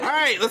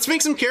right, let's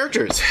make some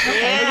characters.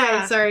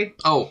 Okay, sorry.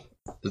 Oh,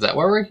 is that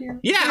why we're here?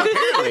 Yeah,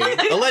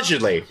 apparently.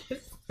 Allegedly.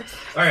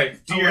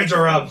 Alright, do your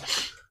intro, Rob.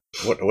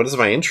 What is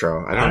my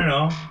intro? I don't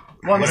know.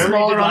 One Whatever you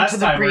small did run last to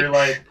the time, where Greek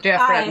you're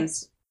like,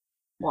 friends.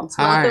 One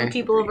small. Welcome,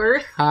 people of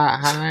Earth.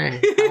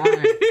 Hi.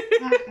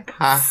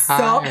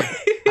 Sup?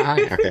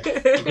 Hi.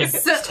 Okay.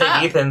 Just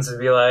take Ethan's and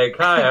be like,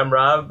 "Hi, I'm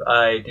Rob.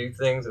 I do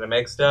things and I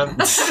make stuff.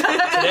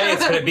 Today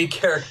it's gonna be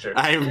character."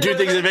 I do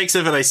things that make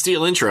stuff and I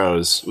steal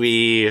intros.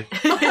 Ooh,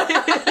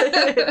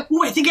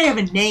 I think I have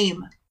a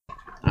name.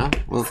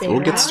 We'll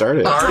get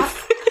started.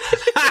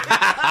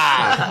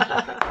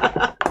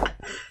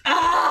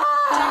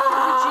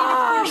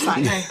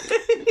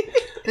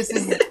 This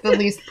is the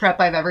least prep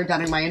I've ever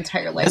done in my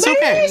entire life. It's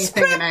okay.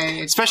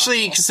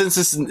 Especially since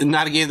this is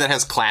not a game that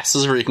has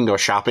classes where you can go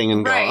shopping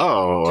and go, Right.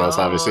 oh, well, that's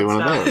obviously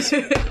one of those.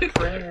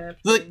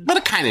 But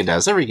it kind of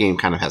does. Every game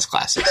kind of has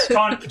classes.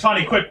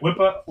 Tawny, quick, whip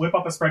up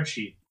a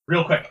spreadsheet.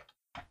 Real quick.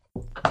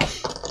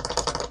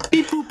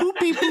 Beep, boop, boop,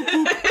 beep, boop,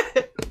 boop.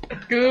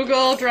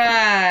 Google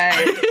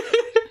Drive.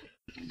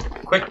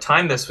 Quick,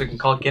 time this. We can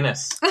call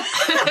Guinness.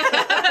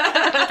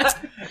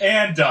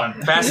 And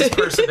done. Fastest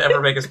person to ever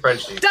make a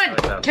spreadsheet. Done.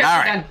 Character All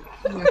right.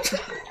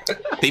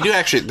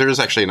 done. There is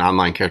actually an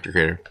online character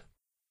creator.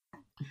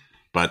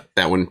 But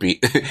that wouldn't be...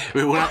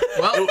 Well,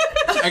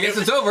 I guess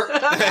it's over.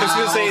 I was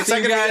going to say, it's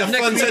not going to be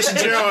a fun next session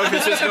zero if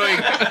it's just going...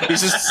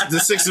 It's just the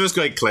six of us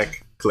going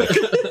click, click,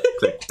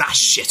 click. Ah,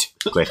 shit.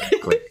 Click,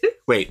 click.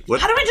 Wait, what?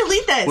 How do I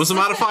delete this? What's the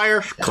modifier?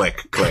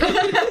 Click, click. All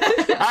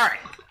right.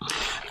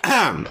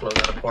 Close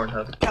out of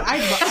Pornhub.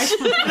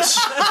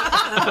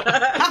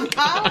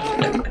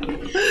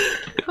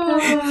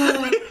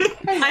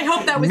 I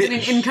hope that was in an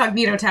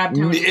incognito tab,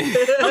 Tony.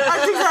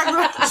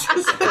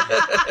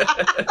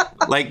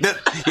 Like that,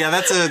 yeah.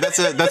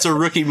 That's a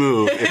rookie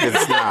move. If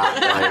it's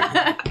not,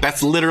 like,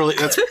 that's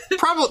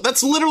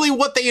literally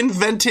what they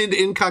invented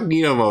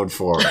incognito mode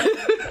for.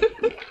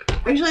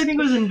 Actually, I think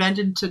it was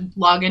invented to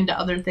log into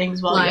other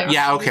things while you're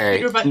Yeah.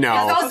 Okay. No.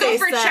 also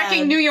for sad.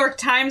 checking New York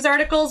Times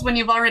articles when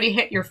you've already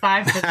hit your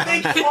 5. They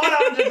caught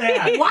on to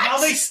that. What? Now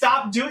they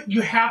stopped doing. You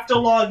have to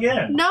log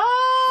in. No.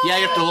 Yeah,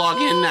 you have to log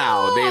in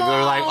now.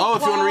 They're like, oh,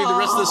 if you want to read the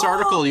rest of this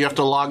article, you have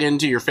to log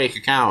into your fake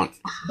account.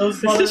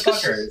 Those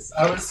motherfuckers.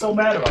 I was so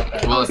mad about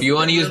that. Well, if you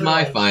want to use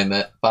my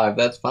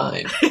that's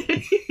fine.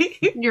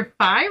 You're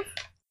 5?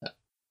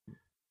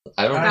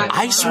 I don't know.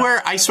 I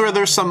swear,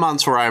 there's some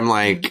months where I'm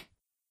like,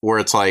 where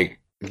it's like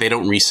they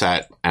don't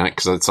reset, and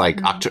because it's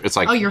like it's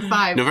like Oh, you're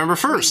 5. November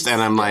 1st,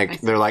 and I'm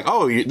like, they're like,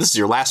 oh, this is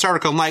your last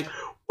article. I'm like,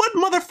 what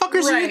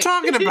motherfuckers are you Right.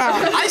 talking about?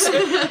 I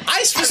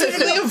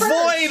specifically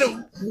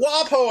avoid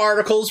WAPO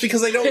articles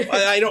because I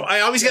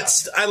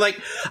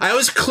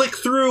always click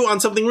through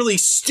on something really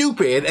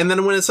stupid, and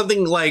then when it's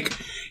something like,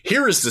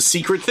 here is the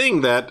secret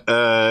thing that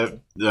the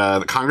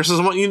Congress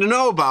doesn't want you to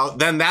know about,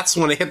 then that's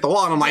when I hit the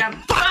wall, and I'm like,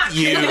 fuck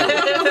you.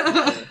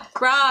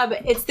 Rob,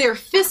 it's their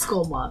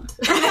fiscal month.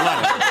 Yeah,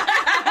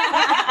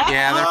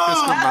 their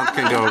fiscal month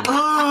can go.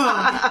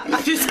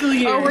 Fiscal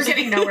year. Oh, we're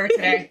getting nowhere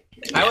today.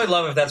 I would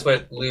love if that's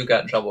what Lou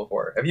got in trouble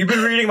for. Have you been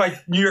reading my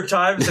New York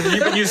Times? Have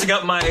you been using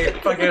up my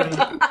fucking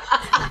 5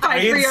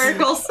 free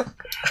articles.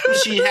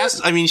 She has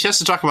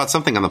to talk about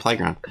something on the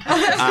playground.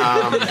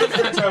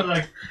 That's why I'm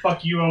like,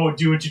 fuck you, I will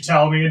do what you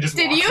tell me, and just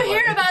Did walk you away.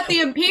 hear about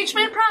the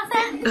impeachment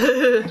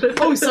process?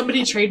 Oh,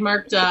 somebody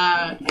trademarked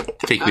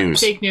Fake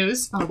news. fake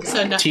news. Oh,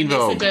 So no, Teen they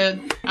Vogue.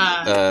 said,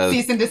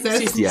 cease and desist.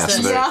 cease and Yes,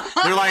 desist.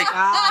 they're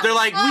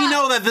like, we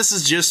know that this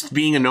is just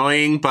being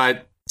annoying,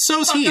 but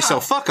so's he, so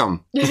fuck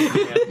him.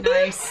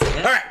 Nice.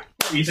 All right.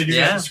 Ethan, you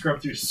Yeah. have to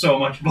scrub through so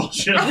much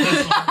bullshit on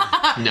this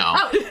one. No.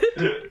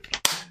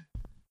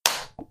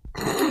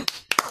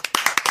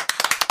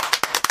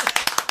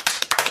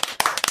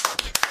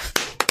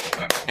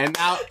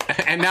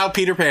 And now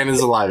Peter Pan is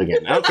alive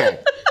again. Okay.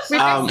 We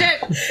fixed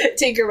it.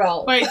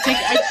 Tinkerbell. Wait,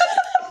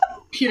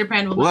 Peter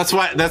Pan will. Well, it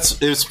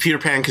was Peter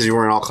Pan because you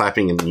weren't all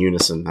clapping in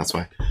unison. That's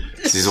why.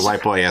 'Cause he's a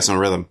white boy, he has no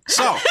rhythm.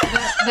 So,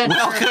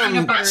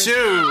 welcome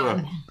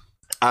to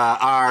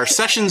our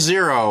session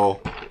 0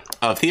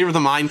 of Theater of the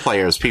Mind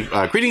Players.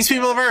 Greetings,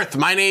 people of Earth.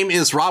 My name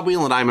is Rob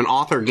Whelan. I'm an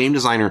author, game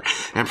designer,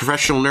 and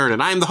professional nerd,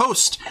 and I am the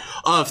host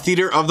of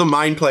Theater of the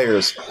Mind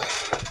Players.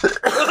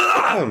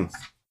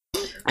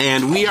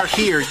 And we are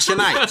here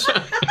tonight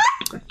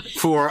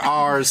for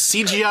our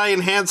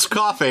CGI-enhanced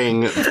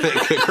coughing,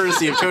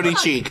 courtesy of Tony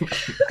Cheek,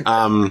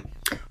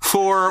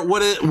 for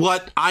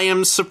what I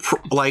am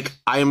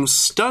I am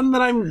stunned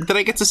that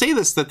I get to say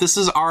this, that this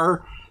is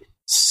our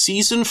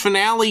season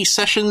finale,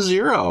 session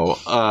 0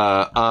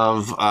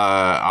 of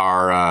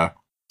our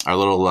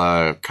little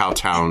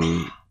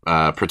Cowtown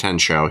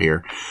pretend show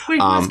here. Wait,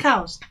 where's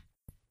cows?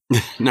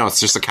 No, it's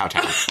just a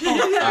Cowtown.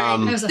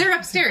 They're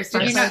upstairs.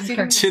 Did you not see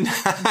them? Tonight,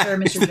 Sorry,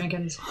 Mr.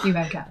 Jenkins, you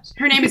have cows.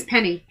 Her name is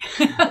Penny.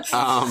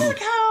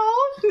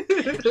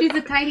 She's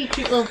a tiny,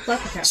 cute little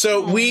fluffy cat.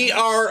 So we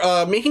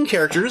are making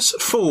characters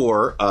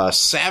for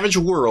Savage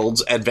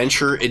Worlds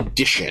Adventure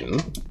Edition.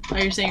 Oh,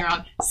 you're saying it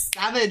wrong.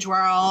 Savage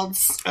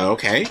Worlds.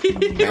 Okay,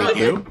 thank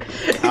you.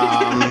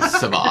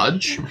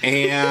 Savage.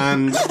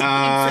 And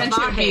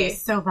Sauvage.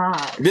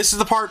 this is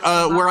the part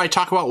where I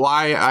talk about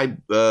why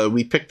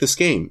we picked this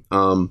game.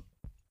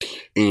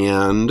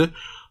 And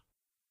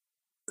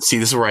see,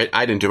 this is where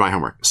I didn't do my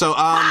homework. So,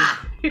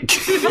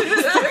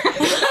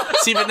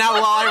 see, but now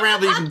while I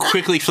ramble, you can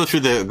quickly flip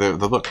through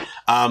the book.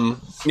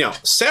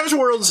 Savage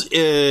Worlds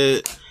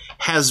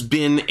has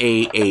been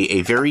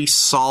a very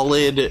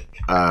solid,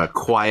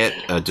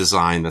 quiet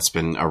design that's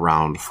been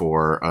around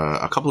for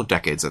a couple of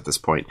decades at this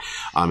point.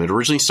 It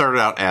originally started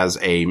out as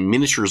a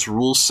miniatures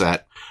rule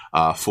set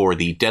for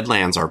the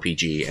Deadlands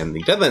RPG, and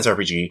the Deadlands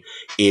RPG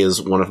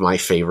is one of my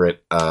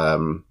favorite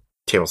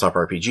tabletop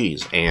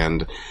RPGs,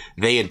 and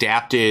they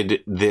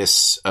adapted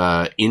this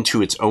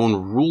into its own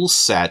rule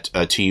set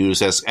to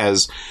use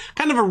as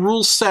kind of a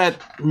rule set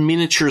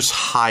miniatures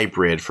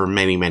hybrid for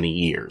many, many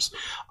years.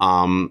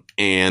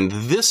 And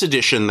this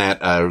edition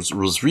that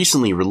was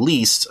recently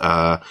released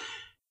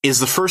is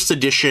the first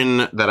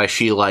edition that I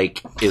feel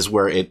like is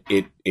where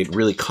it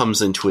really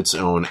comes into its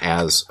own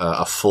as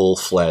a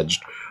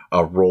full-fledged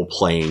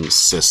role-playing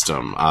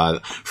system.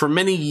 For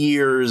many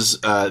years,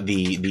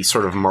 the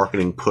sort of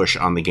marketing push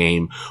on the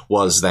game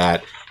was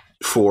that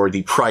for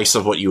the price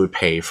of what you would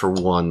pay for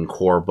one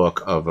core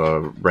book of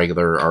a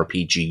regular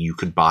RPG, you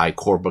could buy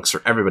core books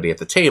for everybody at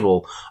the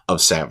table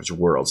of Savage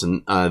Worlds.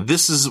 And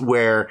this is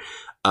where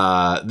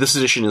this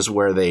edition is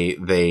where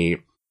they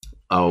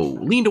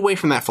leaned away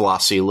from that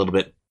philosophy a little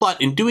bit. But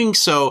in doing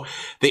so,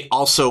 they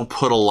also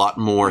put a lot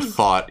more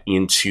thought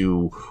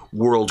into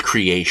world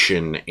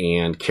creation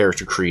and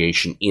character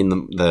creation in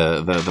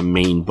the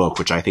main book,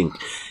 which I think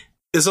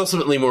is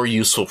ultimately more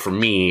useful for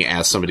me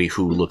as somebody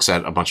who looks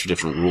at a bunch of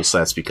different rule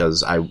sets,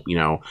 because I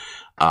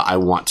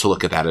want to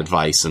look at that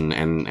advice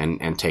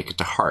and take it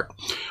to heart.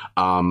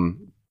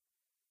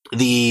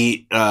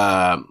 The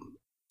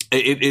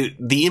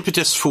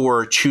impetus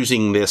for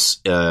choosing this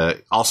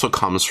also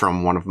comes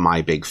from one of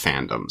my big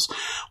fandoms.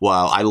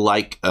 While I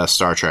like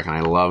Star Trek and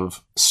I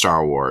love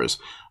Star Wars,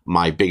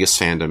 my biggest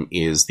fandom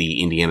is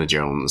the Indiana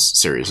Jones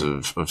series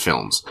of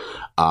films.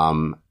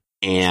 And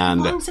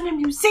It belongs in a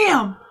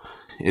museum.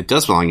 it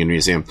does belong in a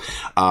museum.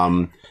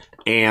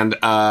 And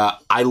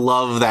I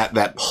love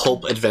that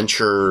pulp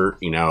adventure,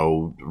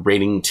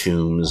 raiding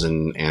tombs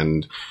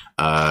and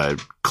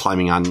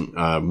climbing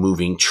on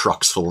moving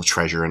trucks full of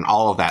treasure and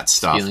all of that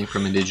stuff. Stealing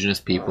from indigenous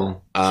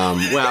people.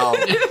 Well,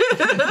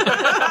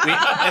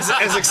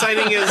 as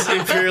exciting as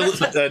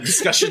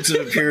discussions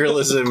of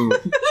imperialism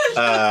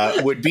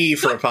would be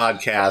for a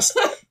podcast,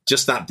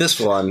 just not this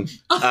one.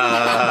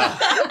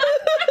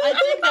 I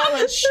think that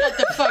would shut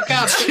the fuck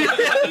up.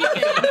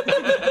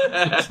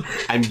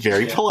 I'm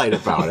very polite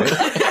about it.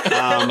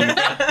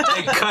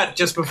 They cut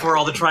just before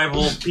all the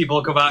tribal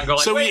people come out and go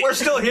like, "Wait, we're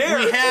still here."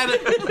 We had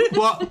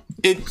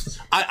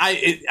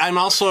I'm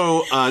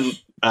also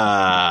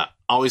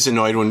always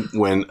annoyed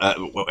when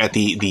at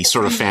the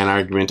sort of fan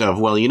argument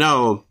of,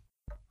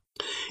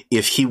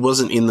 if he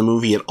wasn't in the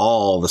movie at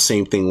all, the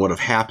same thing would have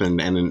happened,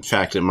 and in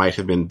fact, it might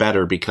have been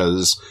better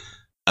because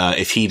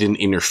if he didn't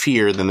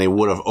interfere, then they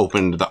would have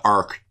opened the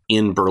Ark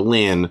in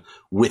Berlin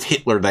with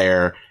Hitler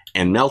there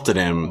and melted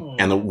him,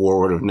 and the war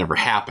would have never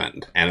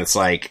happened. And it's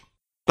like,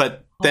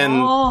 but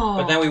then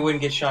we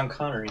wouldn't get Sean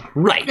Connery.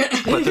 Right.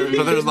 But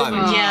there's a lot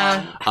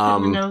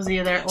of Nosy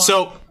there.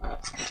 So,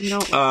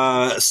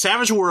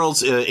 Savage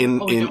Worlds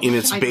in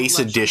its base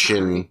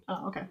edition.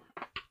 Oh, okay.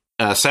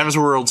 Savage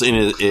Worlds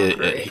in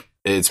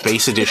its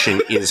base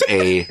edition is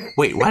a.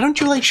 Wait, why don't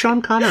you like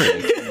Sean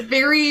Connery?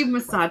 Very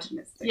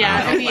misogynistic.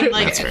 Yeah, I mean,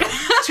 like, to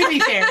be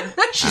fair,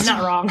 she's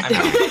not wrong.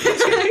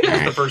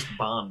 It's the first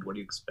Bond. What do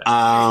you expect?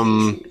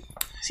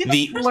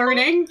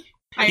 Learning.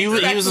 He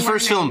was the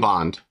first film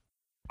Bond.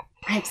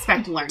 I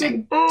expect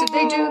learning. Did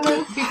they do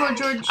that before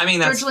George? I mean,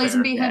 that's George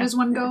Lazenby had his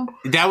one go.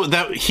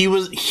 He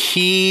was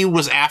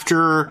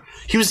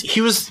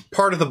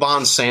part of the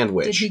Bond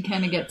sandwich. Did he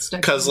kind of get stuck?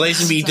 Because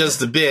Lazenby does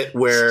the bit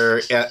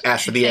where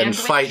after the end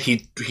fight,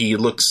 he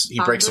breaks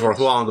the fourth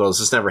wall and goes,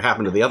 "This never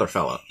happened to the other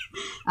fella."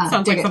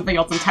 Sounds like something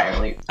else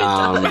entirely.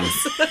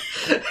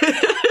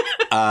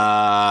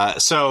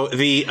 So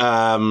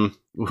the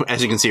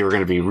as you can see, we're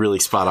going to be really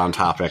spot on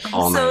topic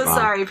all night long. So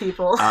sorry,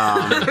 people.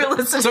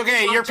 It's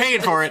okay. You're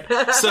paying for it.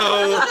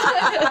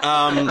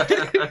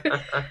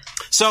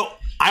 So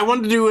I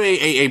wanted to do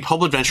a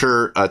pulp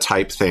adventure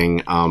type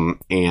thing.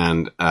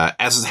 And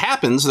as it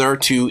happens, there are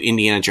two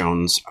Indiana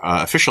Jones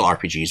official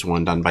RPGs,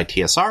 one done by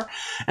TSR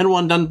and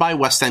one done by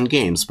West End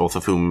Games, both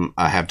of whom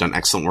have done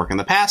excellent work in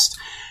the past.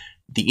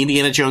 The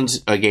Indiana Jones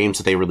games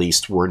that they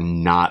released were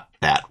not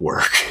that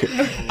work.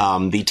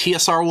 The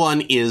TSR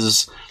one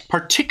is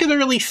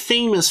particularly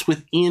famous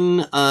within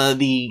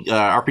the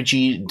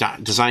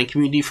RPG design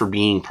community for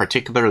being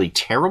particularly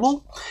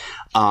terrible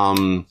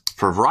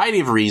for a variety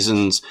of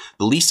reasons,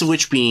 the least of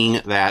which being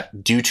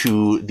that due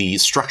to the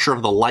structure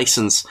of the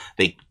license,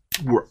 they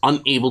were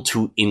unable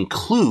to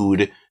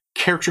include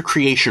character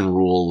creation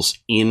rules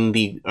in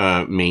the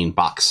main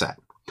box set.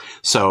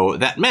 So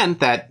that meant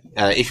that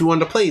if you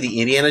wanted to play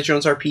the Indiana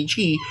Jones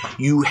RPG,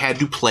 you had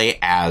to play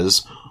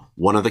as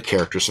one of the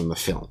characters from the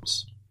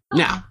films.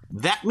 Now,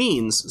 that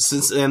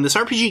means, and this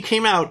RPG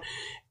came out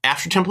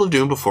after Temple of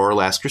Doom, before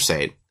Last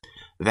Crusade,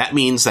 that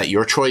means that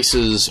your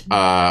choices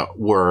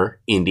were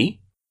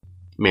Indy,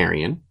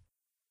 Marion,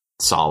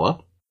 Sala,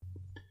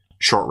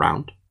 Short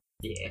Round,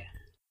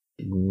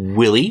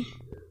 Willie,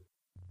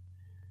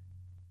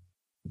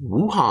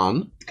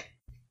 Wuhan,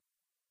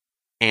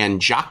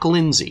 and Jock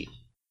Lindsay.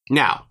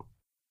 Now,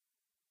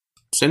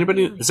 does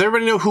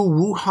everybody know who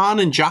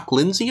Wuhan and Jock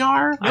Lindsay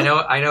are? I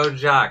know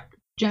Jock.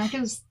 Jack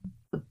is.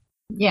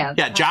 Yeah.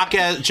 Yeah, Jock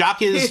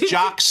is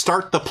Jock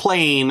Start the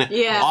Plane.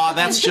 Yeah. Aw,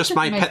 that's just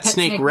my pet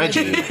snake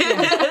Reggie.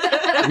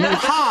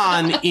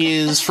 Wuhan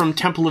is from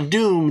Temple of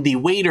Doom, the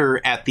waiter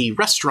at the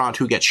restaurant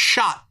who gets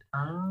shot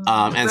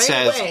and Right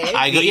says, away.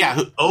 "I go,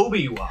 yeah,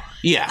 Obi-Wan.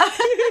 yeah."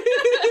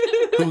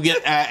 Who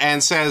get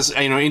and says,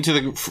 into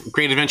the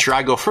great adventure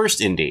I go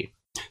first, Indy.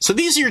 So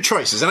these are your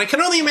choices, and I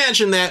can only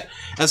imagine that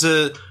as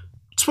a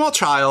small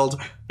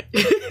child,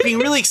 being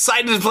really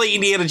excited to play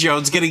Indiana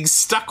Jones, getting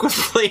stuck with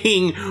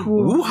playing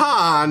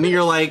Wuhan,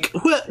 you're like,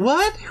 what?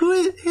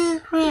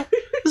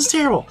 This is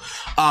terrible.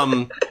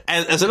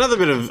 As another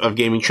bit of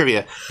gaming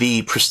trivia,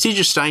 the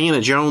prestigious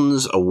Diana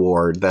Jones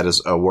Award that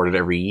is awarded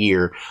every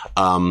year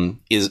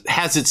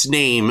has its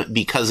name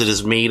because it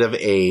is made of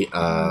a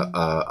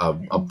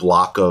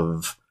block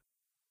of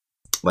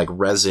like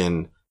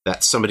resin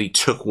that somebody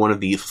took one of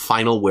the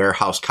final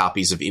warehouse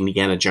copies of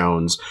Indiana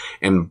Jones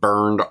and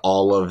burned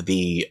all of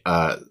the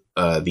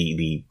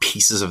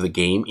pieces of the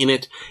game in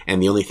it,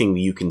 and the only thing that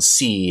you can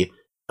see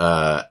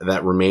that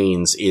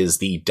remains is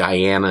the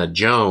Diana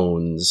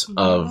Jones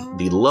of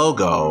the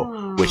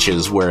logo, which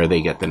is where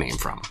they get the name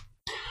from.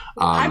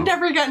 I've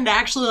never gotten to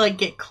actually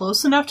get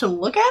close enough to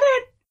look at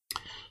it.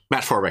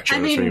 Matt Forbeck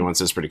showed us for you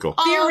once. It's pretty cool.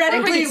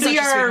 Theoretically, such we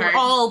a are sweetheart.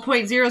 all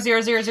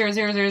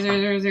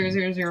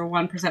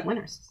 0.00000000001%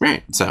 winners.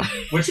 Right, so.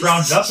 Which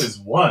rounds up is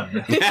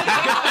 1.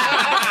 Yeah!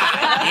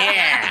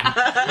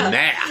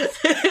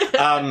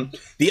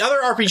 The other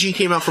RPG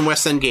came out from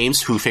West End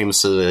Games, who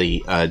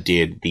famously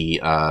did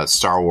the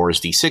Star Wars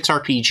D6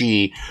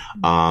 RPG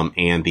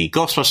and the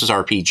Ghostbusters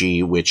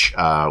RPG, which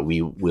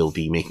we will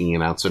be making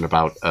an announcement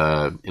about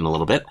in a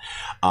little bit.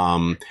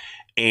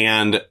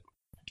 And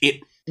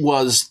it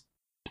was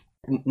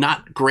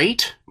not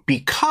great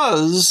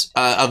because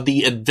of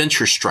the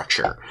adventure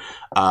structure.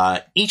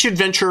 Each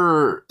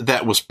adventure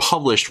that was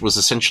published was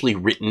essentially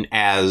written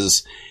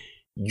as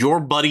you're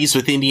buddies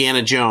with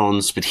Indiana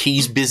Jones, but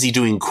he's busy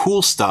doing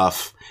cool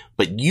stuff,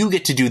 but you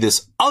get to do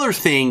this other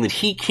thing that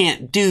he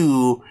can't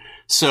do.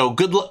 So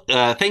good luck.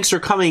 Thanks for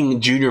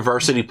coming, Junior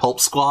Varsity Pulp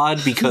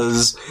Squad,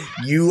 because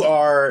you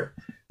are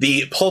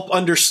the pulp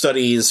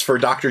understudies for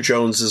Dr.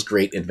 Jones's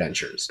Great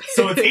Adventures.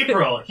 So it's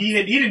April. He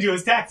didn't do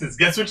his taxes.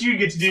 Guess what you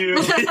get to do?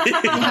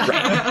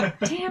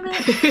 Damn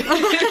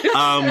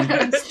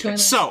it.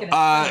 So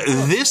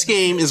this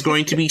game is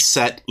going to be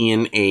set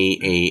in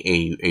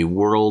a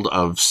world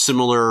of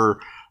similar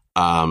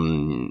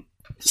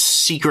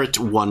secret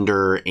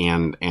wonder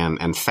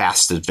and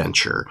fast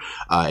adventure.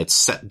 It's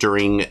set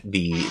during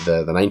the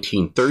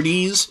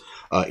 1930s.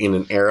 In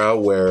an era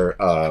where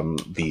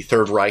the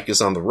Third Reich is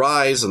on the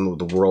rise and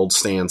the world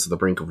stands at the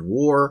brink of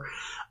war.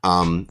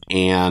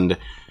 And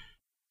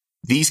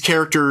these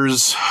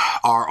characters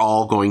are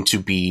all going to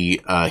be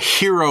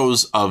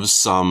heroes of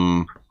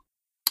some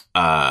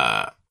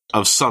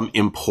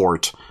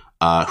import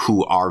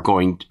who are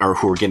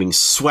getting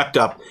swept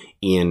up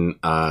in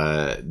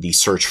the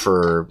search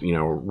for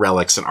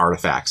relics and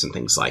artifacts and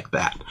things like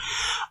that.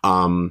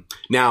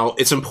 Now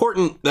it's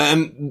important,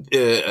 and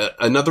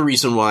another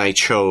reason why I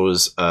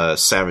chose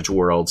Savage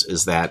Worlds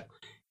is that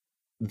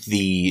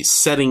the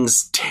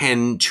settings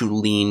tend to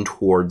lean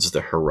towards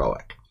the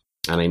heroic.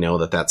 And I know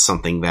that that's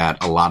something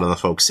that a lot of the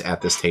folks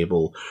at this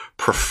table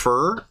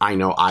prefer. I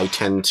know I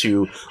tend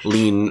to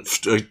lean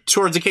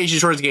towards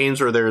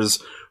games where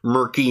there's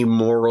murky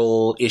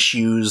moral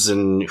issues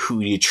and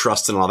who you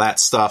trust and all that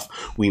stuff.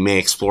 We may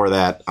explore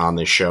that on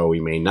this show. We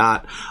may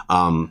not.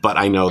 But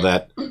I know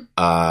that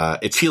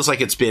it feels like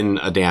it's been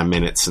a damn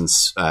minute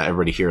since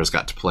everybody here has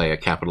got to play a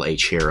capital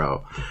H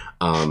hero.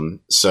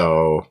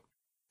 So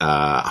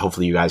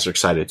hopefully you guys are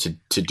excited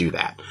to do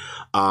that.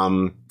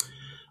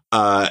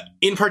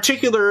 In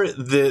particular,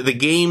 the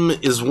game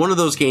is one of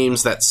those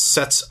games that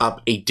sets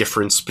up a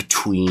difference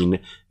between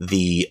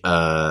the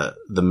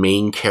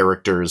main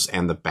characters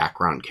and the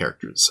background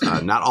characters.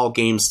 Not all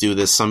games do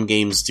this. Some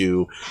games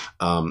do.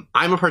 I'm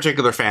a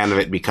particular fan of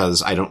it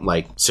because I don't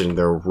like sitting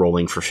there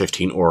rolling for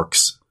 15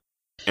 orcs.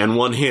 And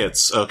 1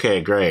 hits. Okay,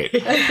 great.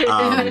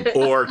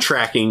 Or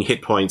tracking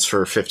hit points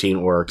for 15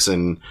 orcs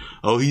and,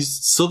 he's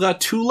still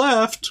got 2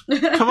 left.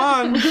 Come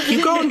on,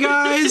 keep going,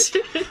 guys.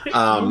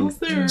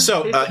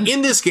 So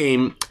in this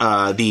game,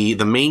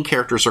 the main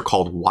characters are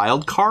called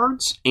wild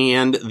cards,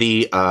 and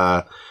the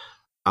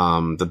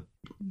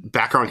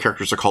background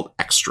characters are called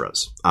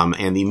extras.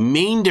 And the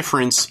main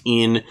difference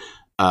in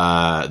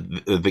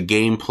the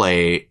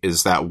gameplay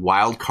is that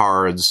wild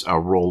cards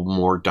roll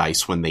more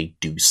dice when they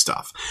do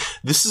stuff.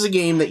 This is a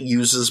game that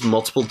uses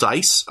multiple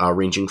dice,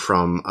 ranging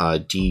from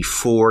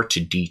D4 to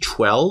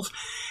D12.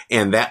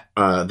 And that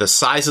the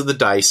size of the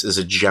dice is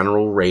a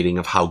general rating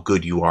of how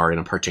good you are in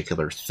a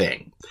particular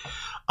thing.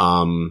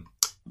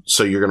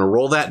 So you're going to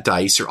roll that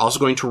dice. You're also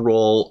going to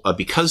roll,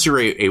 because you're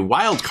a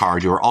wild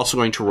card, you're also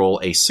going to roll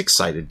a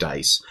 6-sided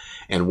dice.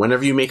 And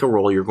whenever you make a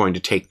roll, you're going to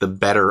take the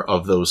better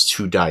of those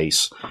 2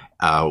 dice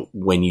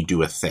when you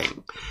do a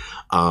thing.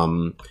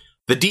 The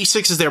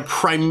D6 is there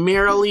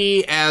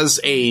primarily as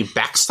a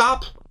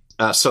backstop,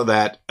 so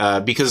that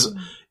because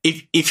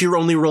if you're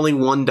only rolling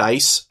 1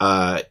 dice,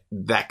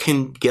 that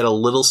can get a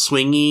little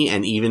swingy.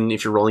 And even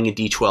if you're rolling a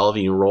D12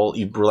 and you roll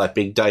that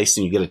big dice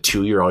and you get a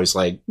 2, you're always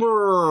like,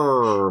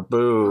 boo.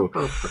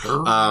 But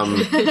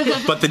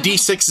the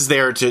D6 is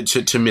there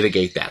to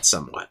mitigate that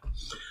somewhat.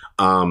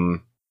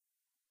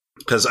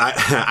 Because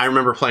I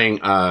remember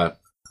playing,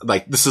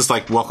 this is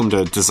like welcome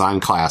to design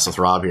class with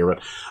Rob here,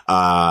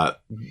 but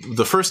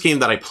the first game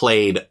that I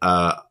played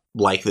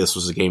like this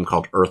was a game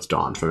called Earth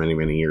Dawn from many,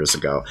 many years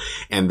ago.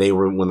 And they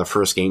were one of the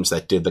first games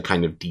that did the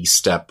kind of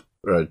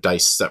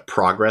dice step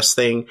progress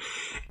thing.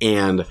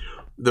 And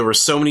there were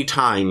so many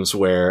times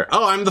where,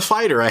 I'm the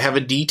fighter, I have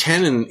a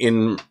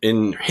D10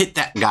 and hit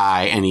that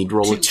guy, and he'd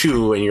roll a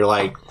 2, and you're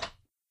like,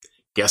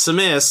 guess I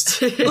missed.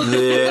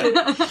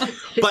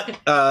 But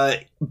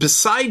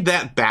beside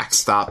that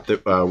backstop, there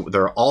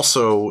are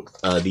also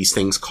these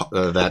things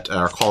that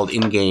are called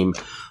in-game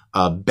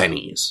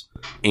bennies.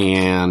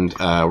 And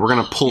we're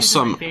going to pull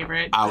some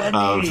out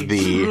of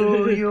the...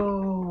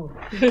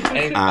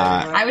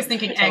 I was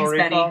thinking eggs,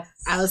 Betty.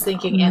 I was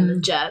thinking and the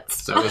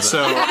Jets. So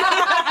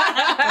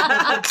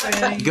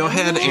go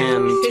ahead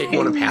and take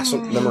one and pass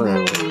them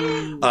around.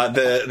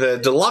 The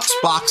deluxe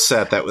box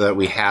set that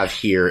we have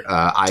here,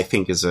 I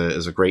think is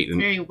a great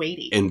Very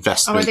weighty.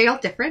 investment. Oh, are they all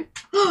different?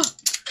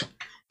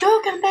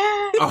 Don't come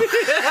back. Oh.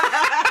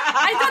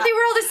 I thought they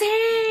were all the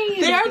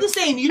same. They are the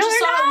same. You just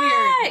saw it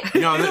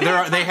weird.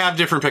 No, they have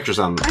different pictures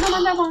on them. I don't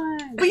want that one.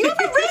 But you have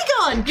a ray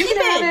gun. Give me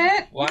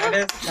that. Why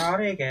does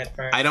Scotty get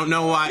first? I don't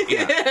know why.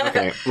 Yeah.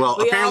 Okay. Well,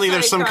 We apparently all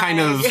there's some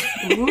started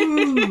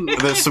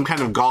there's some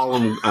kind of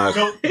Gollum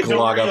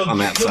glog up on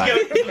that side.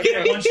 You'll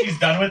get it once she's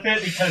done with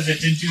it because it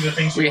didn't do the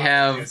thing she We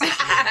wanted to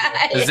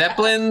have do.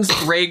 Zeppelins,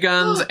 ray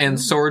guns, and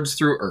swords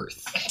through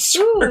Earth.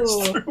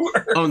 Ooh.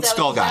 Oh, and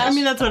Skull Guys. I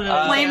mean, that's what it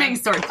is. Flaming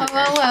sword.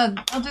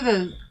 I'll do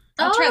the.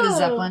 I'll try the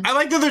Zeppelin. I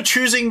like that they're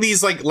choosing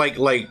these like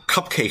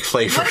cupcake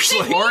flavors.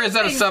 Like, Or is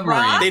that a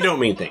submarine? they don't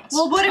mean things.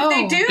 Well, what if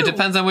they do? It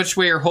depends on which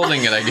way you're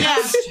holding it, I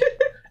guess.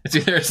 It's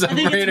either a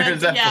submarine or a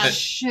Zeppelin. yeah.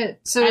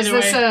 Shit. So is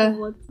Either this way.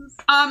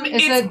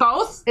 is It's it-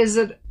 both. is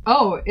it?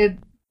 Oh, it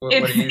What do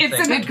you think?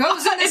 it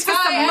goes in the It's a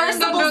sky and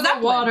submersible under the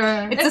Zeppelin.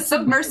 water. It's a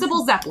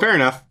submersible Zeppelin. Fair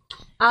enough.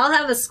 I'll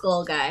have a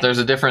skull guy. There's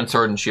a different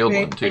sword and shield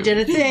one, too. I did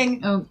a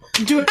thing. Oh.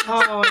 Do it.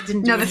 Oh, I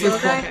didn't do No, it. this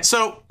is cool.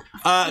 So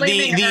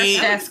Flaming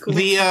Earth, that's cool.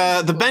 the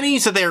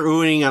bennies that they're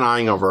oohing and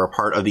eyeing over are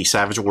part of the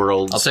Savage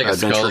Worlds I'll take a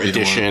skull, Adventure either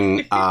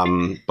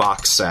Edition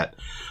box set.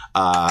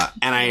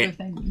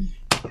 And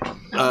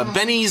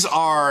bennies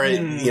are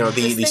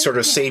the sort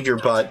of save your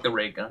butt The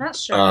ray gun. Not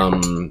sure.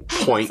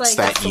 points It's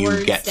like that you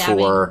sword get stabbing.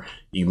 for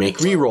you make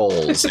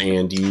rerolls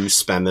and you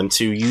spend them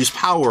to use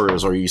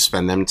powers or you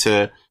spend them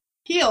to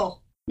Heal.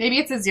 Maybe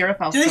it's a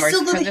Zero-Fell Do they sword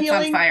still do the because it's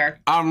healing? on fire.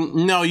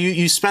 no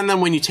you spend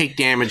them when you take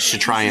damage to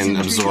try and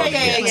absorb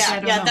hits.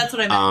 Yeah. That's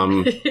what I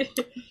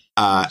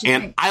meant.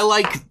 And I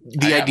like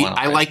the I got idea. one I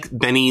already. like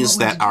bennies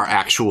that are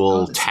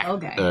actual the skull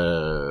guy.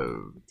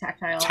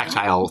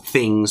 tactile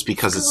things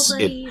because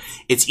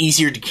it's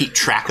easier to keep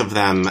track of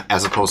them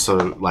as opposed to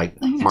like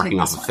I'm gonna marking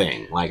take off this a one.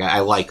 thing. Like I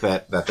like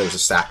that there's a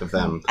stack of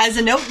them. As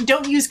a note,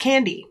 don't use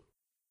candy.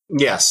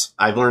 Yes,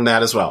 I've learned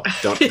that as well.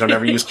 Don't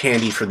ever use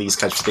candy for these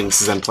types of things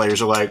because then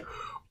players are like,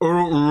 I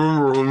don't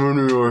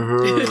remember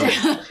how many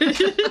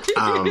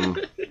I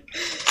had.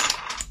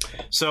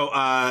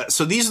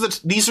 So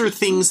these are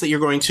things that you're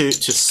going to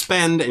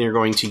spend and you're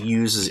going to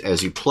use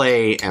as you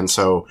play. And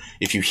so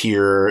if you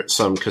hear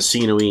some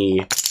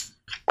casino-y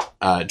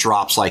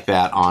drops like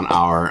that on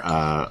our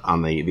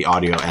on the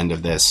audio end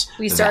of this,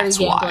 We started that's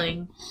why.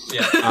 gambling.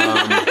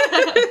 Yeah.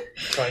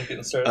 Trying to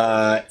get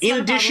started. In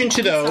addition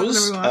to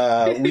those,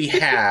 we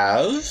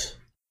have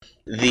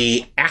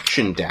the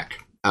action deck.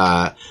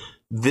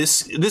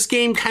 This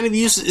game kind of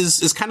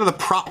is kind of the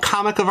prop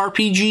comic of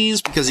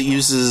RPGs because it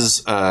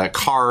uses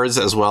cards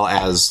as well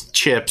as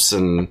chips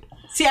and.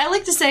 See, I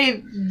like to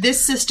say this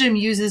system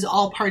uses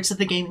all parts of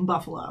the gaming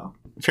buffalo.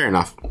 Fair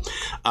enough.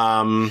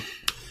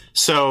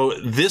 So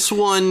this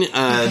one,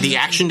 the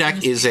action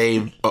deck is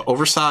a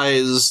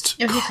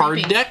oversized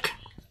card deck.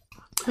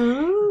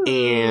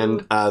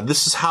 And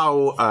this is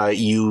how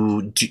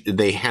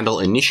they handle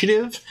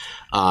initiative.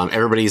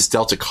 Everybody's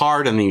dealt a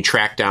card, and then you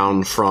track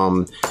down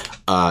from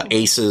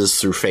aces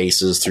through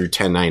faces through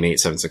 10, 9, 8,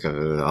 7, 6, all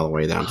the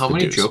way down. How to the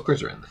many deuce.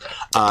 jokers are in the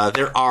deck?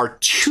 There are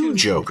 2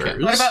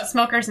 jokers. What about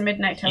smokers and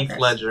midnight Heath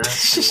tokers? Ledger.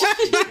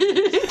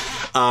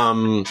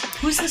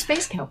 Who's the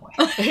space cowboy?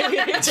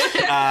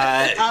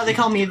 They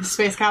call me the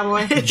space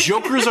cowboy.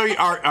 Jokers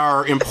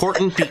are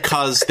important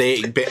because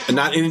they,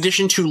 not in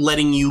addition to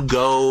letting you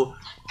go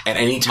at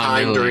any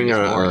time middle during name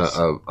is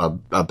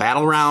a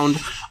battle round,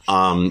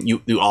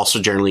 you also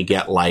generally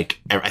get, like,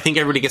 I think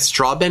everybody gets to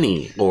draw a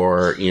Benny,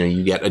 or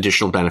you get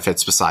additional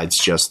benefits besides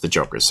just the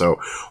Jokers.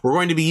 So we're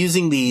going to be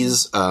using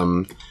these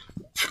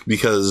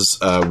because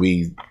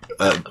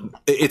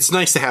it's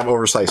nice to have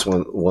oversized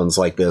ones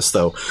like this,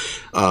 though.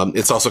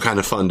 It's also kind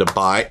of fun to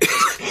buy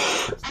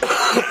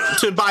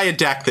a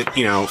deck that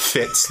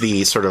fits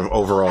the sort of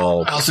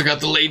overall. I also got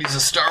the Ladies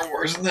of Star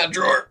Wars in that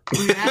drawer.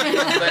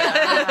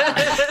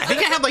 I think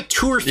I have like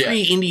 2 or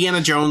 3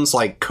 Indiana Jones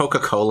like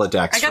Coca-Cola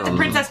decks. I got the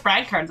Princess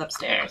Bride cards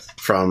upstairs.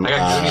 From I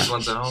got Goonies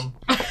ones at home.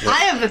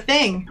 I have the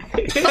thing.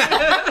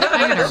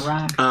 I'm gonna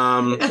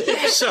run.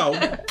 So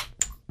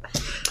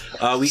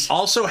we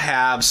also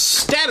have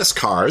status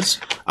cards,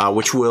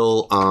 which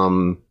will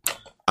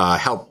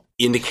help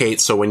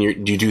indicate. So when you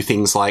do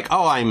things like,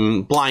 oh,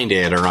 I'm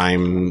blinded, or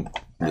I'm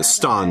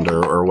stunned,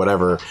 or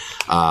whatever,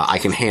 I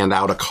can hand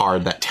out a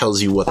card that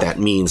tells you what that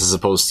means, as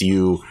opposed to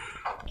you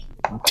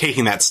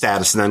taking that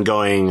status and then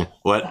going,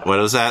 what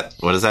is that?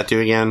 What does that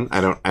do again?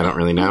 I don't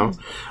really know.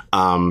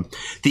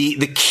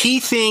 The key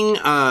thing,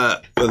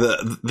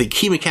 the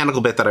key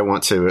mechanical bit that I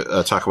want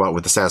to talk about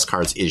with the status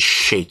cards is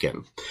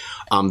Shaken.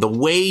 The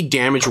way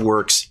damage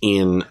works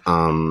in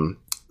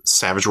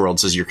Savage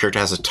Worlds is your character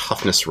has a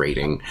toughness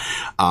rating,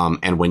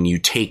 and when you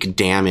take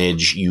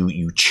damage,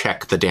 you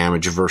check the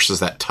damage versus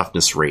that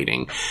toughness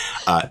rating.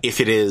 If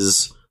it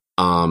is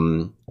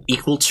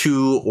equal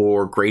to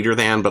or greater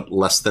than, but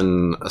less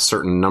than a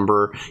certain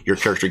number, your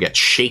character gets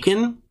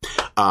shaken.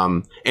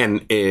 And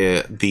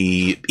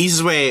the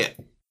easiest way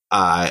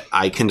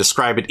I can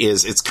describe it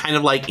is, it's kind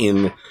of like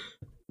in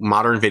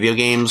modern video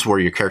games where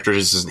your character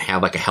just doesn't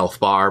have like a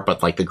health bar,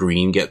 but like the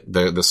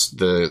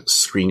the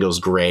screen goes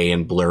gray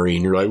and blurry,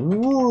 and you're like,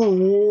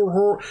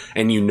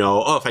 and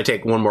if I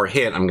take one more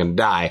hit, I'm going to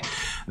die.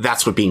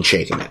 That's what being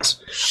shaken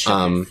is.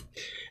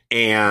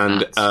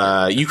 And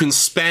you can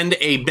spend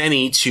a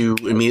Benny to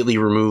immediately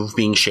remove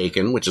being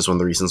shaken, which is one of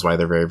the reasons why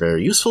they're very,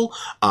 very useful.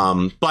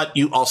 But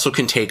you also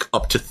can take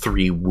up to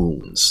 3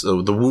 wounds.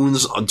 So the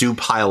wounds do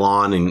pile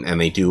on, and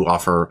they do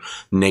offer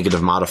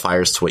negative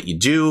modifiers to what you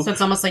do. So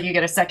it's almost like you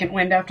get a second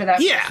wind after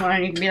that. Yeah. First one,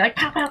 and you can be like,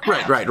 pow, pow,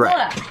 pow. Right.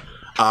 Blah.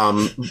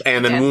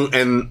 And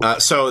then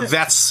so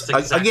that's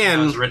Exactly again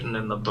how it's written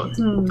in the book.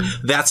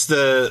 that's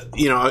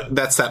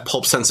that's that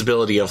pulp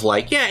sensibility of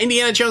like, yeah,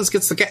 Indiana Jones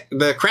gets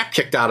the crap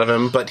kicked out of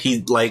him, but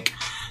he like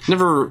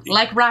never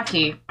Like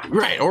Rocky.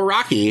 right, or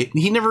Rocky,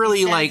 he never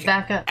really Stands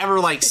back up. ever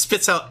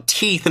spits out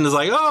teeth and is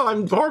like, oh,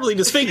 I'm horribly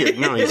disfigured.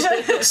 No, he's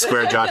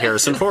square-jawed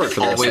Harrison Ford for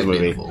the rest of Always the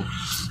movie. beautiful.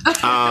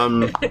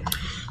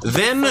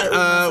 Then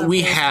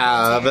we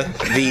have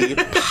the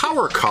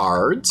power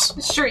cards.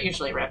 His shirt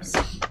usually rips.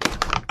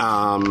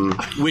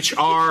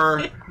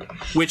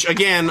 Which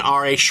again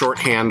are a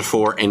shorthand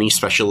for any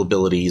special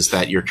abilities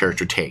that your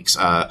character takes.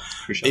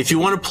 If you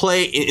want to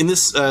play in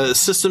this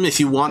system, if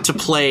you want to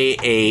play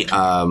a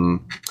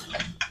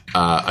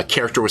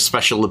character with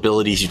special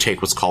abilities, you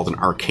take what's called an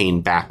arcane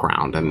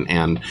background,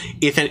 and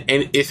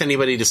if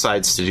anybody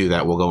decides to do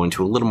that, we'll go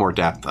into a little more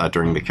depth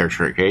during the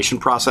character creation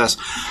process.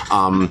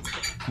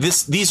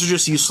 These are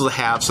just useful to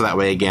have, so that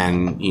way,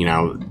 again,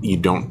 you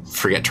don't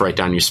forget to write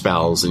down your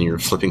spells, and you're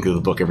flipping through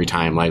the book every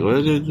time, like,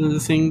 what did the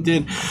thing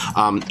did?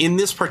 In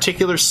this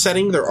particular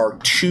setting, there are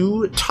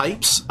 2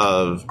 types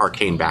of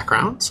arcane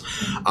backgrounds.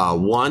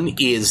 One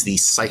is the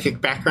psychic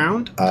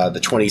background.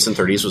 The 20s and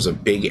 30s was a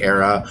big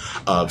era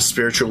of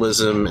spiritualism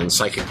and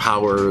psychic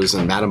powers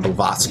and Madame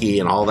Blavatsky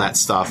and all that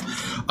stuff.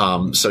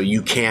 So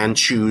you can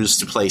choose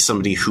to play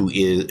somebody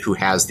who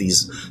has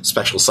these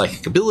special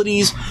psychic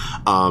abilities,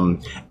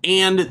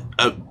 and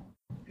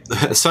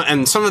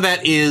some of that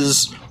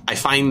is, I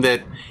find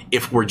that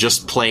if we're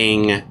just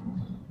playing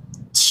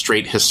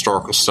straight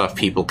historical stuff,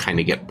 people kind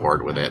of get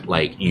bored with it.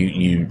 Like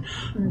you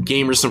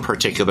gamers in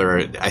particular,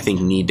 I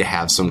think, need to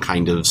have some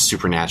kind of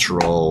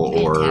supernatural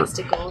or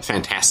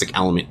fantastic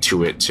element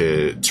to it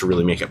to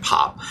really make it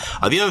pop.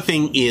 The other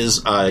thing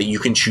is you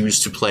can choose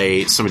to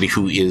play somebody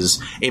who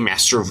is a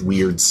master of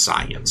weird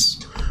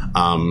science.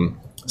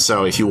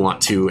 So if you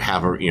want to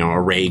have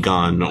a ray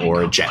gun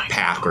or a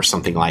jetpack or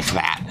something like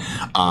that,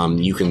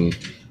 you can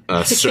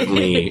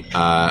certainly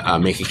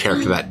make a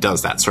character that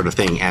does that sort of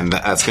thing, and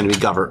that's going to be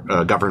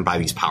governed by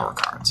these power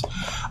cards.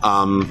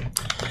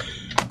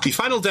 The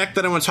final deck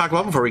that I want to talk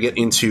about before we get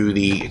into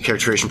the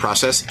characterization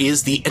process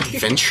is the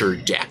adventure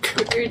deck.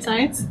 Weird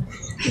science.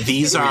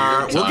 These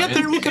are we'll get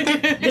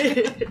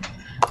there.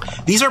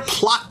 These are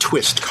plot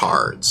twist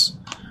cards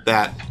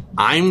that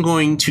I'm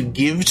going to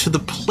give to the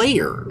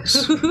players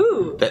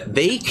that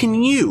they can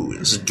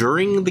use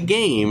during the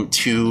game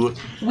to...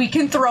 We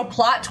can throw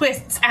plot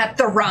twists at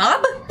the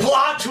Rob?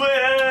 Plot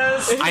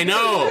twist! I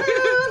know!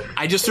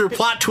 I just threw a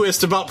plot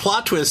twist about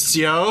plot twists,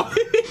 yo!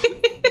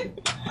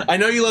 I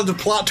know you love to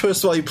plot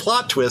twist while you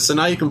plot twist, and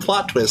now you can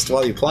plot twist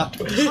while you plot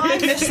twist. I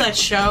miss that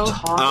show.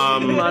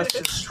 Tawny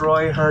must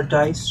destroy her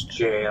dice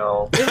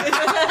jail.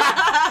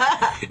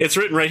 It's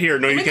written right here.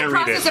 No, you can't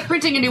read Process it. of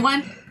printing a new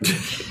one.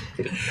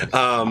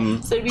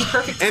 So it'd be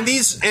perfect. And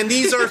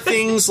these are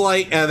things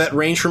like that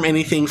range from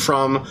anything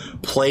from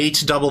play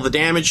to double the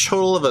damage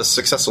total of a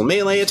successful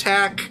melee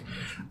attack,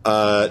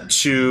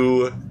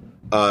 to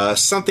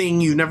something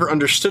you never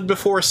understood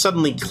before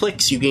suddenly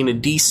clicks. You gain a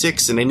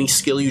D6 in any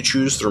skill you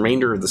choose the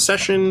remainder of the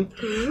session.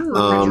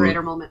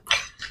 Refrigerator moment.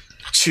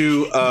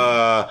 To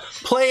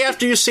play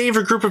after you save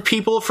a group of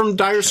people from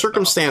dire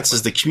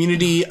circumstances. The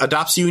community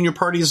adopts you and your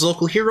party as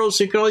local heroes,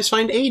 so you can always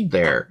find aid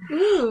there.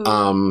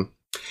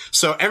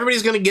 So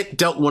everybody's going to get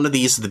dealt one of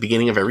these at the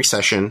beginning of every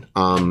session,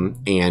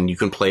 and you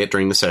can play it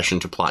during the session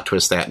to plot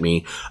twist at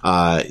me.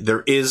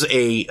 There is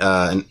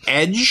an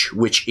edge,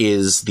 which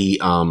is the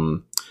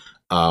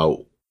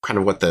kind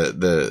of what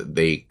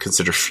they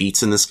consider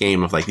feats in this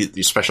game of like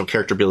your special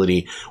character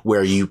ability,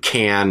 where you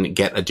can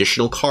get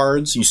additional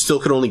cards. You still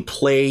can only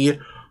play.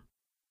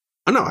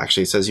 Oh no,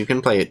 actually, it says you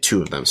can play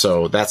 2 of them.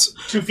 So that's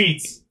 2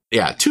 feats.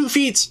 Yeah, 2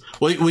 feats.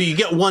 Well, you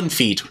get 1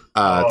 feat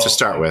to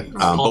start with.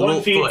 But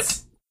 1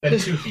 feat. Then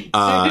 2 feet.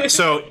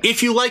 So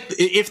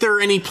if there are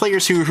any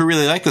players who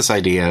really like this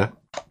idea,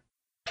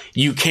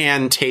 you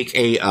can take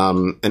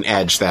an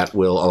edge that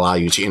will allow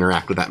you to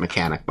interact with that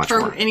mechanic much For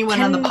more.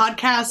 anyone on the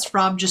podcast,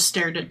 Rob just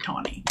stared at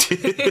Tawny.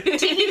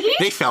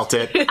 They felt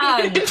it.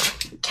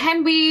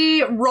 Can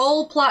we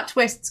roll plot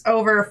twists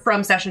over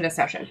from session to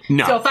session?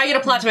 No. So if I get a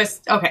plot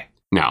twist, okay.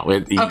 No.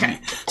 Okay.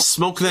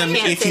 Smoke them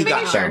if you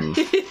got them.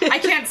 I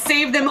can't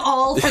save them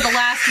all for the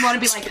last one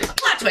and be like,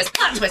 plot twist,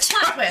 plot twist,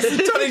 plot twist.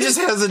 Tony just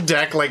has a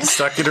deck like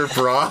stuck in her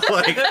bra.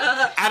 Like,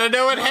 I don't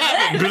know what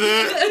happened.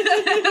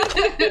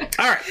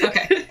 All right.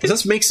 Okay.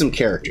 Let's make some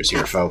characters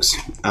here, folks.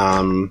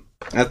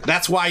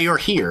 That's why you're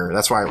here.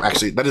 That's why,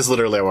 actually, that is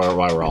literally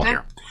why we're all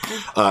here.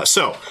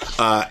 So,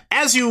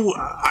 as you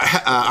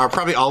are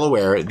probably all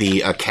aware,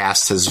 the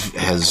cast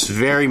has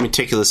very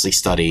meticulously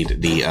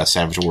studied the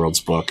Savage Worlds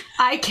book.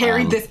 I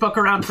carried this book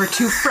around for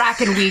 2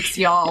 frackin' weeks,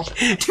 y'all.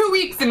 2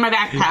 weeks in my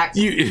backpack.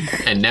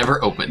 And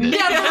never opened it.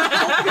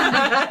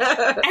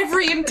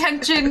 Every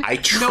intention. I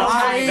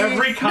tried.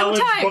 Every college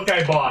book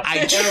I bought.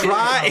 I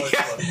try.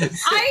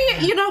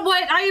 You know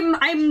what?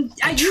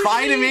 I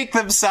try to make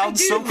them sound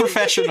so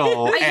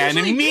professional, and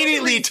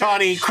immediately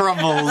Tawny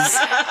crumbles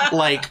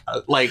like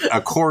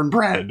a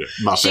cornbread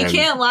muffin. She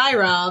can't lie,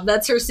 Rob.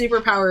 That's her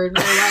superpower in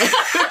real life.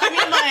 I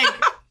mean, like,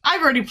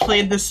 I've already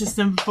played this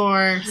system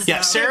before. So,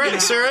 Yeah, Sarah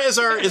is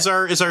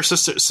our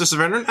sister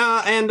veteran,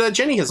 and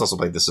Jenny has also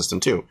played this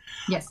system too.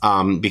 Yes.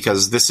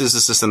 Because this is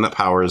the system that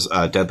powers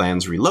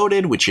Deadlands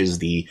Reloaded, which is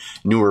the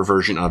newer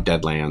version of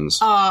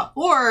Deadlands.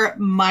 Or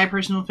my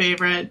personal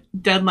favorite,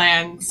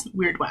 Deadlands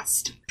Weird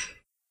West.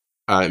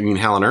 You mean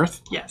Hell on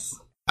Earth? Yes.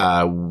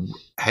 I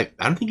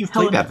don't think you've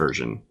played that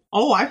version.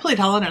 Oh, I played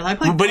Hell on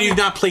Earth. But you've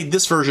not played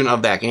this version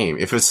of that game.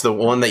 If it's the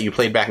one that you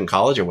played back in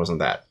college, it wasn't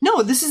that.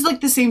 No, this is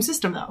like the same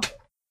system though.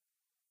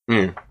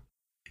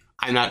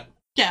 I'm not.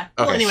 Yeah.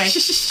 Well, Okay. anyway,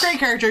 great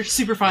character,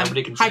 super fun.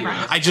 Hi,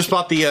 Brian. I just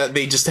bought the.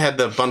 They just had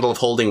the bundle of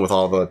holding with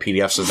all the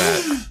PDFs of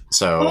that.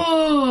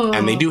 So,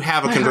 and they do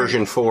have a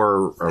conversion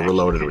for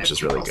Reloaded, which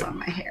is really good. On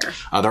my hair.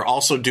 They're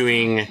also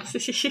doing.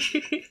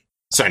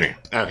 So anyway,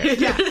 okay.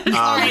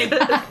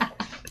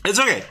 It's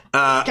okay.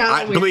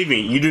 Believe me,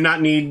 you do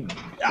not need.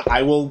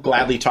 I will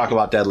gladly talk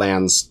about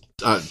Deadlands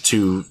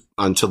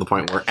until the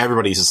point where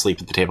everybody's asleep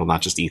at the table,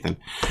 not just Ethan.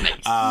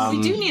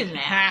 We do need an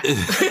app.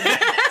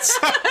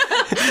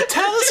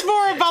 Tell us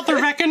more about the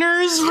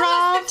Reckoners,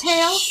 Rob.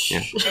 Tail.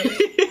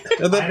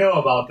 I know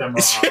about them,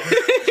 Rob.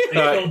 They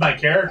killed my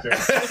character,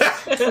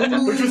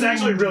 which was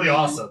actually really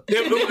awesome.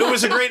 It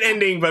was a great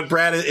ending, but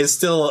Brad is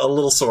still a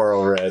little sore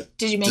over it.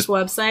 Did you make a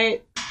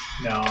website?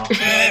 No.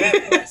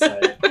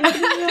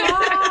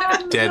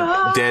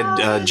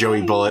 Dead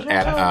Joey Bullet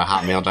at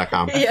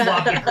hotmail.com. He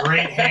flopped a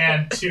great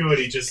hand too, and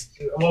he just,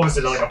 what was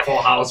it, like a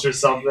full house or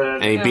something?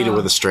 And he beat it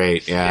with a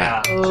straight,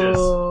 yeah.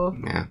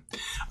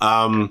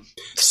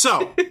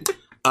 So,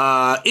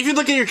 if you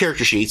look at your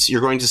character sheets,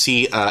 you're going to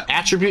see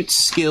attributes,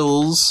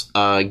 skills,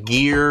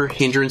 gear,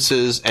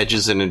 hindrances,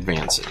 edges, and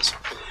advances.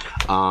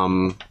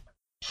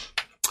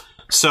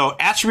 So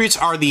attributes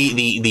are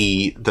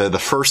the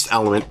first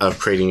element of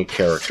creating a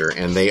character,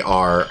 and they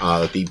are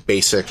the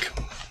basic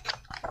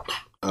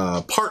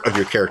part of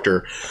your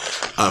character.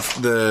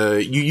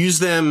 You use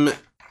them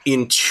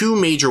in 2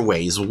 major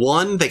ways.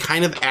 One, they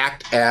kind of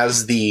act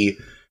as the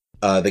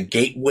the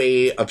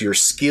gateway of your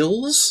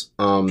skills.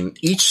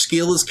 Each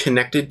skill is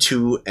connected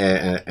to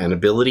an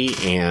ability,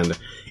 and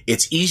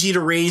it's easy to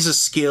raise a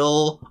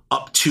skill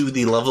up to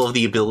the level of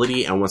the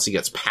ability, and once it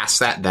gets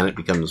past that, then it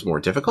becomes more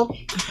difficult.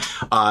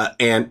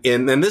 And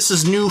this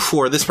is new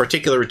for this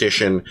particular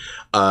edition.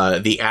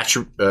 The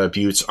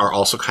attributes are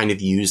also kind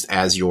of used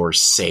as your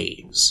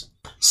saves.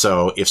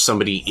 So if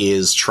somebody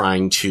is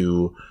trying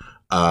to,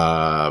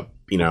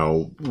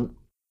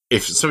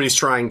 if somebody's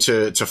trying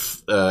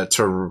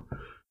to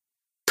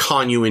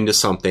con you into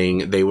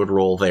something, they would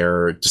roll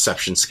their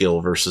deception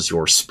skill versus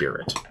your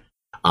spirit.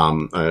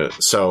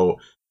 So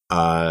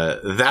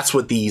that's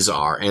what these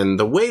are. And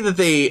the way that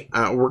they,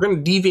 we're going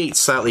to deviate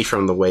slightly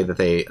from the way that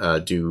they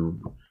do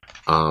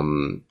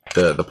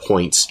the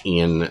points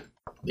in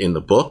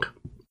the book.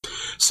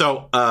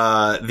 So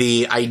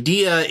the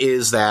idea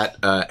is that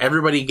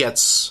everybody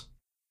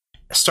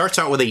starts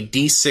out with a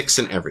D6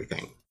 and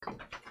everything.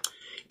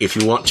 If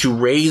you want to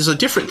raise a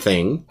different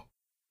thing,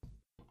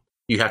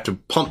 you have to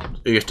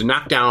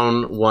knock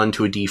down one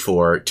to a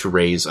D4 to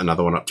raise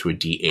another one up to a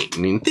D8.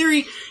 And in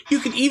theory, you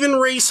could even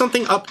raise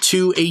something up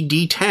to a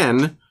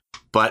D10,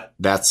 but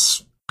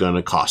that's going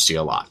to cost you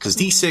a lot because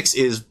D6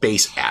 is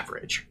base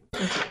average.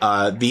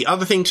 The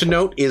other thing to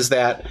note is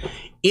that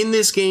in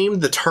this game,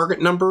 the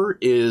target number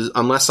is,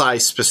 unless I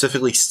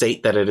specifically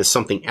state that it is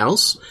something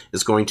else,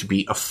 is going to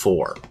be a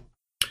 4.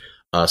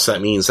 So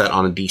that means that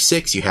on a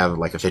D6, you have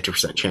like a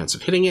 50% chance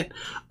of hitting it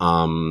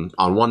on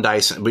one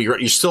dice, but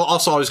you're still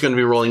also always going to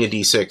be rolling a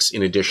D6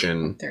 in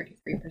addition.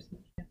 33%.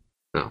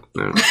 No.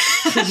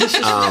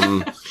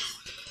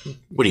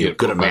 What are you,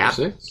 good at math?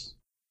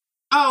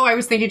 Oh, I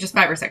was thinking just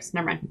 5 or 6.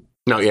 Never mind.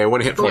 No, yeah, I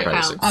want to hit 4, 5,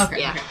 or 6. Okay.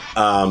 Yeah.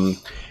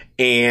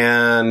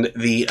 And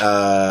the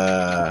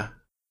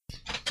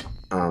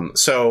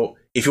so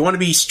if you want to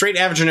be straight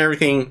average and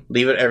everything,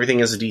 leave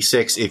everything as a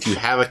D6. If you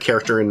have a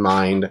character in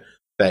mind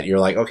that you're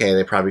like, okay,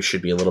 they probably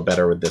should be a little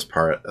better with this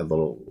part, a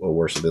little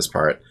worse with this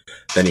part,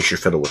 then you should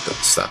fiddle with this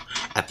stuff.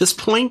 At this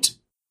point,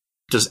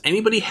 does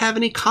anybody have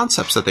any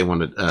concepts that they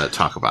want to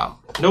talk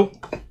about? Nope.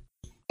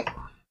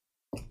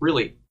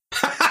 Really?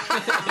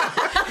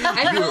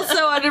 I feel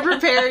so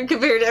underprepared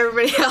compared to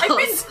everybody else. I've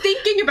been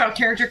thinking about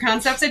character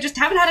concepts. I just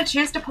haven't had a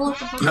chance to pull up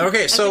the book.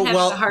 Okay, so, having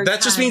a hard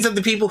that just time. means that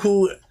the people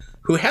who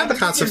have the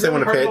concepts they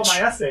want to pitch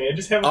My essay. I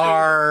just haven't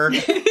are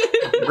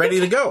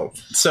ready to go.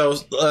 So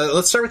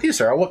let's start with you,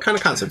 Sarah. What kind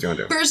of concept do you want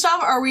to do? First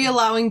off, are we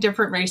allowing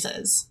different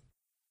races?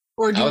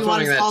 Or do I you was want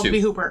wondering us that all to too. be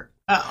Hooper?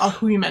 A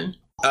human.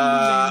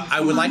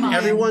 I would like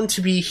everyone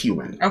to be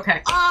human.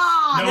 Okay.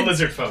 No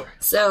lizard folk.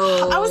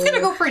 So I was going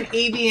to go for an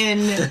avian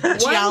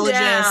geologist,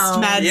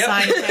 down. mad Yep.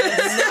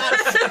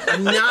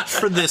 scientist. Not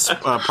for this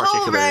particular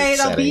All right,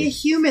 setting. I'll be a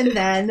human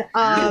then.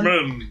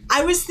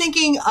 I was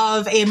thinking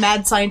of a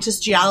mad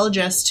scientist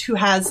geologist who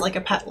has like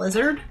a pet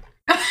lizard.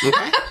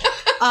 Okay.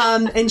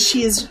 And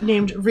she is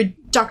named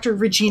Dr.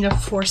 Regina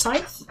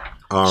Forsyth.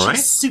 All right.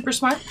 She's super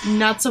smart,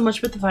 not so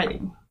much with the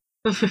fighting.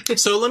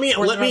 So let me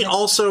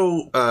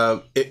also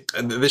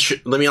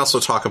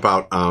talk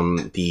about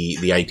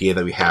the idea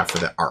that we have for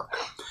the arc.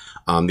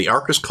 The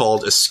arc is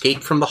called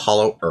Escape from the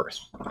Hollow Earth.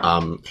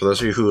 For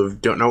those of you who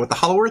don't know what the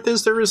Hollow Earth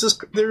is, there is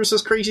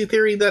this crazy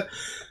theory that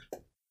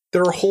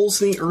there are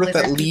holes in the earth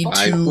that lead to.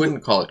 I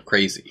wouldn't call it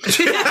crazy.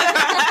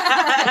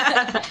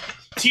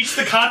 Teach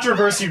the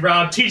controversy,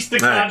 Rob. Teach the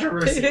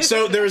controversy.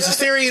 So there is a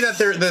theory that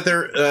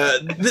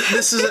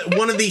this is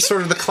one of the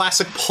sort of the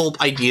classic pulp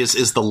ideas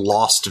is the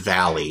Lost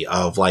Valley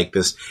of like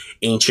this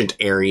ancient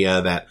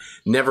area that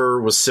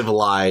never was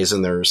civilized,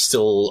 and there's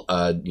still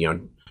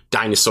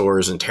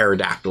dinosaurs and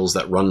pterodactyls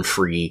that run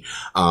free.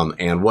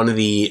 And one of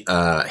the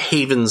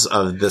havens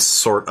of this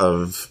sort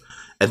of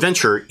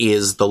adventure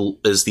is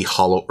the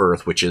Hollow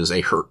Earth, which is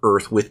a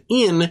Earth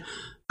within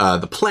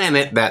the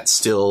planet that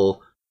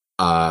still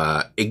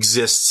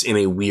exists in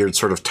a weird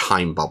sort of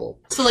time bubble.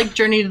 So like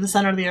Journey to the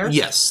Center of the Earth?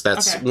 Yes,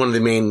 that's Okay. one of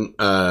the main.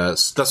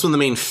 That's one of the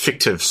main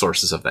fictive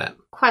sources of that.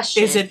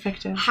 question: Is it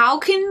fictive? How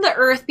can the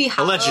Earth be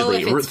hollow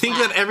Allegedly, if it's think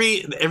flat? that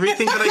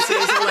everything that I say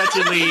is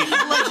allegedly,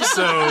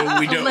 so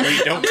we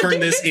don't turn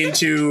this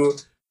into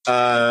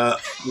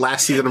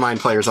last season of Mind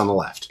players on the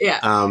left. Yeah.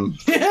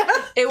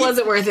 It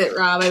wasn't worth it,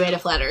 Rob. I made a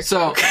flat Earth.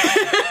 So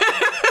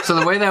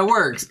the way that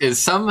works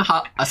is some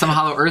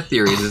Hollow Earth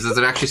theories is there's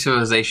actually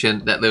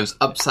civilization that lives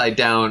upside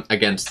down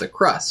against the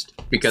crust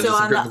because So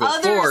of on the centrifugal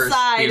other force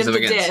side beams of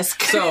them the against.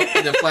 disc. So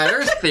in the flat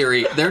Earth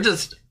theory, they're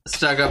just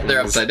stuck up there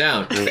upside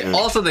down. They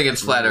also think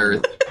it's flat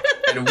Earth,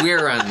 and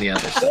we're on the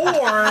other side.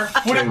 Or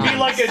would it be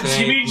like a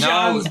Jimmy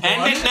John's No,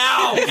 end bun? it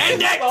now!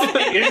 End it! On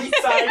the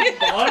inside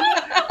bun,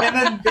 and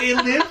then they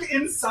live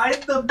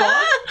inside the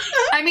bun?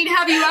 I mean,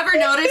 have you ever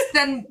noticed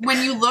then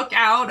when you look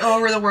out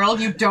over the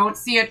world, you don't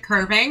see it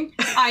curving?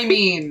 I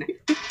mean,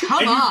 come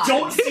And you on.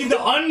 don't see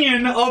the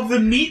onion of the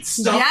meat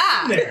stuff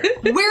Yeah. in there.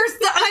 Where's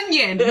the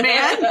onion,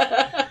 man?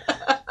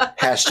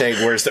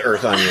 Hashtag where's the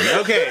Earth onion?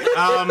 Okay.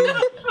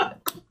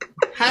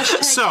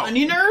 Hashtag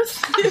Onion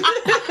Earth.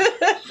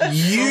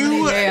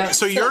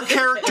 So your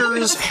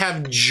characters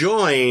have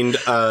joined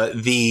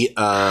the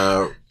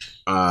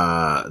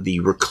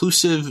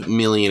reclusive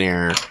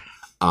millionaire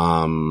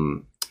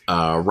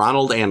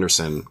Ronald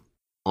Anderson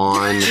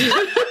on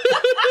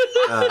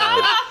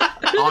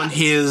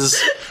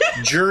his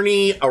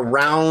journey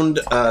around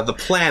the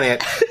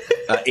planet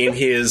in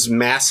his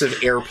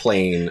massive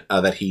airplane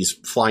that he's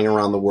flying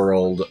around the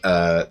world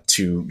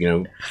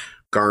to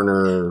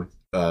garner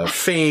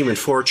fame and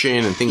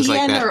fortune and things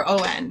like that. Or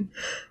O-N?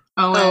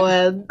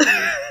 O-N.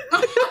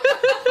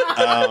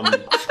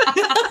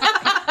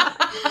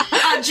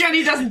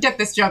 Jenny doesn't get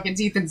this joke. It's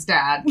Ethan's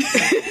dad.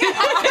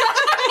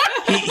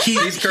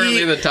 He's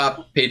currently the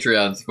top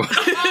Patreon squad.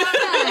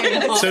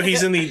 So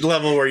he's in the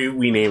level where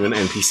we name an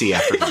NPC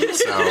after him.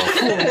 So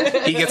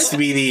he gets to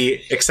be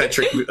the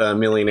eccentric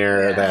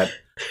millionaire that...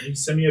 Can you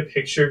send me a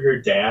picture of your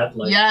dad,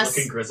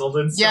 looking grizzled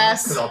and stuff?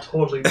 Yes. Because I'll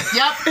totally...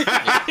 Yep.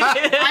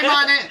 I'm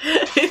on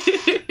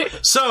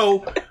it.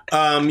 So,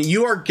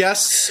 you are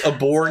guests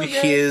aboard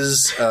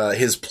his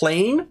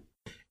plane,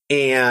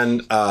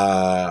 and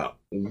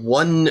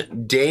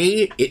one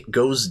day it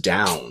goes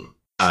down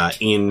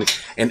in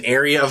an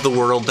area of the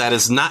world that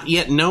is not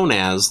yet known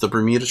as the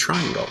Bermuda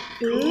Triangle.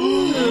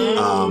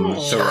 The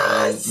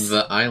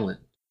island.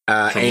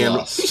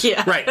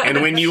 Right,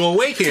 and when you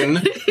awaken,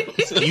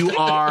 you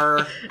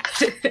are...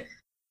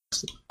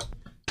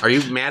 Are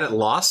you mad at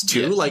Lost,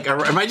 too? Yes. Like,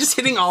 am I just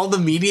hitting all the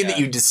media that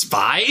you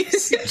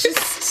despise?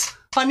 Just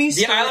funny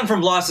story. The island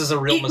from Lost is a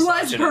real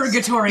misogynist. It was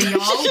purgatory,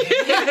 y'all.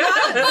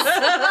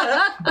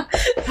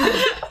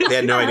 They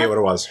had no idea what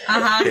it was.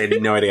 They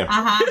had no idea.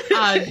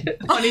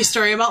 Funny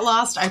story about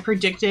Lost. I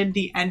predicted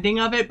the ending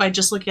of it by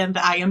just looking at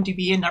the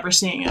IMDb and never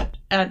seeing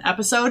an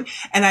episode.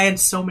 And I had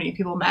so many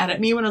people mad at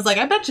me when I was like,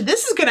 I bet you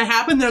this is going to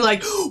happen. They're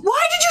like,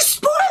 why did you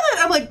spoil it?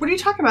 I'm like, what are you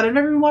talking about? I've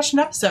never even watched an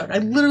episode. I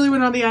literally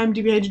went on the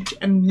IMDb page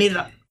and made it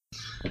up.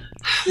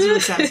 Really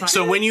satisfying.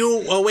 So when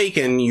you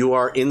awaken, you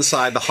are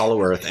inside the Hollow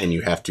Earth, and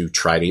you have to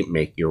try to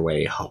make your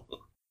way home.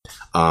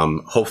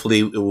 Hopefully,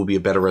 it will be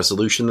a better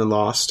resolution than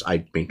Lost.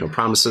 I make no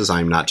promises.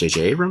 I'm not J.J.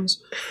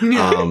 Abrams.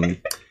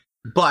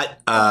 But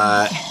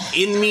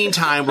in the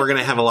meantime, we're going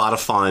to have a lot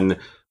of fun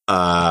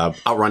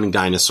outrunning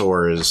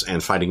dinosaurs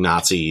and fighting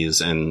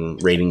Nazis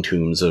and raiding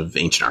tombs of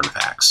ancient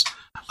artifacts.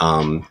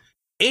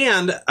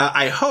 And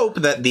I hope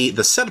that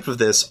the setup of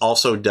this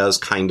also does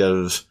kind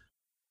of...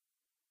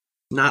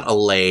 not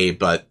allay,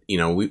 but,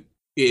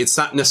 it's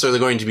not necessarily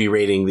going to be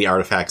raiding the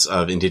artifacts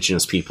of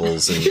indigenous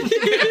peoples and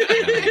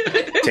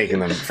taking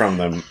them from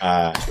them.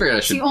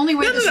 It's the only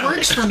way this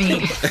works for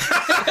me.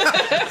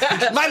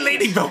 My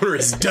lady boner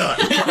is done.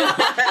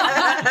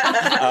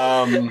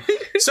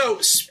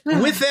 So,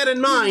 with that in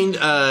mind,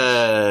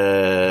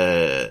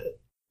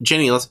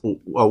 Jenny,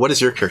 what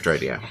is your character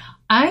idea?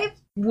 I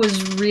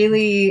was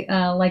really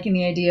liking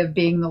the idea of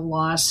being the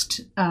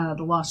lost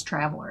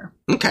traveler.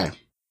 Okay.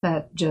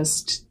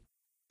 That's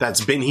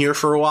been here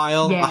for a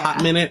while, a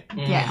hot minute.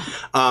 Yeah.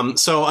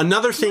 So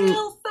another thing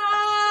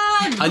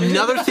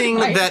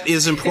that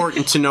is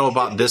important to know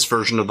about this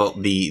version of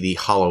the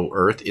Hollow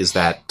Earth is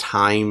that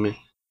time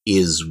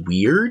is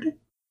weird.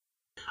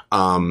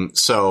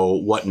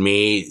 So what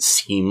may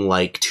seem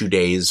like 2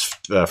 days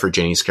for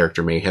Jenny's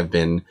character may have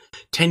been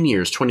 10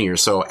 years, 20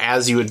 years. So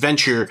as you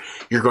adventure,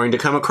 you're going to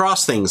come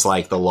across things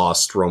like the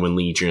Lost Roman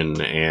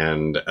Legion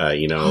and, I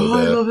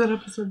love that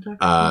episode.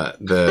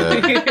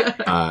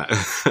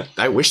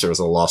 I wish there was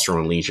a Lost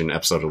Roman Legion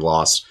episode of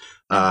Lost.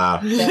 Or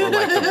like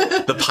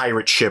the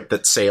pirate ship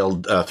that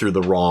sailed through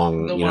the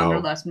wrong, The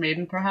Wanderlust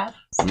Maiden, perhaps?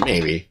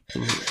 Maybe.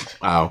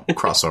 We'll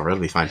cross over.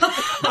 It'll be fine.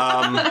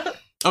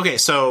 Okay,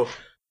 so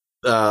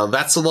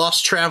that's the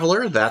Lost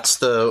Traveler.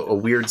 That's a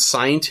weird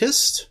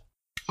scientist.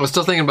 I was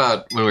still thinking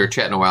about when we were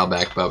chatting a while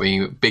back about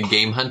being a big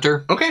game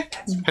hunter. Okay.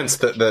 Hence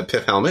the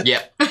pith helmet.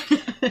 Yep.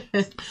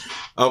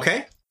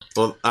 Okay.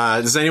 Well,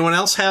 does anyone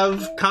else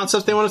have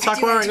concepts they want to talk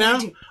about right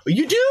now?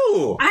 You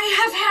do!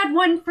 I have had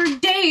one for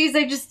days.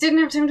 I just didn't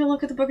have time to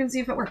look at the book and see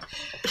if it worked.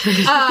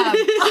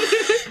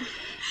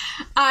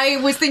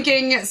 I was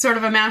thinking sort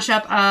of a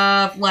mashup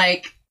of,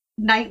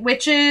 Night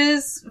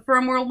Witches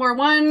from World War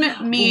I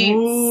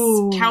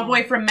meets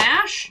Cowboy from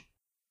MASH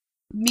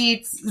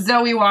meets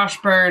Zoe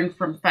Washburn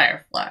from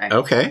Firefly.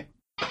 Okay.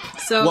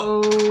 So,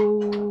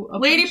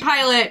 Lady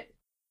Pilot,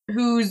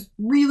 who's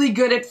really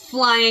good at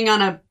flying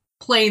on a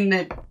plane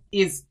that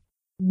is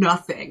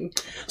nothing.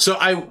 So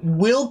I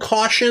will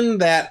caution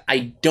that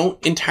I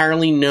don't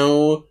entirely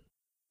know.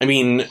 I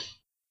mean,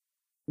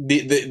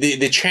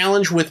 the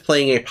challenge with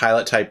playing a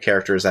pilot type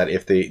character is that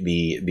if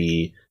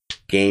the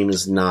game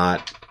is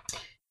not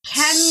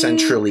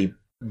centrally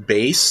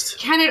based,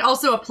 can it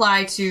also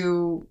apply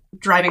to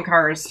driving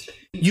cars?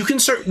 You can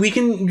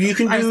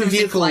do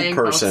vehicle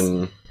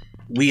person.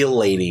 wheel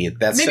lady.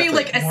 That's Maybe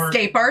definitely- like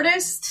escape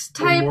artist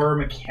Or type. more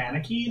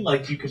mechanic-y,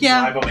 like you can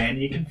Yeah. drive them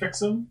and you can fix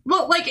them.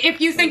 Well, like if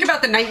you think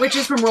about the Night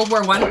Witches from World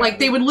War One, like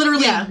they would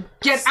literally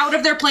get out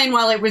of their plane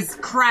while it was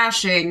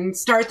crashing,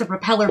 start the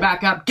propeller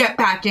back up, get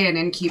back in,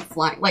 and keep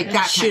flying. Like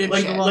that kind of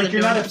Like, shit. like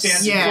you're not a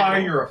fancy Yeah.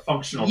 flyer, you're a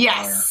functional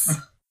Yes.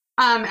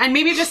 flyer. And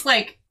maybe just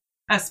like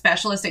a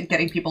specialist at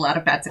getting people out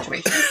of bad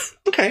situations.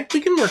 Okay,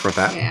 we can work with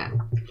that. Yeah.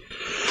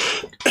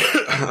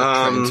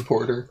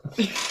 Transporter.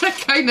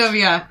 Kind of,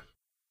 yeah.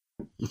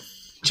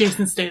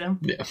 Jason Statham.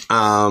 Yeah.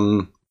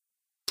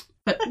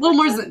 But a little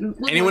more.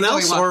 Anyone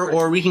else,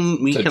 or we can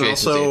So can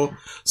Jason also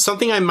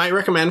something I might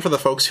recommend for the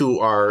folks who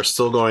are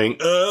still going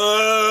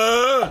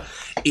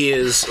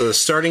is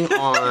starting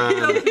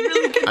on.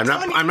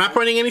 I'm not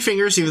pointing any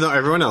fingers, even though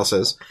everyone else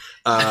is.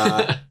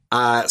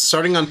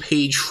 Starting on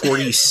page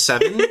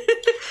 47,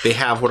 they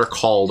have what are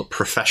called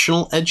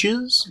professional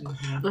edges,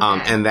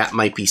 and that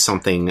might be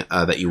something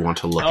that you want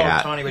to look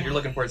at. Tony, what you're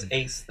looking for is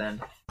Ace, then.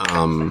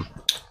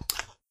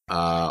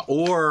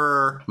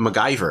 Or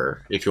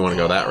MacGyver, if you want to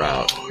go that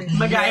route.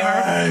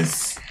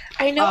 MacGyver.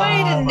 I know I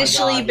had Oh my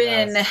initially God,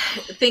 been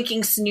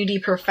thinking snooty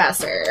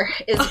professor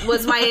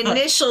was my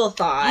initial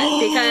thought,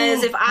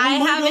 because if I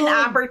have an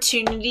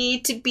opportunity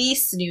to be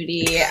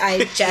snooty,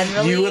 I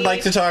generally You would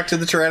like to talk to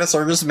the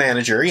Tyrannosaurus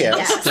manager, yes.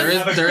 Yes. There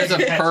is a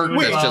perk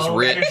that's just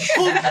rich.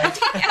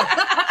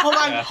 Hold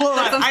on.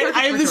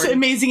 I have this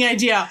amazing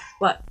idea.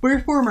 What? We're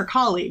former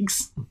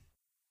colleagues.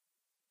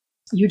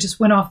 You just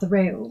went off the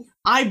rails.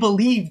 I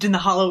believed in the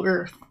Hollow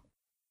Earth.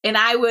 And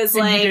I was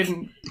And you like,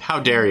 didn't. How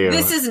dare you?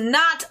 this is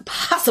not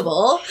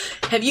possible.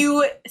 Have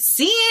you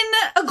seen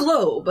a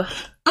globe?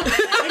 I'm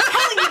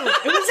telling you,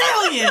 it was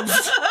aliens.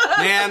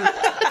 Man,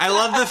 I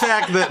love the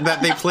fact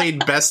that they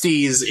played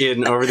besties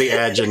in Over the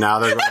Edge, and now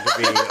they're going to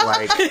be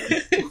like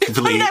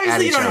completely at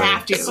Obviously, each you don't other.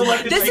 have to. So,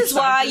 like, This is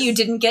why you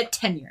didn't get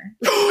tenure.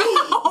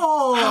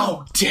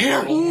 Oh,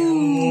 Dare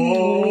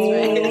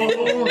you?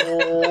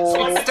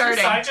 It's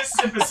starting.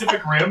 Scientists in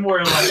Pacific Rim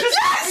where like this is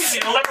crazy,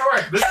 it'll never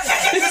work.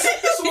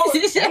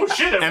 Oh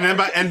shit!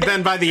 And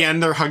then by the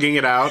end, they're hugging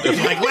it out.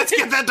 It's like, let's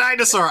get that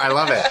dinosaur. I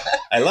love it.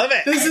 I love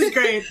it. this is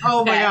great.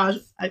 Oh my Okay. gosh.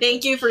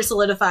 Thank you for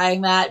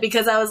solidifying that,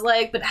 because I was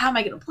like, but how am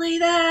I going to play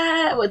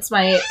that? What's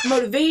my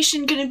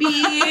motivation going to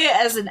be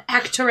as an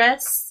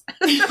actress?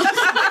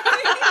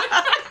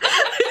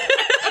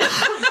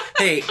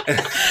 Hey,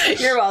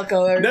 You're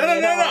welcome.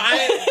 no.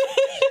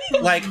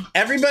 Like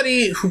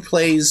everybody who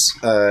plays,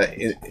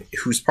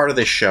 who's part of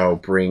this show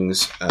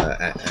brings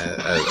a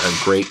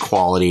great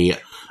quality,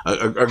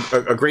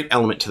 a great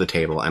element to the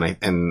table,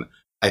 and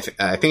I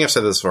think I've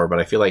said this before, but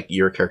I feel like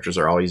your characters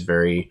are always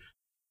very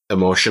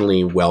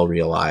emotionally well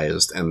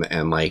realized,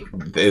 and like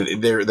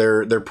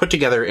they're put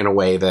together in a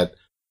way that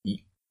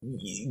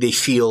they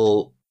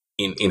feel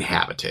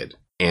inhabited.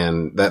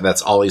 And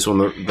that's always one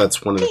of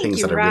the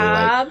things that I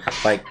really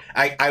like. Like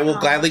I will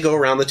gladly go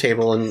around the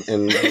table and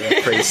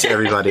praise to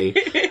everybody,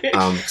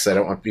 because I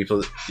don't want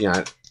people,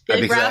 Rob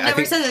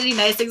never says any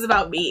nice things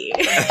about me.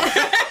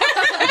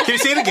 Can you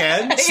say it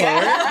again? Slower.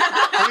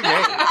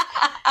 Okay.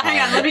 Hang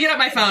on, let me get up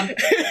my phone. Go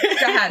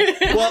ahead.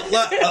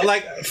 Well,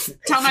 like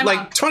Tell my mom.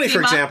 like Tony, for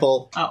Ema?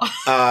 example,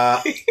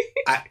 Oh.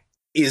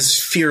 is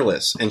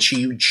fearless, and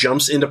she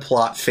jumps into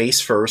plot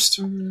face first,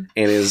 and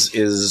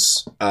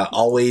is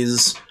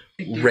always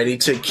ready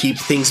to keep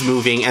things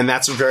moving, and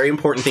that's a very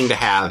important thing to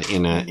have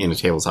in a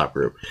tabletop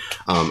group.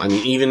 I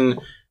mean, even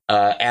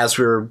as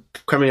we're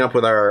coming up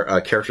with our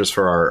characters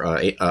for our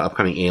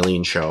upcoming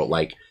Alien show,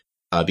 like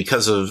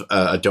because of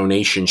a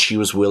donation, she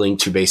was willing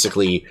to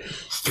basically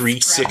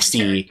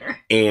 360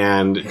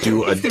 and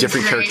do a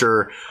different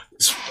character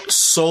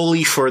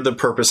solely for the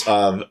purpose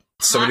of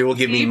somebody will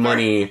give me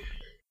money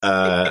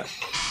to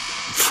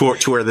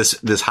wear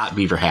this hot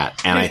beaver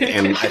hat, and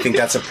I think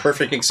that's a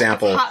perfect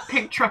example. Hot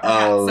pink trucker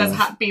hat says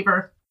Hot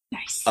Beaver.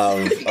 Nice.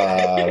 And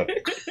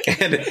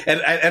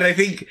I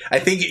think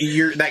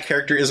that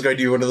character is going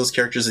to be one of those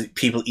characters that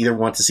people either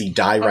want to see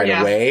die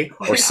right away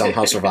or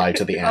somehow survive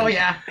to the end. Oh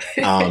yeah.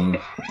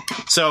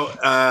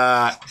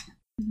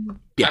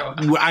 Yeah,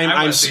 I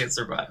want to see it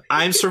survive.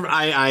 I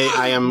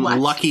am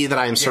lucky that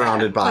I am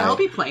surrounded by I'll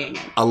be playing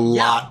it. a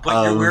lot But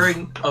of. you're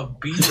wearing a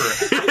beaver.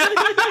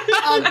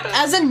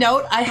 As a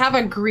note, I have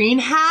a green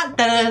hat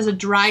that has a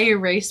dry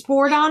erase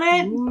board on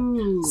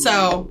it.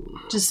 So,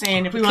 just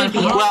saying, if we want to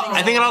be Well,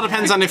 I think it all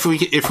depends on if we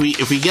get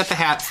the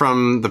hat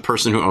from the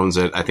person who owns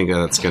it. I think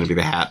that's going to be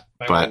the hat.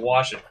 I But will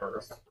wash it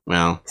first.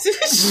 well,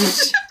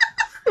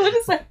 What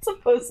is that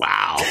supposed to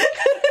wow.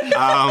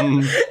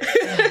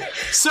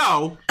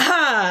 So,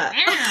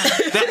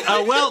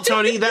 well,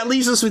 Tony, that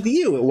leaves us with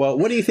you. Well,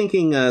 what are you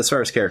thinking as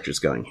far as characters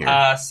going here?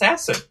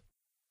 Assassin.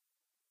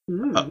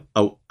 An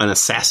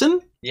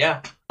assassin?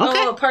 Yeah.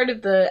 Okay. Oh, part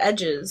of the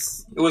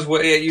edges. It was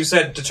what you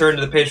said to turn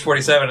to the page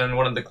 47, and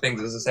one of the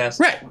things is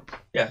assassin. Right.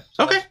 Yeah.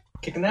 Okay.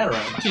 Kicking that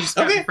around. You just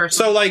got the Okay. first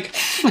So, like,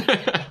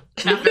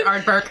 after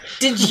Aardvark.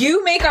 Did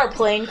you make our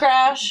plane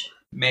crash?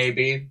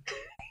 Maybe.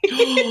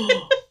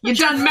 You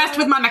done messed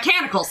with my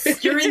mechanicals.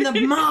 You're in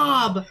the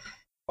mob.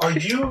 Are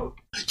you? You're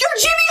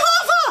Jimmy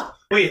Hoffa!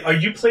 Wait, are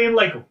you playing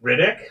like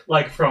Riddick,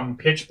 like from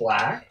Pitch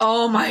Black?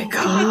 Oh my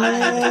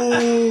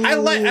god! I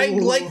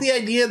like the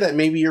idea that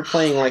maybe you're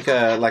playing like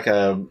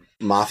a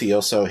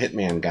mafioso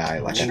hitman guy.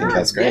 Like I think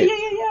that's great.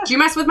 Yeah. Do you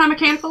mess with my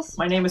mechanicals?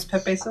 My name is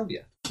Pepe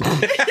Sylvia.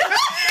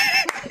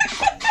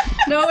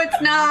 No,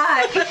 it's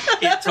not.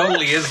 It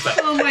totally is, though.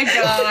 Oh my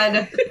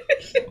god.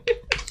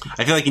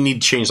 I feel like you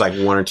need to change like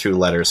one or two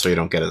letters so you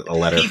don't get a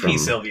letter from. PP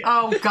Sylvia.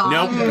 Oh god.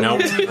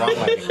 Nope,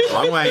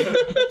 wrong way,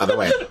 other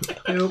way.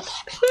 Nope.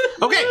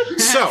 Okay,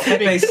 so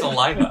Pepe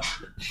Saliva.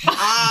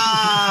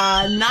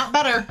 Not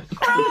better.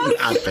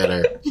 not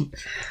better.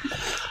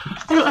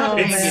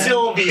 It's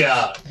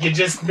Sylvia. You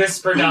just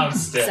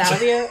mispronounced it.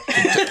 Salvia.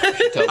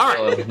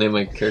 I'll name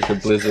my character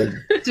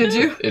Blizzard. Did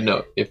you?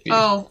 No, if he.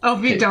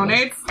 If he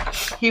donates,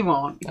 he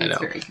won't. I know.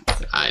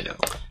 I know.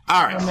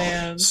 All right. Oh,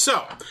 man.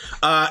 So,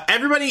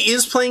 everybody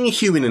is playing a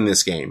human in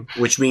this game,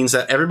 which means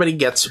that everybody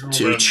gets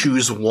to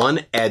choose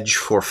one edge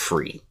for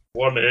free.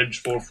 One edge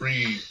for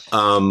free.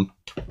 I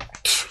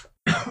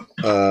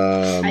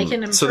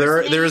can so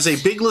there is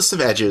a big list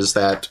of edges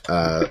that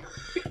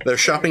they're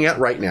shopping at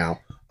right now.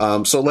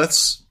 So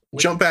let's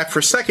jump back for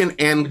a second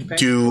and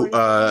do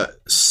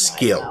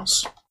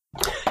skills.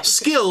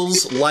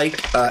 Skills like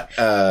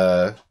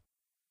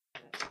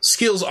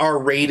skills are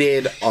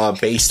rated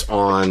based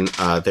on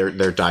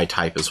their die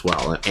type as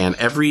well, and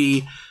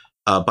every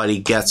buddy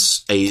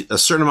gets a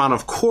certain amount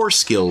of core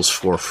skills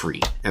for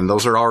free, and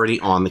those are already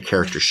on the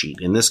character sheet.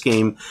 In this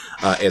game,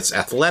 it's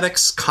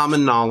athletics,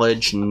 common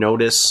knowledge,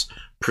 notice,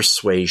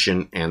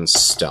 persuasion, and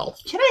stealth.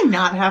 Can I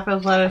not have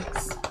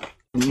athletics?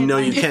 No,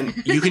 you can.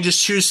 You can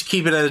just choose to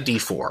keep it at a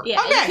D4. Yeah,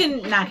 Okay. you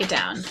can knock it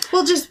down.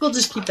 We'll just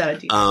keep that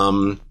at D.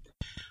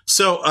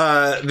 So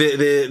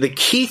the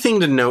key thing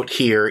to note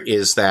here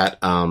is that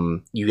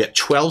you get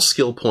 12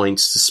 skill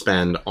points to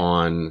spend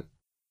on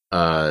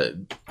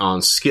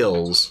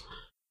skills,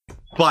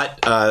 but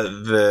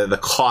the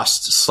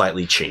cost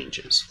slightly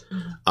changes.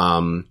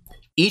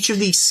 Each of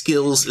these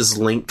skills is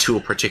linked to a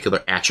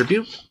particular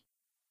attribute.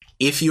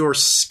 If your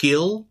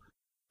skill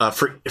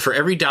for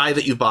every die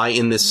that you buy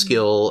in this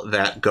skill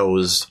that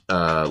goes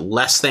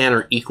less than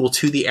or equal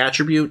to the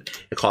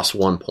attribute, it costs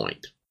 1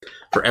 point.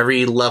 For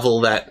every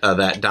level that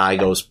that die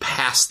goes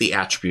past the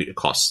attribute, it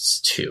costs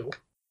 2.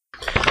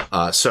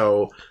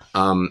 So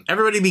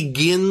everybody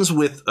begins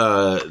with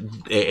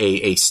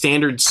a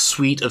standard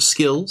suite of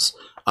skills,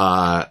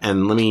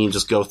 and let me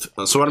just go.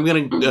 So what I'm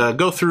going to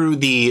go through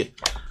the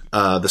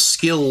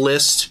skill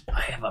list.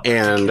 I have a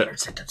and particular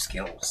set of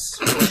skills.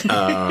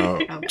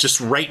 just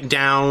write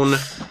down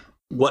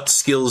what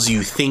skills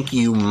you think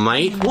you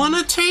might want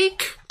to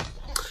take,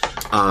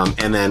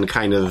 and then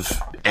kind of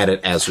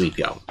edit as we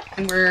go.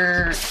 And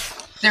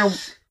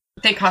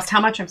they cost how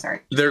much? I'm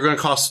sorry. They're going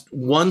to cost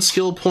 1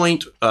 skill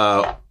point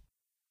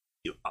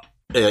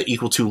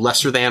equal to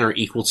lesser than or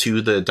equal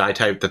to the die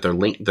type that they're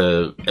linked,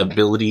 the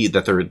ability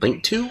that they're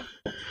linked to.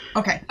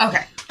 Okay.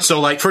 So,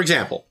 like for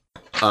example,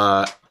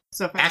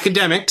 So if I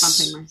academics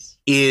something nice.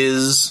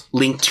 is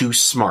linked to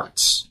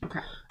smarts. Okay.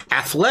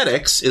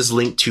 Athletics is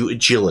linked to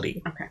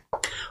agility. Okay.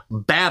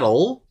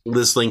 Battle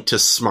is linked to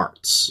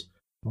smarts.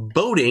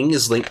 Boating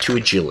is linked to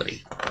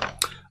agility.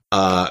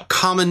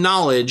 Common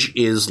knowledge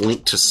is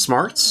linked to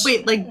smarts.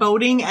 Wait, like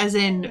boating as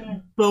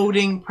in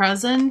boating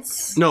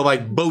presence? No,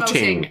 like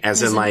boating,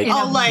 as in like,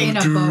 like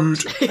a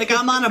boat. like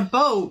I'm on a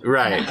boat.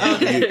 right.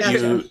 Okay,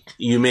 gotcha.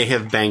 You may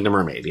have banged a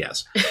mermaid,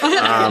 yes.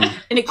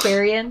 An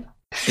Aquarian.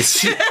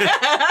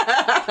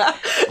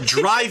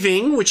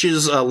 Driving, which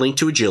is linked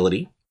to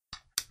agility.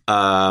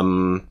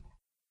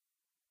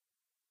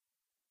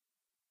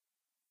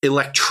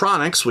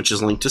 Electronics, which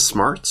is linked to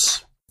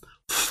smarts.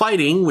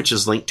 Fighting, which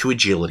is linked to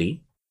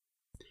agility.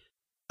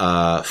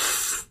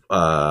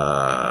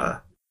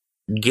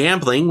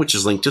 Gambling, which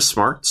is linked to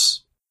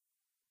smarts.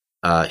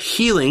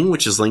 Healing,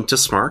 which is linked to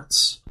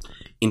smarts.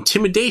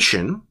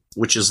 Intimidation,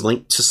 which is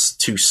linked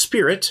to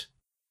spirit.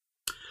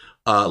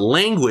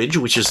 Language,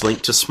 which is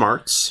linked to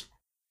smarts.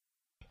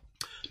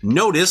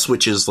 Notice,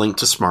 which is linked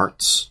to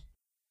smarts.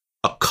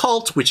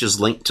 Occult, which is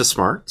linked to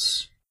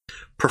smarts.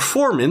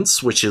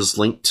 Performance, which is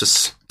linked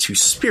to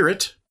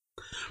spirit.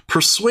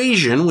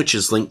 Persuasion, which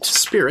is linked to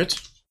spirit.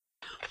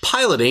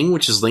 Piloting,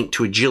 which is linked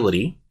to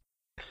agility.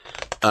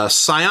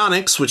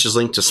 Psionics, which is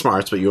linked to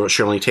smarts, but you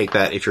should only take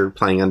that if you're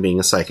planning on being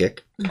a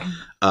psychic.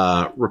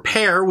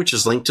 Repair, which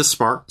is linked to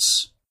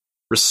smarts.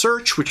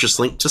 Research, which is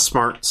linked to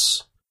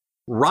smarts.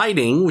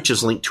 Riding, which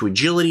is linked to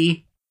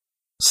agility.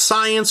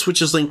 Science,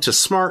 which is linked to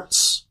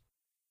smarts.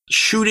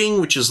 Shooting,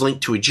 which is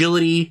linked to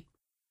agility.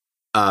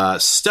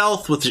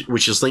 Stealth,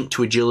 which is linked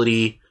to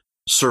agility.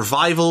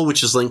 Survival,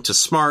 which is linked to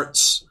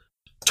smarts.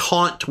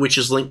 Taunt, which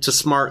is linked to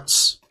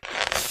smarts.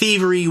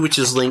 Thievery, which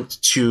is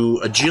linked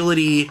to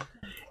agility.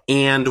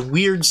 And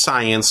weird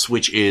science,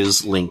 which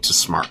is linked to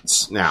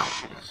smarts. Now,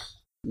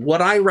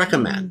 what I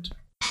recommend,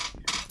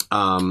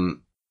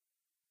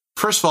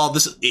 first of all,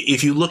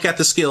 if you look at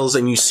the skills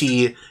and you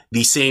see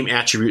the same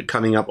attribute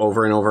coming up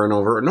over and over and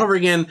over and over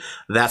again,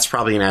 that's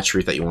probably an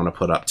attribute that you want to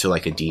put up to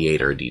like a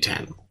D8 or a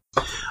D10.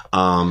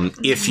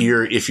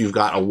 If you've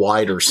got a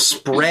wider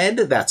spread,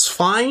 that's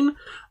fine.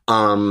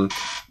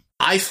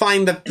 I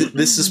find that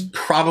this is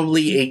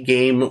probably a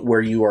game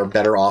where you are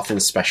better off in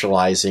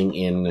specializing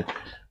in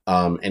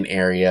an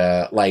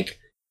area. Like,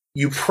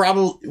 you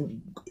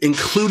probably,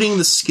 including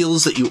the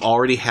skills that you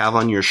already have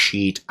on your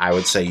sheet, I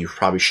would say you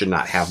probably should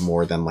not have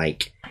more than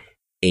like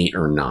 8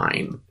 or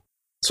 9.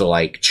 So,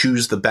 like,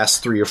 choose the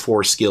best 3 or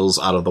 4 skills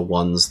out of the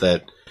ones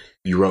that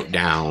you wrote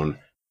down,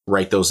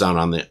 write those down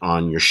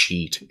on your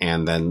sheet,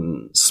 and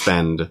then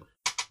spend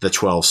the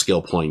 12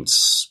 skill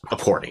points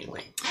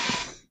accordingly.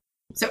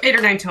 So 8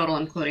 or 9 total,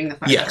 including the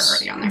 5 that are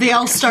already on there. They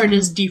all start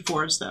as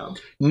D4s, though.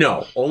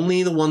 No,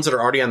 only the ones that are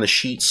already on the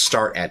sheet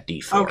start at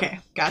D4. Okay,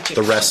 gotcha.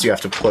 The rest you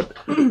have to put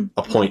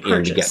a point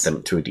in to get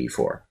them to a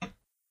D4.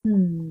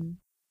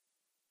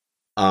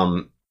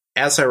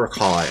 As I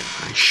recall, I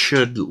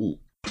should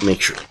make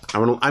sure.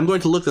 I'm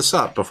going to look this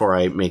up before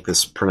I make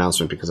this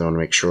pronouncement because I want to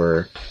make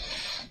sure.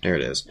 There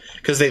it is.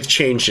 Because they've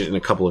changed it in a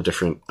couple of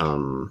different...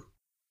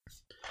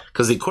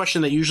 Because the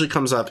question that usually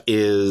comes up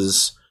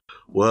is...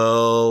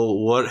 Well,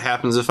 what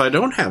happens if I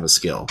don't have a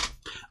skill?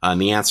 And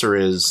the answer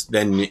is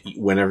then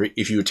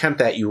if you attempt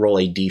that, you roll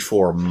a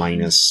d4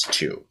 minus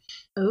 2.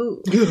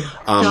 Oh.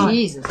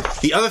 Jesus.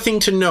 The other thing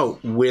to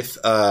note with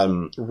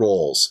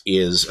rolls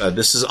is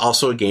this is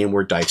also a game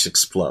where dice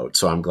explode.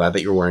 So I'm glad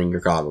that you're wearing your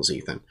goggles,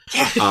 Ethan.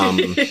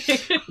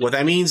 What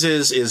that means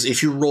is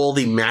if you roll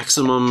the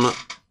maximum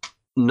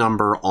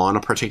number on a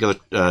particular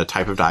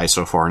type of die,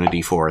 so 4 on a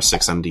d4, a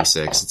 6 on a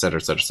d6, etc.,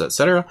 etc.,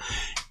 etc.,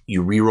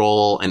 you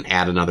re-roll and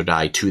add another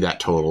die to that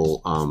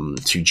total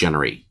to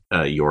generate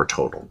your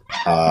total.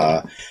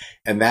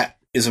 And that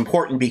is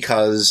important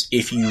because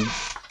if you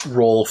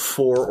roll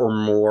 4 or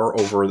more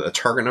over a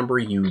target number,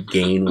 you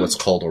gain what's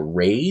called a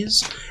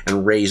raise.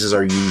 And raises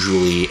are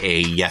usually a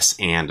yes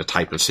and a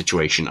type of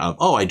situation of,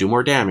 oh, I do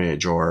more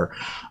damage, or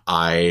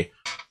I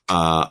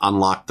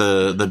unlock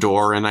the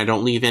door and I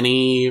don't leave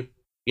any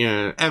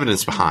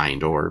evidence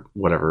behind, or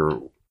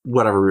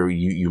whatever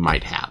you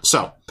might have.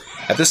 So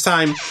at this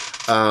time,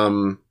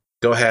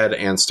 go ahead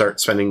and start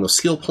spending those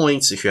skill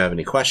points. If you have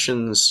any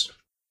questions,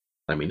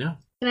 let me know.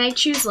 Can I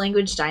choose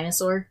language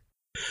dinosaur?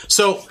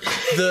 So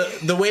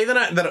the way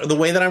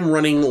that I'm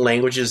running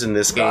languages in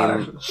this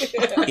game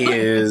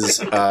is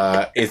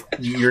if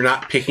you're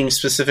not picking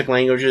specific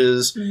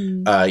languages,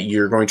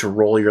 you're going to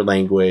roll your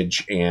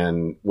language,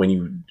 and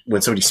when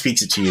somebody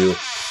speaks it to you,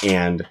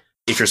 and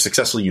if you're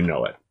successful, you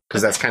know it,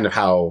 because that's kind of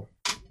how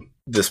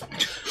this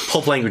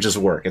pulp languages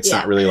work. It's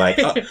not really like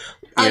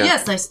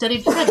yes, I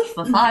studied French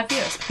for 5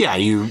 years. Yeah,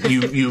 you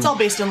It's all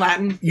based in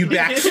Latin. You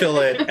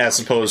backfill it as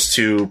opposed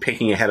to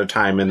picking ahead of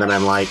time, and then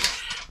I'm like,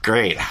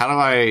 great, how do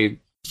I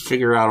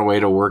figure out a way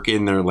to work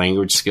in their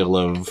language skill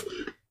of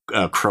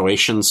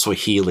Croatian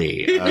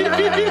Swahili?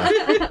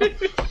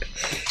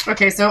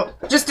 Okay, so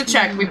just to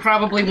check, we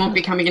probably won't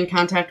be coming in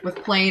contact with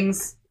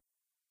planes.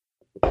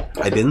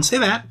 I didn't say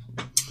that.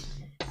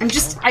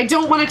 I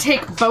don't want to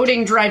take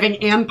boating,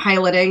 driving, and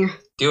piloting.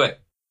 Do it.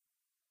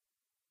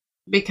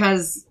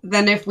 Because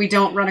then if we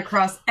don't run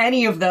across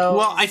any of those...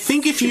 Well, I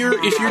think if you're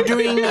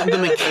doing the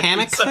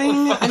mechanic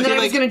thing... And then I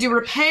was going to do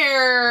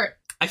repair...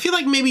 I feel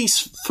like maybe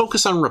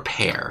focus on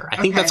repair. I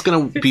think that's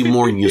going to be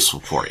more useful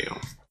for you.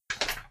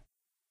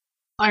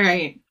 All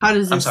right. How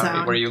does this I'm sorry,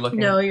 sound? were you looking?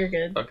 No, you're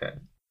good. Okay.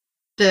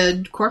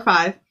 The core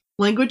 5,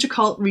 language,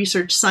 occult,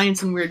 research,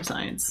 science, and weird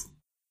science.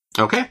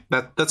 Okay,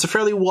 that's a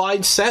fairly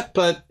wide set,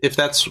 but if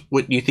that's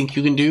what you think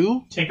you can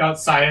do... Take out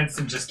science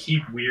and just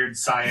keep weird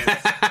science.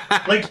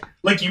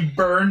 like you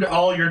burned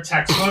all your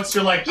textbooks,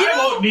 you're like, I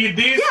won't need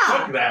these,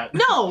 fuck that.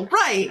 No,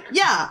 right.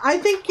 Yeah, I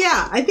think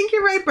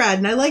you're right, Brad,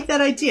 and I like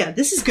that idea.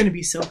 This is going to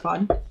be so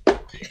fun.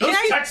 Those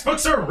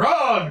textbooks are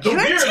wrong! The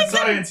weird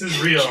science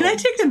is real. Can I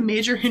take the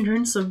major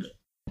hindrance of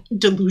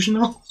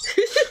delusional?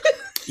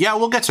 Yeah,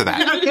 we'll get to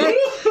that. Okay.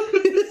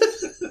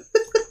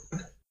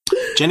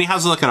 Jenny,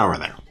 how's it looking over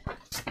there?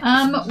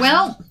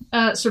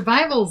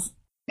 Survival's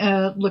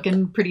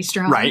looking pretty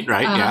strong. Right,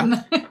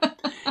 yeah.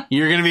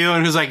 You're going to be the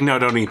one who's like, no,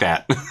 don't eat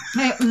that.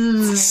 No,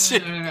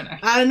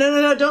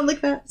 don't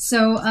lick that.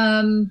 So,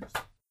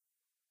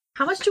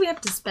 how much do we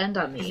have to spend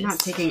on these? I'm not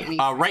taking any.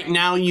 Right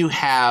now you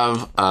have,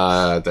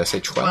 did I say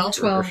 12?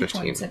 12 or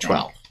 15? points, I think.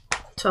 12.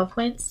 12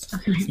 points?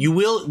 Okay. You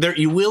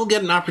will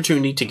get an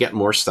opportunity to get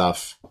more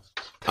stuff.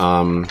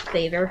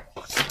 Later,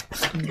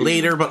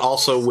 but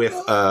also with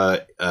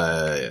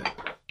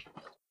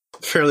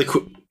fairly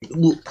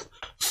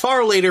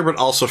far later, but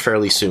also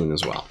fairly soon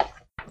as well.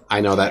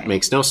 I know that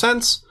makes no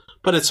sense,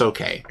 but it's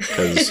okay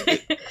because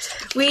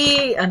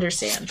we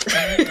understand.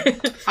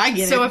 I get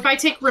it. So if I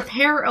take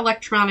repair,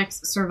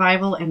 electronics,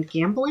 survival, and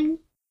gambling,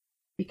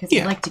 because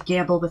I like to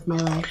gamble with my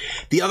life.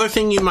 The other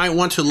thing you might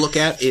want to look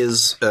at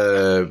is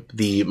the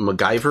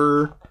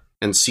MacGyver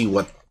and see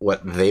what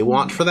they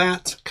want for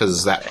that,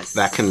 because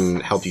that can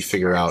help you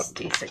figure out.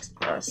 D6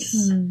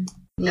 plus.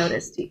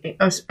 Notice.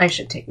 Oh, I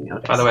should take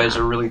notice. By the way, there's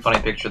a really funny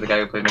picture of the guy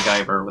who played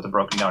MacGyver with a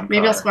broken down car.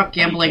 Maybe I'll swap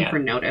gambling for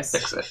notice.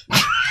 Fix it.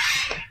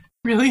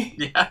 Really?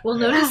 Yeah. Well,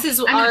 Notice is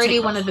gonna already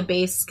take one of the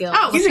base skills.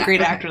 Oh, He's a okay.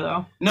 great actor,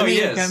 though. No, he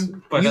is.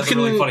 But that's a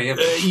really funny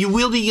image. you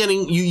will be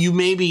getting you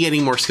may be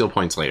getting more skill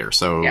points later.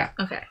 So Yeah.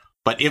 Okay.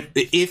 But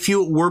if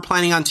you were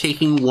planning on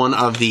taking one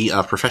of the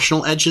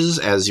professional edges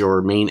as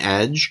your main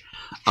edge,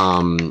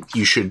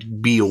 you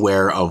should be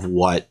aware of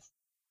what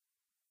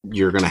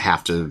you're going to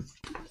have to.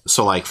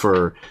 So, like,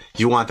 if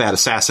you want that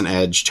assassin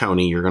edge,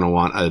 Tony, you're going to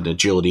want an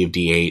agility of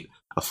D8,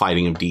 a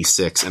fighting of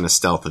D6, and a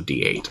stealth of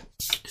D8.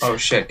 Oh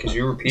shit! Could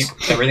you repeat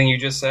everything you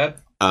just said?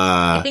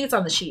 I think it's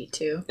on the sheet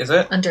too. Is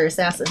it? Under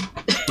assassin.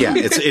 Yeah,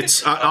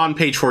 it's on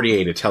page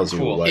 48. It tells you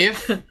Cool. what.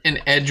 If an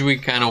edge we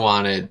kind of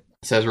wanted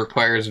says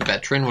requires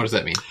veteran, what does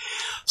that mean?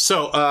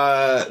 So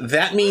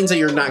that means that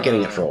you're not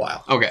getting it for a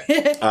while. Okay.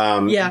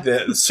 Yeah.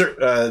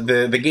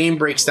 The game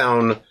breaks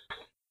down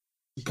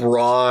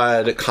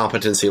broad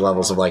competency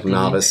levels of like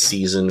novice,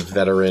 seasoned,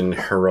 veteran,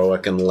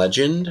 heroic, and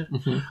legend,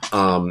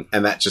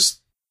 and that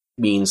just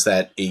means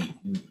that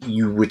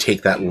you would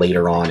take that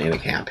later on in a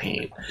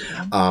campaign.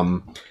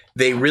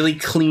 They really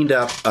cleaned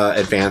up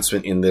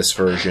advancement in this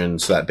version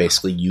so that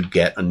basically you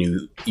get a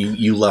new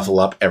you level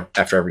up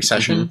after every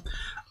session.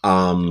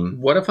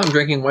 What if I'm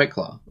drinking White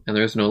Claw and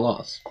there's no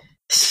loss?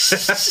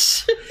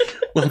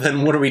 Well,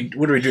 then what are we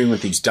doing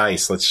with these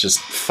dice? Let's just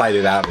fight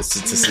it out to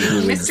see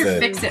who wins. Mr.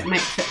 Fix-It might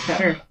fit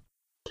better.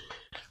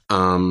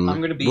 I'm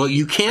gonna be. Well,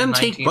 you can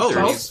take both.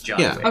 1930s John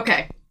Yeah. Wick.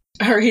 Okay,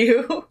 Are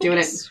you doing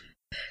it.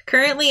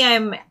 Currently,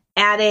 I'm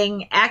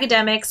adding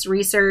academics,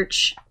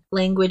 research,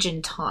 language,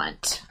 and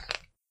taunt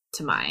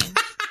to mine.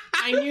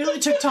 I nearly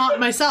took taunt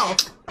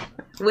myself.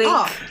 Wink,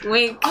 Oh.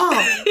 wink.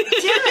 Oh,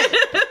 damn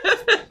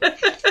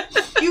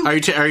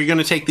it! Are you going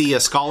to take the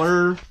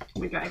scholar?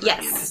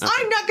 Yes.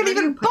 I'm not going to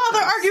even bother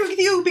arguing with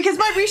you because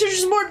my research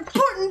is more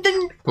important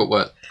than But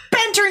what?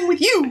 bantering with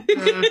you.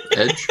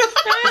 Edge?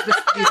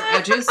 These are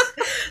edges.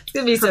 It's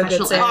gonna be so good,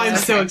 Professional Sarah. Oh, I'm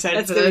so excited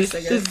It's for gonna be this. so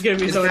This good. is going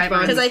to be so much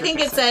fun. Because I think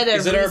it said a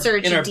Is it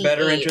research in our D8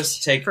 better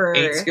interest to take for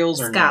 8 skills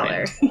or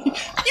scholar. 9? You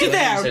You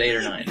there. said 8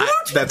 or 9.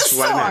 That's the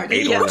what I sword. meant.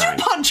 8 or Would you 9.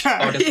 punch her?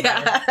 Oh, it doesn't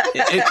matter.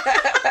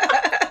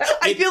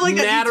 I feel like it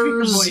I need to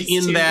matters voice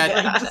in too.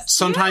 that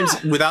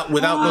sometimes without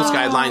those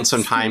guidelines,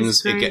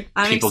 sometimes I'm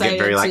people get excited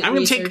very like, to I'm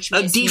going to take research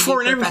a my D4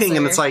 and everything,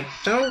 and it's like,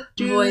 don't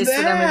do voice that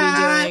I'm that.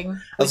 gonna be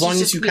doing. As which long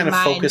is as you just kind of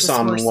mine, focus just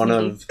on more one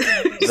snooty. of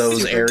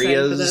those Super excited for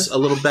areas this. a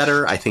little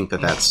better, I think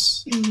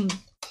that's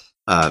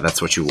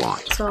what you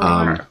want.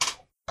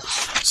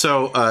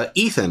 So,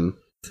 Ethan,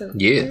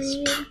 Yes.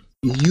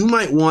 you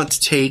might want to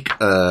take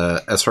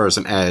as far as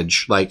an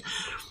edge, like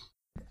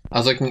I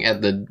was looking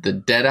at the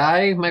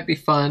Deadeye might be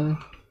fun.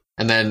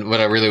 And then what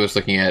I really was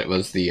looking at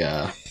was the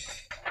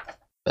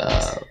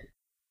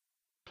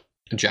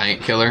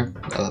Giant Killer.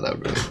 I thought that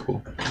would be really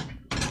cool.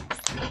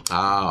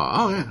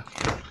 oh yeah.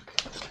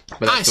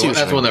 But I see what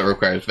that's you one mean. that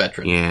requires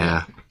veteran.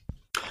 Yeah.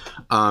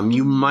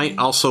 You might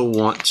also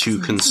want to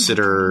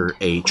consider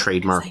a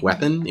trademark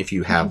weapon if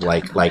you have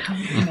like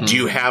do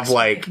you have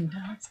like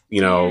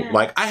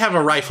I have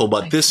a rifle,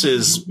 but this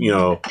is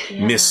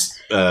Miss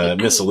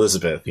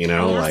Elizabeth, if you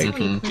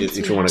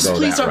want to go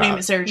Please that don't name route.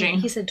 it Sarah Jane.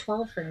 He said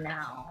 12 for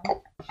now.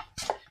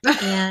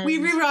 And We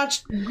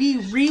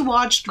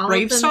rewatched all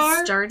Brave of them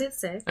Star. start at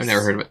 6. I've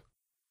never heard of it.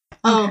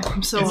 Oh,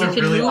 I'm so It's a You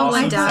can really move one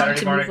awesome down Saturday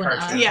to morning move one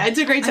cartoon. up. yeah, it's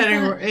a great setting.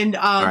 And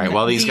All right,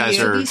 while these guys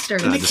are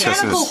started-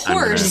 discussing mechanical this, I'm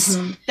gonna- horse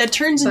that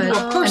turns into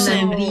But- a person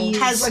and then these-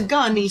 has a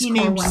gun These he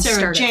core named ones Sarah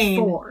start at Jane,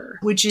 4.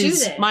 which Do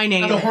is they? my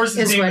name. The horse's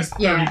Is name what- is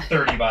 30 yeah.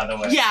 30, by the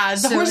way. Yeah,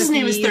 the So horse's if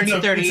name is he-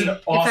 3030. It's an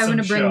If awesome I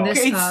want to bring show.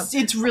 this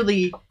It's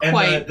really And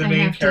quite the I main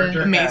have to-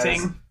 character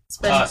amazing.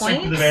 Special Super the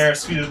points? Bear,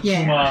 Sweet as Yeah.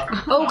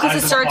 Puma. Oh, because Eyes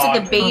it of starts at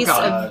the Hawk, base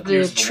God, of the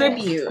Ears of the Wolf.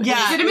 tribute.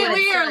 Yeah.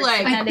 Legitimately or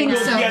like? I think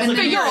so. Yeah, And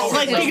it's then like yours,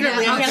 like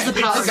figuratively, yeah, okay. has the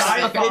It's power.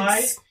 sci-fi,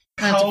 It's-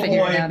 I have to figure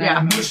cowboy, it out.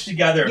 Yeah. mushed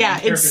together. Yeah,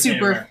 with it's characters named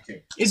super-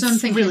 American. It's So I'm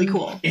thinking- really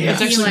cool. Yeah.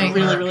 It's actually Like-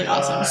 really, really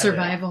awesome. God.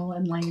 survival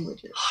and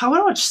languages. I want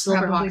to watch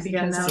Probably Silverhawks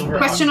again because now. Silverhawks.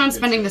 Question on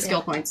spending the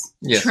skill points.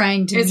 Yes.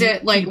 Trying to Is meet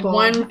it like people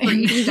one for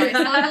each dice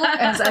level?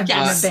 as I've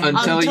Yes. been a band.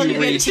 Until you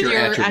get reach to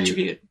your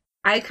attribute.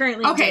 I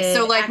currently Okay, did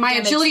so, like, my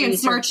academics, agility and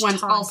research, smarts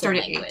ones all taunt, start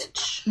and at 8.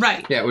 language.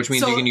 Right. Yeah, which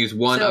means So- you can use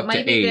 1 So it up might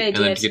to be 8, a good and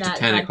then idea to get to not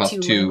 10 it have costs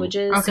 2 2.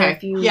 languages. So Okay.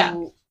 if you, Yeah.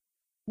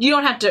 you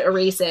don't have to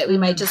erase it. We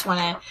might just want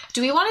to.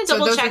 Do we want to So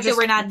double those are check that just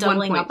we're not 1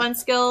 doubling point. up on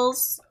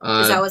skills? Uh,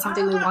 Is that what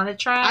something we want to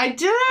try? I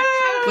did.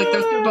 Like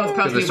those both cost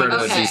Because me they started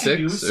one. at Okay.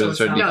 D6? Or they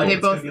started No, D4? they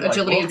both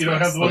agility and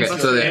smarts. Okay,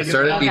 so they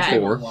start at Okay.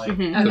 D4.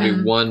 Mhm. So it'll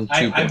be 1, 2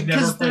 I've points. never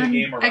Because played a then-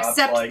 game where Rob's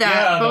Except like, that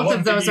yeah, the both one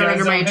of those thing are you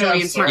under guys my don't agility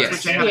have, and smarts, Yes.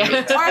 which I have.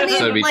 Yeah. Or I mean,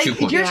 So it'd be like, 2 if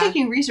you're points.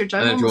 taking research,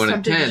 And I'm if you almost wanted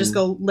tempted 10, to just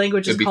go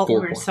languages, it'd be culture, 4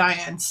 and points.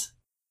 science.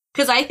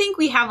 Because I think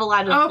we have a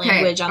lot of Okay,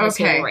 language on the okay.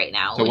 scale right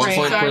now. So 1 which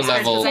point is per nice,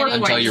 level because anyone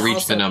until you reach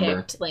also the number.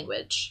 picked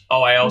language.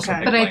 Oh, I also Okay.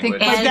 picked But I think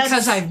language. And-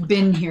 because I've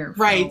been here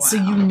for Right, a so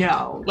while. you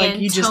know. Like,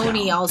 and you just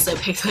Tony know. also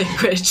picked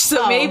language.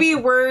 So Oh. maybe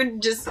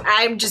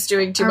I'm just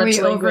doing too Are much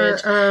we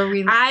language. are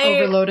we I-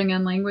 overloading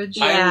on language?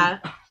 Yeah.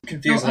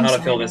 Confused Oh, on how I'm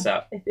to fill sorry. this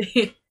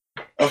out.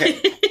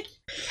 Okay.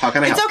 How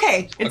can I It's help?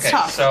 okay. It's Okay,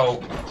 tough.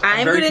 so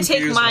I'm very gonna take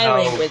confused my how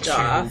language to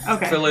off.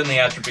 Okay. Fill in the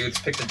attributes,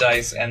 pick the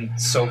dice, and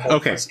so forth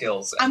Okay. for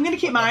skills. I'm going to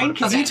keep mine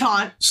because you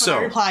taunt. So,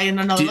 I reply in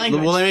another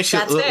language. Well, let me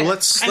That's fair.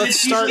 let's And it's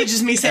start usually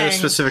just me at a saying-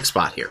 specific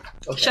spot here.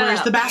 Shut Where's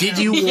up. the bathroom? Did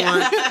you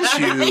want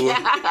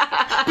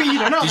to? But you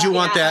don't know. Did you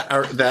want that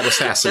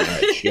assassin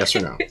badge? Yes or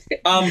no?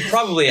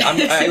 Probably.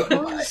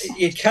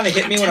 It kind of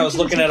hit me when I was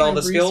looking at all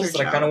the skills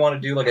that I kind of want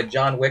to do like a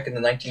John Wick in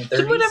the 1930s.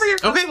 Do whatever you're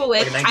comfortable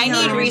with. Like a I need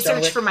 1930s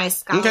research John for my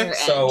scholar Okay. edge.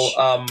 So,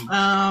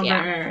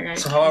 Yeah.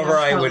 so however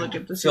I I'll would look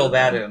at the fill skill.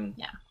 that in.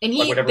 Yeah. And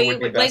Like whatever would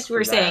be like best we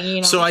were for that.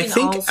 saying, So I we can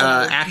think also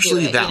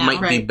actually do it, that you might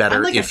know? be Right. better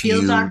I'm like a if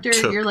field you doctor,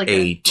 took you're like a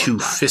a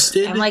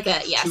two-fisted, I'm like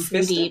a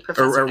snooty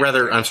professor. or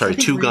rather, I'm sorry, I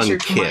think two-gun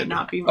research might kid.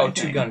 not be my Oh, thing.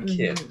 two-gun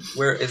kid.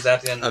 Where is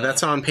that in?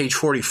 That's on page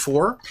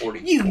 44,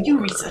 44. You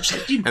research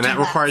it. You and that do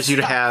requires you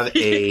to have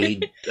a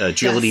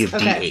agility of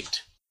okay. D8.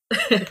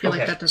 I feel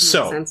like that doesn't make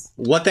So sense.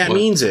 what that What?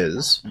 means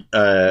is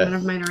None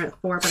of mine are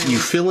at 4, but I you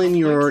like fill in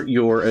your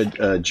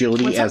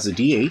agility What's that? as a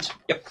D8.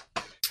 Yep.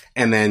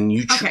 And then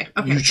you Okay,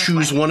 you that's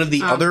choose fine. one of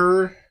the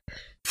other I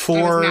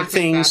 4 was mathing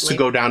things to badly.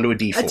 go down to a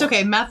D4. It's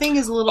okay. Mathing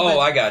is a little bit. Oh,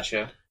 I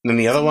gotcha. And then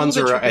the other It's a ones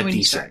little are bit tricky at when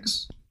you start.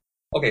 D6.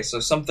 Okay, so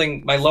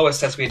something. My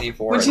lowest has to be a D4.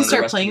 Once and you then the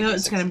start rest playing, would be though,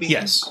 it's D6. going to be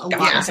Yes. a lot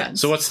Yeah. of sense.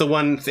 So what's the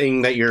one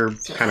thing that you're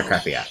kind of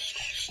crappy at?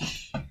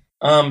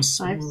 Five,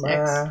 six.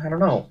 I don't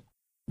know.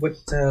 What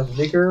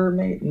vigor?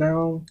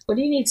 No. What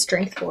do you need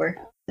strength for?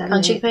 7,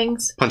 Punching 8.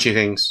 things? Punchy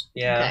things.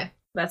 Yeah. Okay.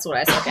 That's what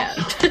I suck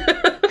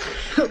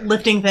at.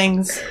 Lifting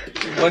things.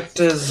 What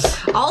does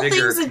All vigor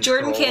things that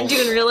Jordan control? can't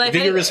do in real life.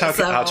 Vigor is how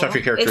anyway, so tough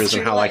your character it's is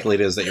and true how life. likely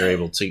it is that you're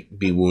able to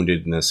be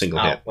wounded in a single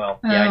Oh, hit. well,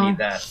 yeah, I Oh. need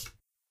that.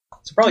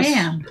 So probably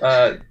Man.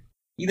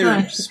 either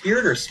Huh.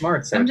 spirit or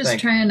smarts. I I'm would just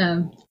think. trying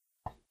to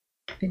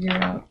figure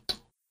out.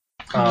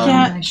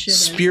 Yeah. I should have.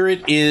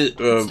 Spirit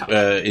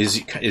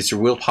is your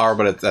willpower,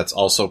 but that's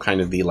also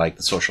kind of the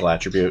social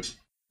attribute.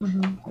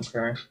 Okay. Because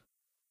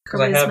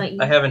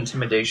Charisma. I have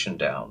intimidation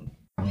down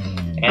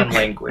and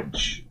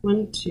language.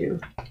 1, 2,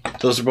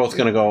 Those are both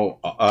going to go.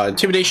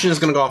 Intimidation is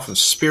going to go off of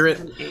spirit.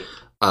 7, 8.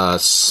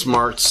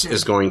 Smarts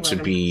is going to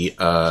be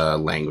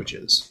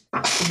languages.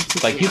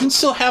 You can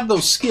still have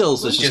those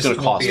skills. It's just going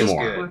to won't cost be as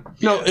more. good.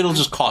 No, it'll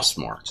just cost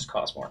more. Just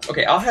cost more.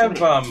 Okay, I'll have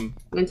 9,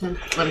 10,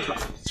 11,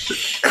 12.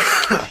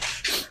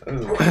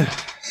 Ooh.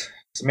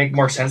 Does it make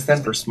more sense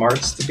then for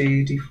smarts to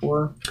be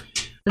D4?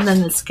 And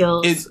then the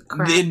skills.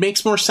 It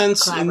makes more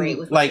sense. collaborate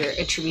with Like your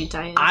attribute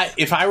dice.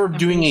 if I were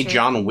doing a pretty sure.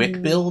 John Wick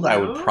build, I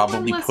would No,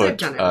 probably unless I've put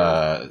done it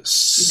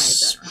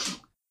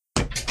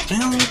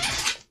wrong.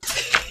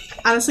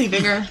 Honestly,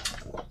 vigor.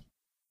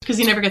 Because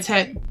he never gets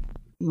hit.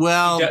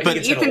 well, He but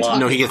gets hit a lot.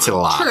 no, he gets it a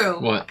lot. True.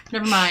 What?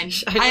 Never mind.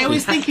 I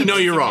always think he No,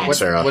 you're wrong,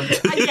 Sarah. What?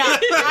 Yeah.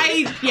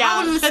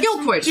 How was the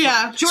skill points?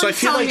 Yeah. So I Jordan's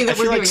feel telling me like that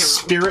we're doing it wrong.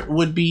 spirit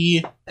would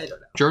be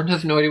Jordan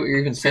has no idea what you're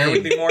even Spirit would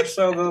saying. be more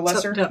so the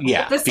lesser?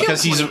 yeah The skill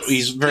because points.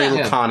 he's very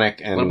Yeah. laconic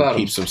What and about him?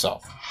 keeps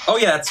himself. Oh,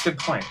 yeah, that's a good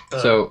point.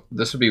 So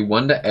this would be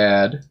 1 to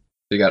add. So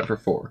you got it for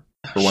 4.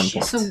 For 1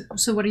 point.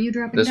 So what are you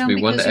dropping This down would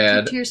be 1 because to you keep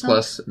add to yourself?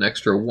 plus an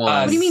extra 1.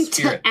 Uh, What do you mean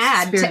Spirit. to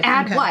add? Spirit, To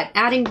add okay. what?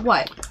 Adding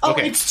what? Oh,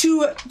 Okay. it's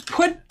to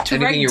put to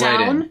Anything write you write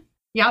down. in.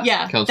 Yep.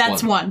 Yeah, Counts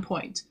that's 1. 1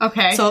 point.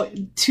 Okay. So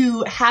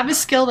to have a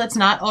skill that's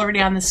not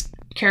already on this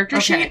character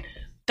Okay. sheet,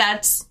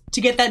 that's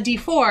to get that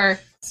D4.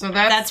 So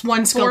That's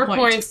 1 skill 4 point.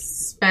 points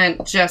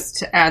spent just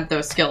to add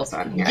those skills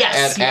on here.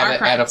 Yes, you are Add a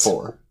correct.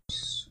 4.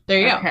 There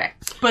you go. Okay.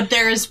 But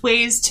there's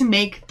ways to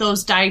make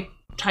those die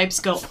types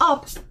go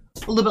up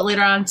a little bit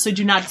later on, so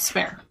do not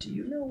despair. Do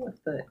you know what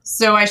the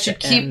So I should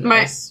keep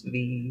my.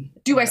 NSV?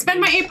 Do I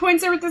spend my 8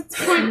 points at this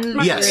point?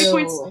 My Yes. 8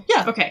 points?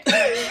 Yeah. Okay.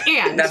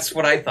 And That's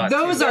what I thought.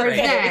 those too, are right?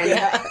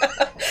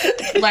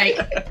 then.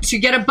 Like, to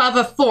get above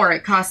a 4,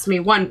 it costs me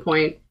 1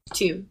 point.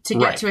 2. To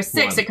get Right, to a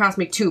 6, 1. it costs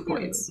me 2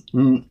 points.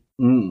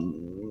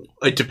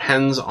 It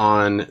depends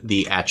on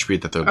the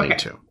attribute that they're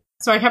linked Okay. to.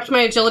 So I kept my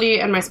agility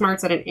and my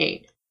smarts at an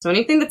 8. So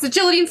anything that's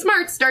agility and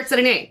smarts starts at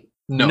an 8.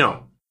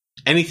 No.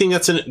 Anything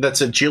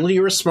that's agility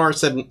or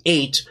smarts at an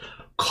 8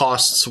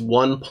 costs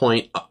 1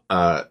 point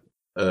to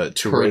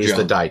Per raise the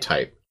jump. die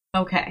type.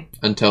 Okay.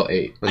 Until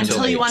 8.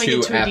 Until you want to get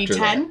 2 to a after D10,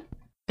 that.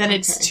 then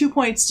it's Okay. 2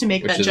 points to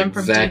make Which that is jump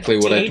from exactly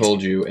what I D8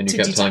 told you, and you to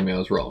kept D10. telling me I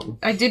was wrong.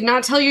 I did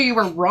not tell you you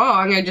were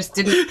wrong. I just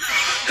didn't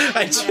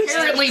I just,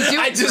 apparently do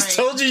I it just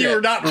right. told you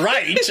were not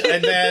right,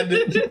 and then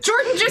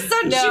Jordan just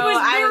said No, she was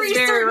I very, was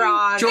very certain.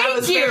 wrong. I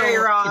was Thank you. very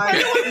wrong.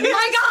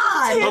 My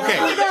God.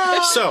 okay.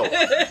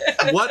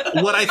 So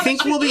what I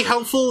think will be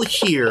helpful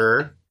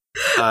here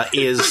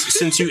is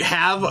since you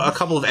have a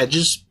couple of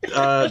edges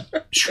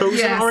chosen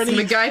Yes, already,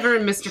 MacGyver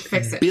and Mr.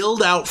 Fix-It.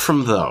 build out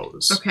from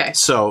those. Okay.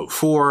 So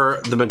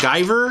for the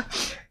MacGyver,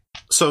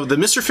 so the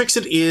Mr.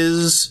 Fix-It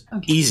is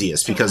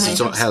easiest because I it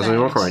have has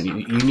no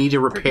requirement. You need a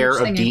repair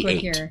For of each thing I put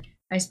D8. here,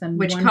 I spend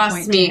Which 1 costs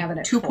point me to have it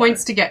at 2 4.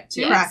 points to get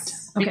to. Correct.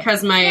 Okay.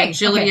 Because my Hey,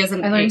 agility okay. is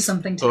an I learned 8.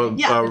 something today.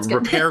 Yeah, that's good.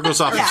 Repair goes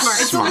off Yeah, of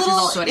it's a smart. little.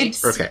 also an eight.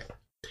 It's Okay.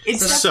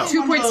 It's So- definitely 2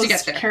 one of points to those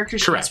get there. Character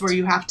sheets Correct. where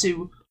you have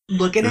to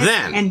look at it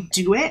Then- and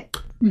do it.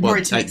 for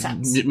it to make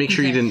sense. Make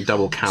sure you didn't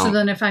double count. So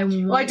then if I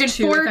want I did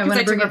to, 4 if I because want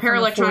I to bring took it repair, from a 4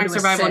 electronic, to a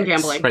survival, and 6,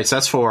 gambling. right, so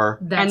that's 4.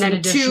 that's And then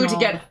an 2 to additional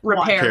get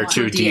repair. Pair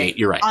 2 D8.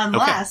 You're right.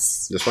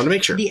 Unless Okay. Just want to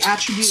make sure. the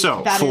attribute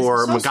So that is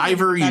for associated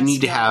MacGyver, with you that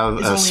need to skill have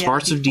is only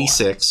smarts at of D4.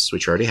 D6,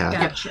 which you already have.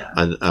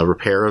 Gotcha. A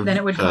repair of Then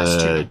it would cost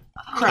 2.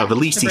 of at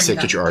least To bring D6,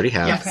 it which you down. already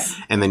have, Yes.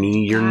 and then you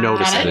need your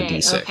notice at a it.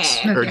 D6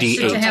 Okay. or Okay,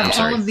 so D8. to have I'm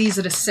sorry. all of these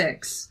at a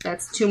 6,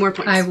 That's 2 more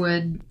points.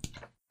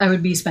 I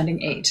would be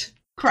spending 8.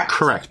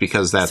 Correct,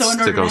 because that's So in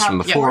order that goes to have from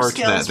the 4 4 to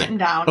skills that written thing.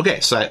 down. Okay,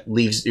 so that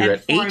leaves you're and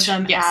at 4 8. of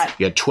them Yes. at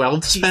You had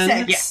 12 to spend.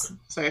 D6. Yes.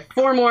 So I have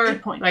 4 more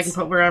 8 points. that I can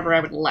put wherever I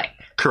would like.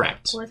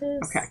 Correct. What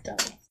is Okay.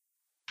 dice?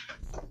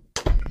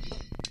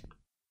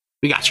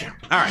 We got you.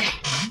 All right.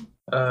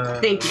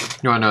 Thank you.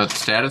 You want to know what the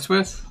status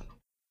with?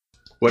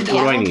 What do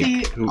I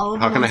need? All of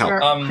How the can I ones help?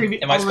 that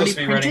are Am I supposed to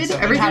be writing printed,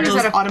 something? Everything have is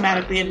those at a-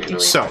 automatically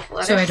individually. So,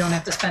 So I don't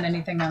have to spend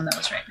anything on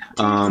those right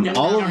now.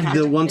 all don't of have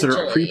the to ones that are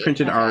individually.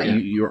 pre-printed are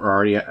you're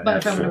already at But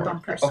if I would have 4.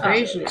 gone first,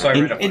 Okay. Okay. So I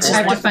And read up. it's I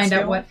have to What find out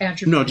skill? what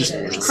attribute No, just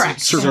it is.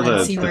 Correct. circle So I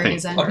the see the where it thing.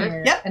 is on Okay.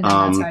 here, Yep. and then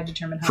that's how I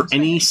determine how For to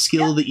spend any it.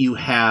 skill that you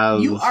have,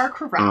 You are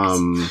correct.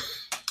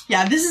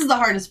 Yeah, this is the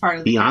hardest part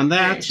of the beyond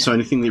that, creation. so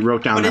anything that you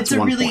wrote down, But that's it's a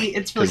 1 really- point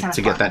it's really to, kinda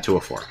to get fun. that to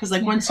a 4. Because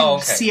like once you Oh,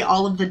 okay. see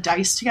all of the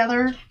dice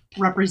together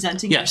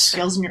representing your Yes.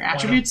 skills and your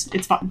attributes,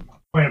 it's fun.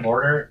 Point of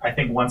order. I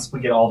think once we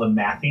get all the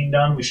mathing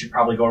done, we should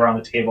probably go around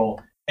the table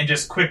and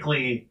just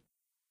quickly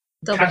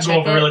Double kind of go check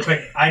over it. really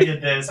quick. I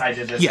did this. I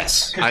did this.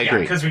 Yes, I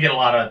agree. Because we get a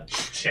lot of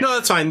shit. No,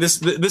 that's fine. This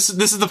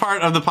is the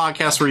part of the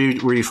podcast where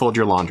you fold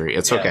your laundry.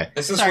 It's Yeah. okay.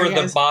 This is Sorry, where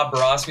guys. the Bob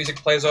Ross music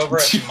plays over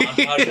as you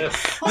montage it.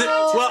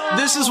 Well,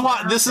 this is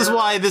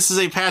why this is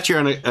a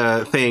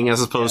Patreon thing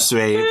as opposed to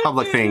a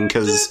public thing,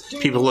 because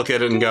people look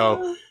at it and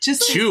go,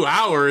 Just 2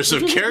 hours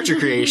of character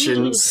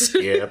creation.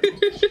 Skip.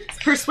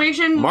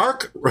 Persuasion.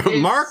 Mark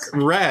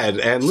read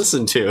and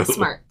listened to.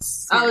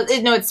 Smarts. Oh,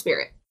 no, it's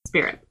spirit.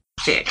 Spirit.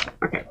 Big.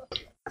 Okay.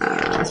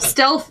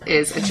 Stealth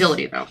is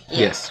agility, though.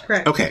 Yes.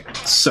 Correct. Okay.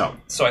 So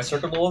So I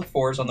circled all the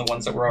 4s on the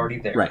ones that were already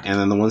there. right, and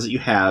then the ones that you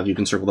have, you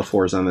can circle the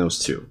 4s on those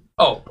too.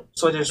 Oh,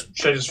 so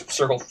should I just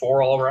circle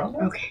 4 all around?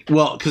 Them? Okay.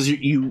 Well, because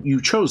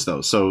you chose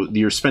those, so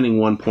you're spending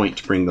 1 point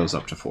to bring those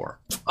up to 4.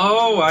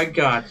 Oh, I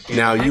got you.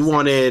 Now you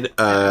wanted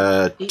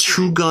a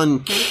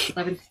 2-gun.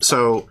 11.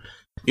 So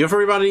you don't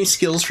worry about any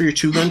skills for your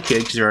 2-gun kid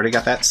because you already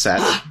got that set.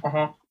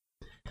 Uh-huh.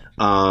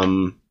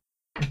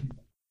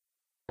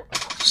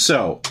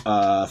 So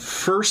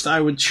first, I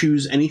would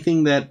choose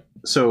anything that.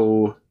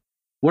 So,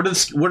 what are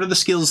the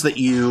skills that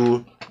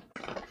you?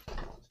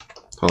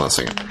 Hold on a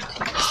second.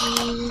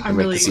 I'm I'll make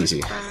really this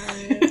easy.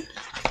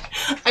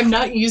 I'm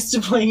not used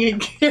to playing a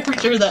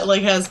character that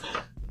like has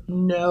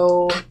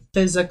no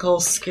physical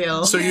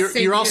skill. So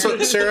you're also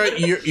Sarah.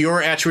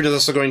 Your attribute is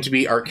also going to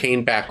be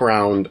arcane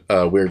background,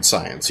 weird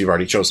science. You've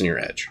already chosen your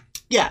edge.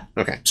 Yeah.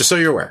 Okay, just so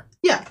you're aware.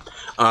 Yeah.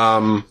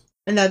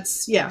 And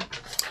that's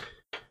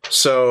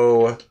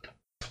So,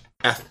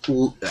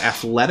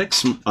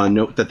 athletics.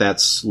 Note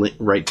that's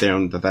right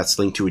down that that's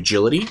linked to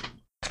agility.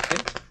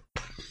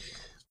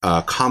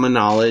 Common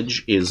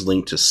knowledge is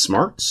linked to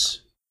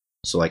smarts,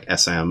 so like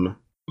SM.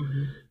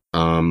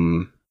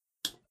 Mm-hmm.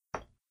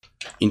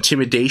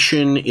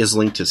 Intimidation is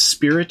linked to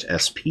spirit,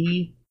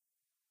 SP.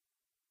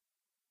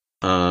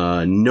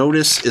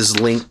 Notice is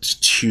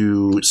linked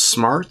to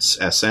smarts,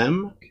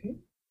 SM.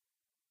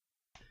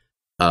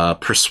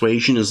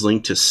 Persuasion is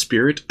linked to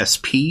spirit,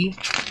 SP.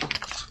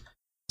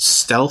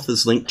 Stealth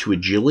is linked to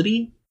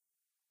agility.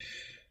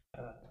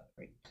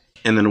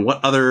 And then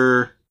what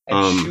other...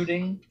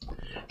 shooting.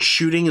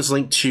 Shooting is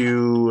linked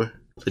to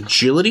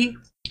agility.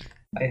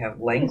 I have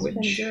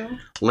language.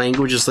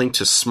 Language is linked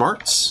to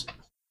smarts.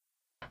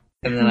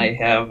 And then I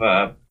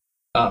have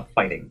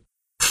fighting.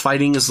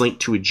 Fighting is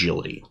linked to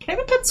agility. Can I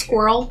have a pet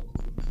squirrel?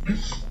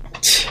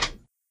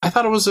 I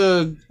thought it was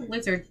a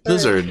Lizard.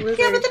 lizard. Yeah, but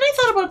then I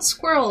thought about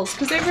squirrels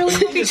because they have really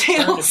fluffy If you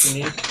tails.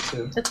 need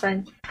to. That's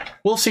fine.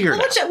 We'll figure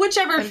it out.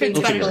 Whichever fits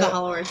We'll better figure to it the out.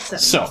 Hollow Earth setting.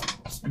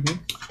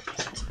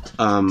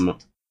 So,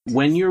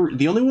 when you're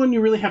the only one you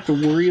really have to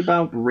worry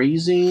about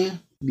raising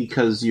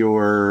because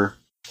your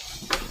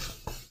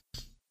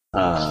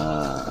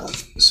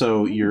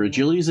so your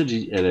agility is at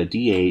a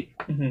D8.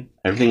 Mhm.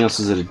 Everything else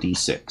is at a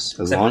D6.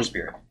 Except for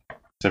spirit.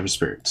 Except for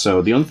spirit.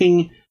 So the only thing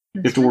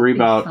you have to worry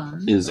about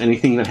is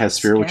anything that has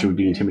spirit, which would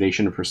be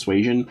intimidation or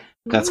persuasion.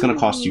 That's going to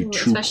cost you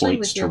 2 especially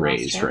points with to your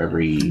raise lost for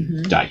every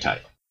Mhm. die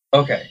type.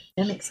 Okay.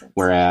 That makes sense.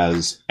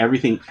 Whereas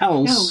everything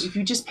No, else, if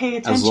you just pay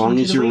attention long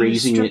to as the you're way you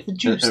raising strip it- the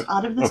juice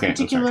out of this okay, I'm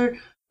sorry. particular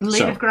blade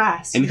So, of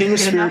grass, anything you with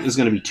get spirit enough is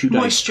going to be 2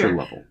 dice moisture. per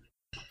level.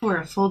 for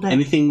a full day.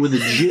 Anything with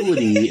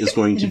agility is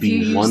going to If you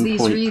be use 1 these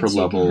point reeds, per you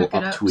can level hook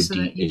it up to a so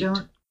that you D8.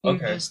 don't. You're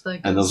Okay. just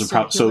like And a those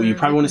are so you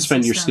probably want to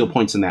spend your skill system.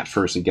 points in that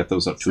first and get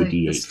those up to It's a like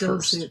the D8 skill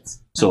first. suits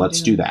So I'm let's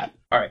do doing. that.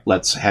 All right.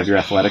 Let's have your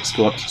athletics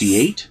go up to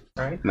D8,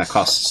 All right. and that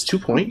costs 2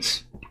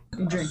 points.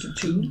 I'm drinking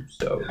too.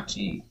 So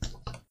G.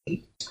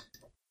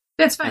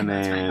 That's fine. And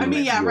That's then fine. I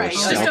mean, yeah, your right.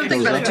 Just stealth don't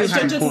think goes about up it. to Just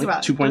 2 think point- about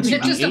it. 2 points to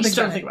Just don't D8. think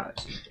Don't about think it.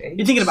 about it.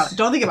 You're thinking about it.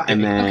 Don't think about it.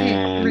 And Okay,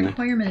 then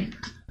requirement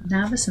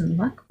Novice and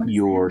luck? What is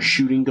Your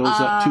shooting goes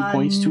up 2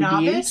 points to a D8.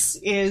 Novice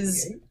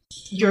is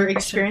your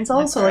experience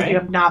level, so like you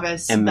have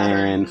novice. And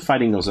then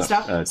fighting goes up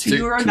stuff. to So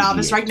you're a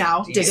novice D8. right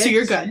now, so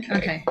you're good.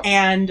 Okay.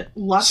 And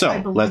luck, I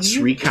So believe, let's is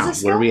a recount.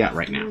 skill? Where are we at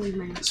right now?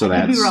 So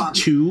I could be that's wrong.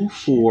 2,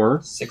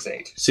 4, 6,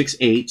 8. 6,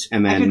 8,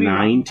 and I could then be 9,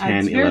 wrong. 10,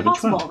 It's very 11,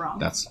 possible 12. wrong.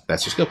 That's your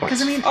skill points.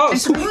 Because I mean, Oh, I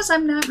sweet. suppose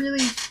I'm not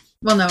really.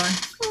 Well, no.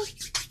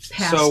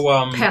 Past,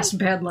 So, past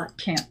bad luck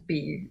can't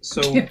be.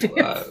 So,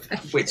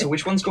 wait, so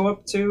which ones go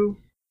up to?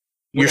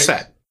 You're Okay.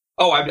 set.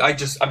 Oh,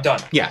 I'm done.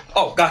 Yeah.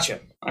 Oh, gotcha.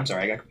 I'm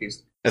sorry, I got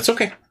confused. That's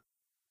okay.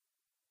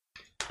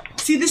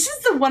 See, this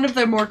is one of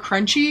the more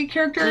crunchy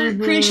character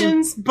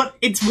creations, but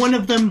it's one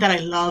of them that I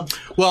love.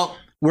 Well,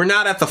 we're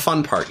not at the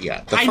fun part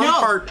yet. The I fun know.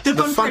 part, The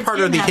the fun fun part's part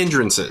are in the that.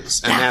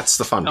 hindrances, and that's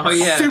the fun part. Oh,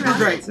 yeah. Super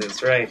great.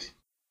 That's right.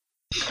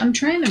 I'm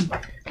trying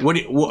to. What?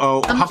 Do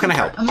you, how can I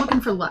help? I'm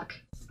looking for luck.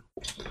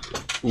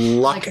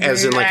 Luck, Like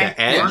as in like an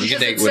edge. You can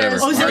take It whatever.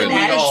 says- Oh, is it an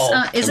Alright, edge?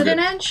 all- Is I'm it an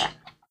good. edge?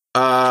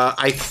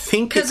 I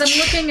think Because it's I'm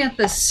looking at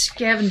the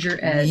scavenger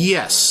edge.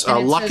 yes. And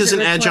it Luck says is it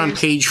an edge on requires-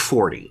 page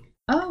 40.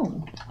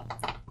 Oh.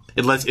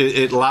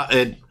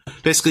 It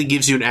basically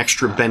gives you an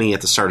extra Benny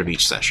at the start of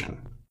each session.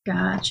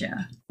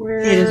 Gotcha.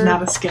 It is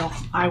not a skill.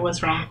 I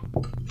was wrong.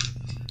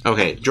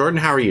 Okay, Jordan,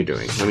 how are you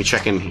doing? Let me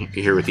check in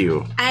here with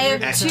you. I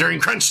have That's two, during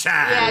crunch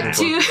time. yeah,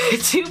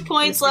 two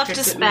points left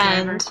to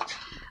spend.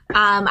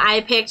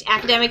 I picked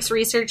academics,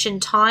 research,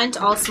 and taunt,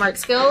 all smart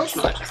skills.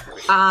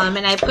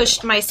 And I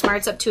pushed my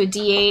smarts up to a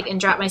D8 and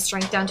dropped my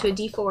strength down to a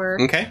D4.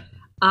 Okay.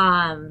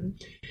 Um,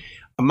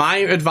 My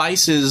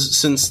advice is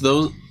since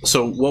those.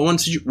 So what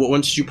ones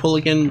did you pull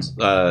again?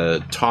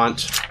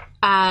 Taunt,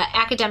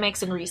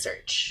 academics, and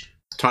research.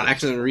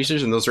 accident, and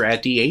research, and those are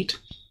at D8.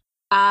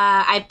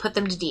 I put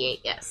them to D8,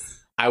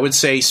 yes. I would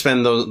say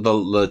spend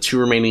the 2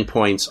 remaining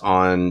points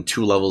on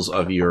 2 levels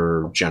of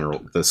your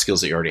general, the skills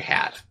that you already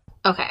had.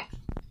 Okay.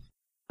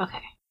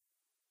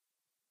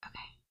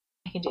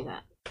 I can do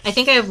that. I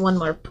think I have one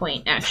more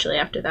point, actually,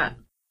 after that.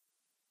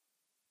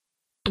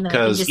 And then I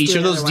can Because just each do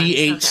of those another one.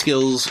 D8 Okay.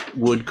 skills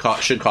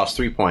should cost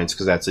 3 points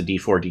because that's a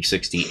D4,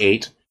 D6,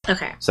 D8.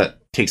 Okay. So that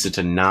takes it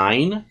to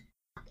 9,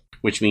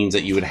 which means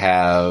that you would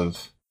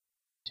have.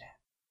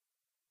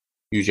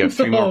 Usually have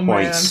 3 more Oh,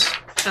 man. points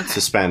Okay.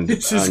 to spend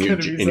This is on your,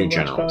 gonna be in so your much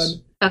generals.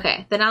 fun.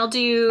 Okay, then I'll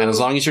do... And as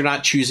long as you're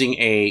not choosing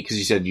because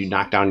you said you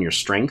knocked down your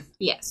strength,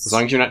 Yes. as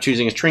long as you're not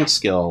choosing a strength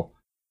skill,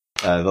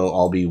 they'll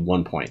all be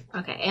 1 point.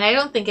 Okay, and I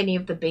don't think any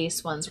of the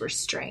base ones were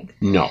strength.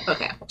 No.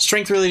 Okay.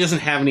 Strength really doesn't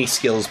have any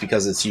skills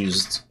because it's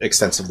used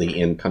extensively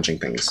in punching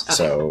things. Okay.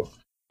 So,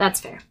 That's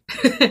fair.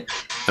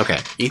 okay.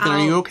 Ethan, are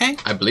you okay?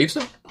 I believe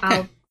so.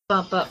 I'll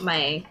bump up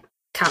my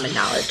common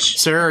knowledge.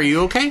 Sarah, are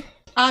you okay?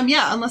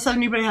 Yeah, unless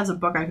anybody has a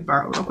book I could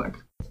borrow real quick.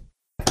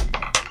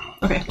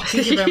 Okay, thank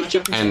you very much. I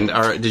appreciate it.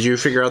 And did you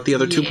figure out the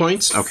other 2 Yes.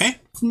 points? Okay.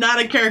 It's not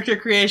a character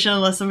creation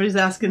unless somebody's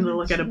asking to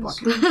look at a book.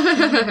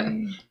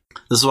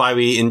 This is why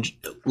we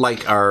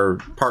like our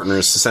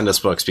partners to send us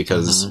books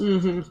because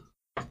even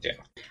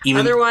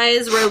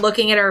Otherwise, we're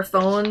looking at our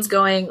phones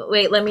going,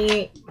 wait, let me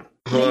make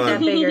that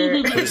bigger.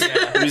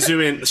 let me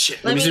zoom in.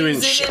 Shit, Let me zoom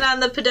in Shit. on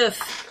the pduf.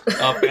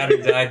 Oh,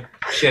 battery died.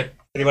 Shit.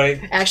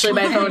 Anybody? Actually,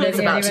 my phone is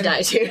about to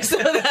die too, so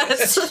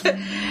that's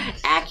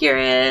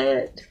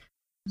accurate.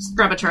 Just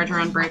grab a charger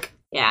on break.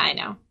 Yeah, I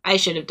know. I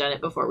should have done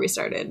it before we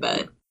started,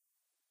 but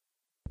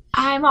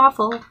I'm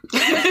awful.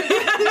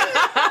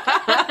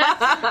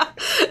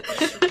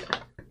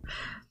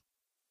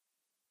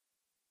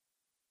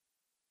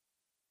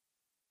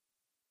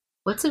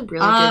 What's a really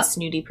good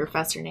snooty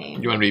professor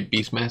name? You want to be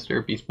Beastmaster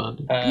or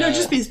Beastbond? No,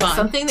 just be fun.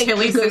 Something that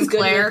Tilly goes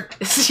Sinclair. good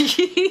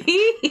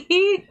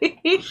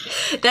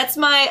with- That's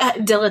my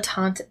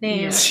dilettante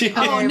name.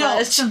 Oh Very no,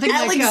 much. Something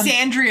like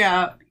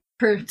Alexandria.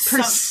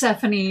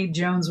 Persephone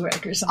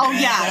Joneswick or something. Oh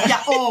yeah,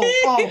 yeah.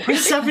 Oh,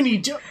 Persephone.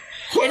 It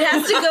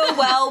has to go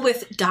well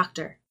with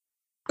Doctor.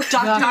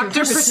 Dr.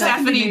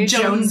 Persephone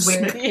Jones.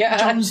 Yeah.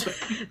 Jones.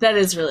 That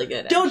is really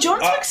good. No,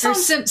 Joneswick Or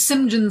sounds.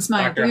 Sim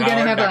Smythe. Dr. Are you going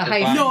to Howard, have a Dr.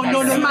 hyphen? Fox,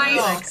 No, Dr. Smythe.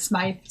 Like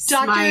Smythe.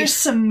 Dr.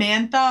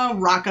 Samantha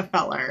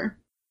Rockefeller.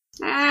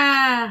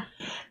 Ah.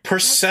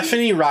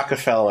 Persephone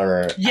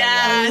Rockefeller.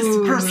 Yes,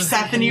 Ooh,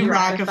 Persephone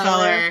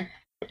Rockefeller.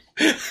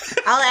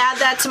 I'll add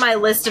that to my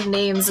list of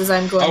names as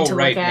I'm going Oh, to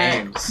right, look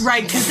at. names.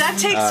 Right, because that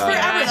takes forever.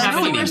 That's How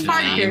the many worst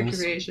part.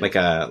 names? Like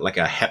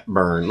a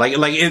Hepburn. Like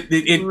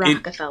it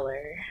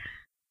Rockefeller.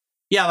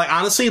 yeah, like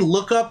honestly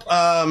look up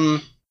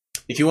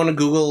if you want to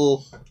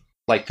Google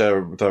like the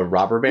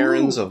robber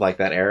barons of like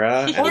that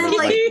era and, Or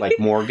like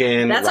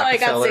Morgan, That's how I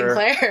got Rockefeller.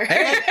 Sinclair.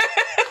 Hey,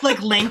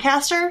 Like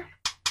Lancaster?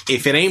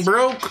 if it ain't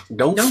broke,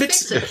 don't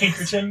fix it.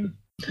 Pinkerton.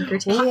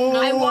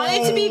 I want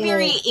it to be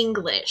very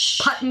English.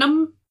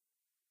 Putnam.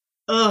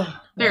 Ugh.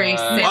 Very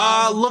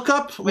Look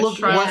up Which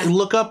tribe?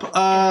 look up do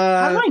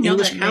I know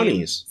English that name?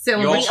 counties.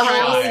 Salem. Yorkshire.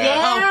 Oh,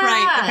 yeah. Oh,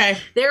 right, okay.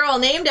 They're all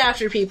named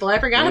after people. I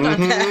forgot about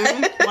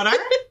that. What are?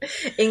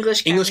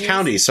 English counties. English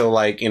counties, so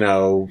like,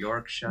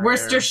 Yorkshire.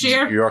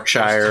 Worcestershire.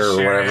 Yorkshire or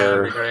whatever. Yeah,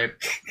 that'd be great.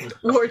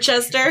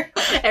 Worcester.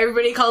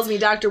 Everybody calls me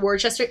Dr.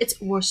 Worcester. It's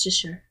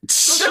Worcestershire.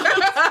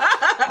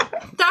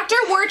 That's Dr.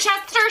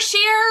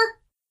 Worcestershire.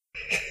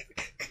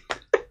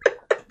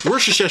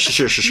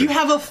 You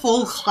have a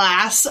full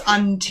class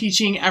on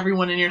teaching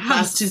everyone in your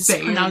class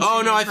to pronounce.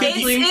 Oh, no, I think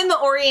It's in the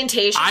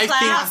orientation I think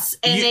class,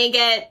 and you- they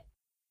get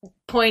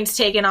points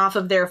taken off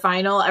of their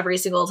final every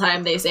single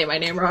time they say my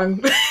name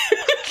wrong.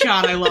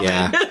 God, I love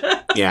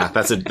it. Yeah,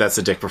 that's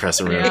a dick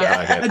professor move.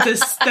 Yeah. I like it.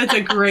 That's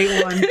a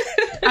great one.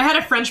 I had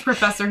a French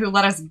professor who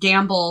let us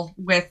gamble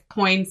with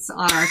points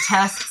on our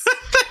tests.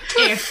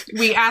 If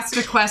we asked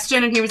a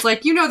question and he was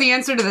like, you know the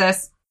answer to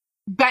this,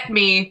 bet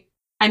me.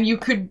 And you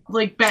could,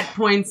 like, bet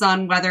points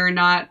on whether or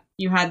not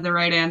you had the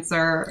right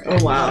answer.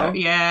 Oh, wow.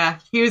 Yeah,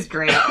 he was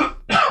great.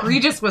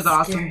 Regis was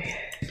awesome.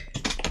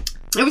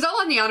 It was all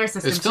on the honor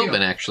system, It's too.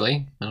 Philbin,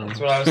 actually. I don't That's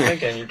know. what I was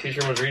thinking. Your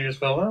teacher was Regis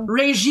Philbin?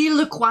 Régis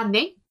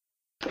Lecoinet.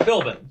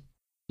 Philbin.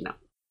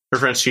 Her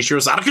French teacher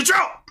was out of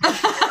control.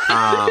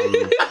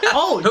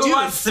 Oh, Who dude.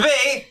 wants to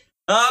be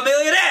a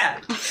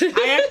millionaire?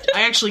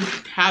 I actually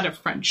had a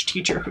French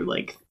teacher who,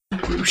 like,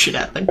 threw shit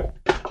at them.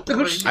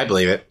 I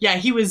believe it. Yeah,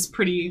 he was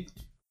pretty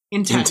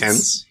intense.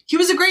 Intense? He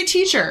was a great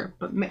teacher,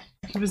 but man,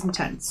 he was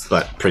intense.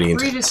 But pretty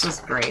intense. Regis was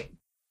great.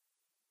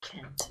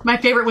 My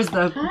favorite was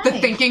the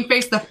thinking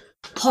face, the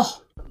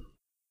oh.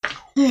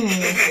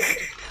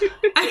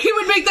 And he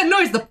would make that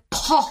noise, the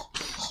paw.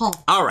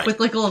 All right.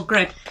 With like a little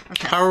grin.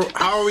 Okay. How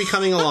are we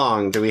coming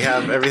along? Do we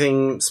have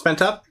everything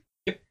spent up?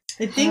 I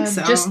think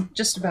so.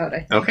 Just about. I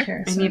think. Okay.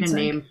 Here, I so need a it's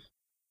like- name.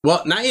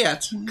 Well, not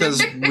yet,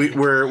 because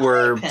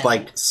we're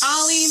like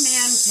Ollie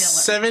Man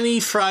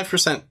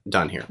 75%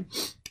 done here.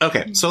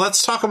 Okay, so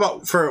let's talk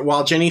about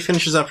while Jenny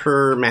finishes up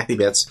her mathy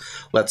bits.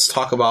 Let's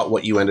talk about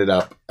what you ended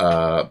up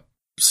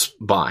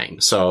buying.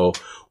 So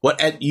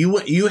what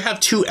you have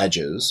 2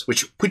 edges,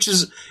 which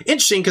is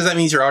interesting because that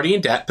means you're already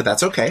in debt, but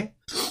that's okay.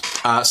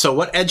 So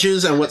what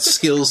edges and what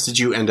skills did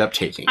you end up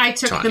taking? I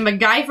took Tawny? the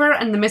MacGyver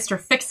and the Mr.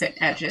 Fix-It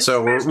edges.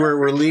 So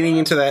we're leaning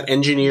into that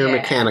engineer Yeah.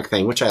 mechanic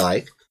thing, which I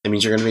like. That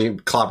means you're going to be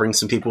clobbering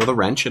some people with a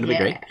wrench. It'll be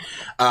great.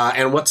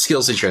 And what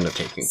skills did you end up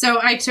taking? So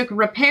I took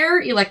repair,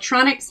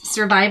 electronics,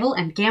 survival,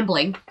 and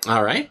gambling.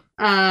 All right.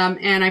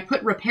 And I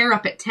put repair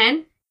up at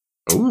 10.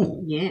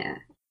 Ooh. Yeah.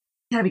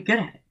 Gotta be good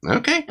at it.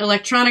 Okay.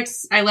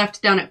 Electronics I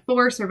left down at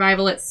 4,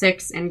 survival at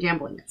 6, and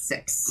gambling at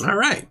 6. All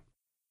right.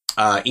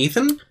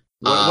 Ethan,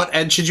 what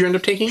edge did you end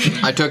up taking?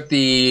 I took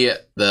the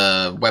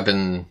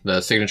weapon,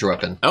 the signature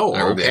weapon. Oh, I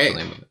remember the okay.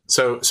 actual name of it.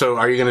 So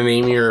are you going to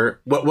name your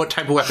what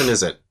type of weapon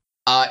is it?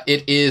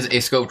 It is a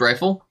scoped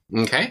rifle.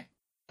 Okay.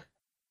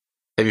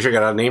 Have you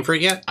figured out a name for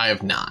it yet? I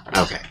have not.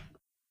 Okay.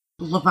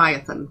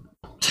 Leviathan.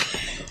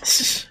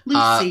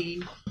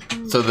 Lucy.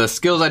 So the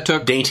skills I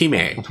took Dainty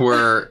May.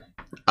 were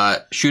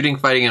shooting,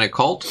 fighting, and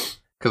occult,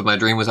 because my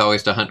dream was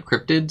always to hunt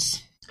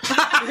cryptids.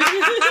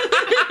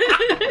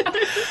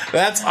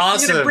 That's I'm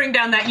awesome. gonna bring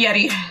down that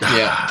Yeti.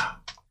 Yeah.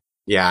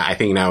 Yeah, I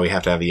think now we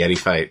have to have the Yeti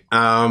fight.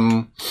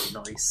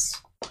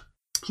 Nice.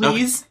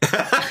 Please.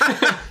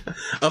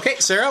 Okay,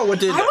 Sarah, what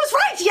did... I was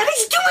right.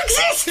 Yetis do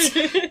exist.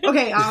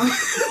 Okay.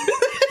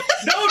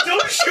 No,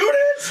 don't shoot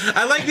it!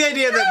 I like the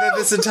idea that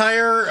this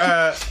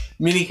entire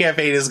mini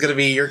campaign is going to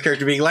be your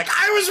character being like,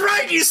 I was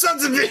right, you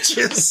sons of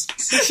bitches!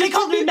 They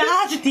called me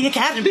mad at the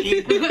academy.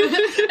 Okay.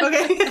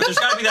 There's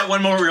gotta be that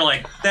one moment where you're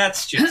like,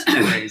 that's just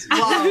crazy.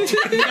 Wow.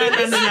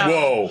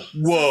 No.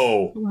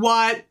 Whoa.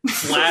 What?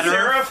 Flatter.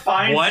 Sarah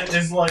finds What? it and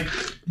is like,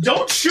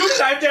 don't shoot it,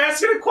 I have to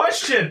ask it a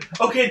question.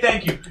 Okay,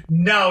 thank you.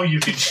 Now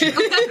you can shoot.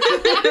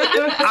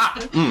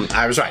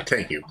 I was right,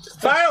 thank you.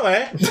 Fire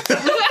away!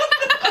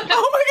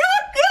 Oh my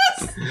god,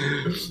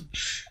 yes!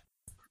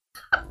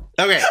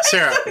 Okay,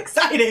 Sarah.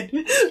 Excited.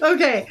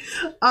 Okay.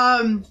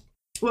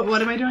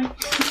 What am I doing?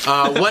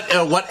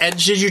 What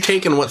edge did you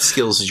take and what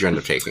skills did you end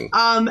up taking?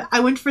 I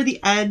went for the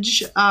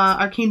edge,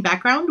 arcane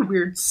background,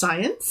 weird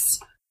science.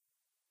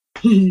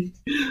 And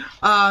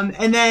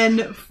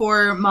then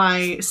for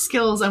my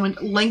skills, I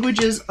went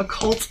languages,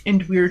 occult,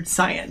 and weird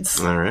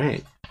science. All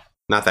right.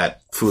 Not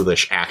that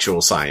foolish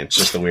actual science,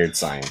 just the weird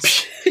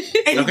science.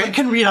 Anyone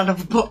can read out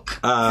of a book.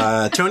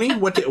 Tony,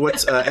 what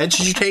edge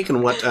did you take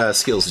and what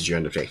skills did you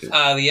end up taking?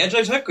 The edge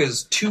I took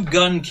was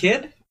 2-gun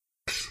kid.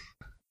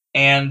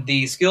 And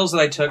the skills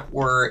that I took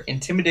were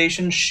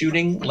intimidation,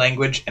 shooting,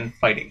 language, and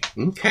fighting.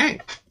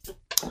 Okay.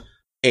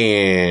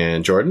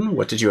 And Jordan,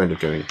 what did you end up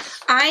doing?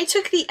 I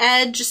took the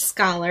Edge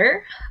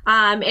Scholar,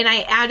 and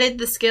I added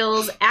the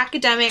skills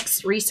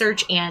Academics,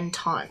 Research, and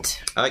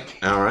Taunt.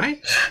 All right.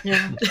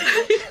 Yeah.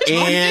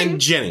 And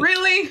Jenny.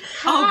 Really?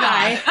 Oh,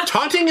 guy.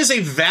 Taunting is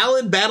a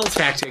valid battle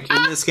tactic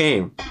in this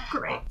game.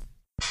 Great.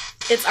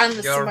 It's on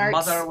the Your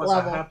smarts mother was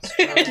level.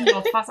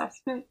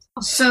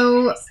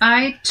 So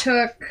I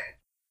took.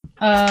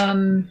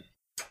 I'm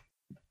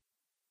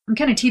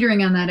kind of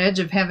teetering on that edge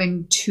of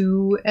having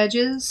 2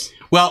 edges.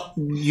 Well,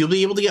 you'll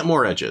be able to get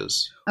more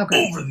edges.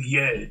 Okay. Over the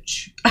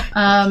edge.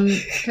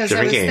 Because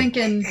I Different was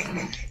game.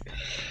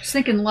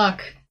 thinking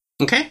luck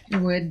Okay.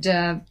 would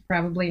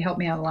probably help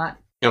me out a lot.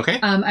 Okay.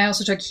 I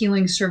also took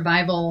healing,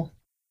 survival,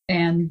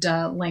 and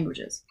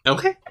languages.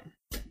 Okay.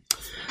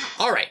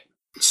 All right.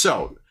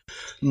 So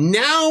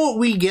now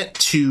we get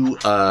to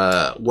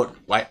what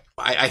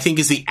I think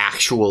is the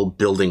actual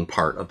building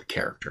part of the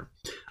character.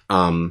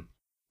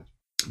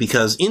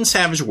 Because in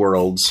Savage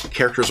Worlds,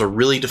 characters are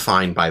really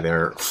defined by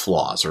their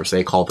flaws, or as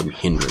they call them,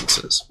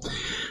 hindrances.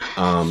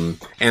 And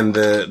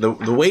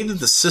the way that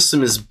the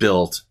system is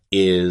built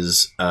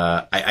is,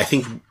 I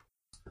think,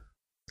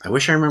 I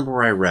wish I remember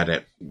where I read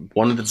it.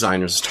 One of the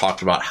designers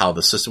talked about how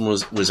the system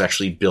was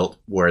actually built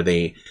where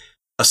they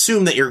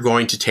assume that you're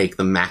going to take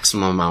the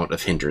maximum amount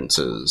of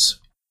hindrances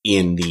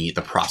in the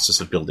process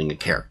of building a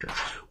character,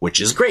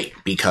 which is great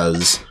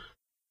because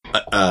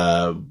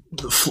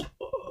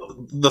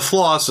the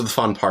flaws are the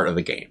fun part of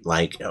the game.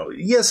 Like,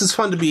 yes, it's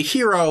fun to be a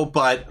hero,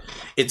 but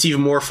it's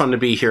even more fun to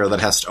be a hero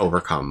that has to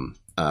overcome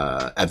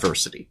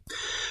adversity.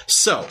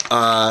 So,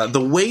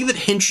 the way that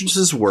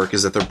hindrances work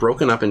is that they're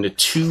broken up into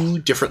 2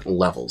 different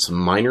levels,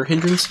 minor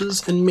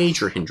hindrances and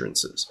major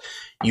hindrances.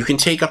 You can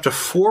take up to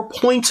 4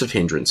 points of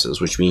hindrances,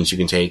 which means you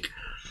can take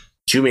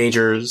 2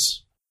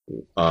 majors,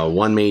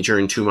 1 major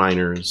and 2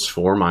 minors,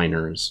 4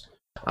 minors.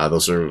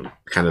 Those are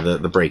kind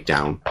of the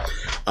breakdown.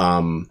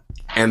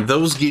 And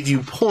those give you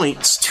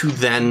points to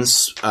then,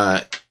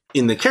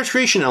 in the character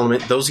creation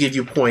element, those give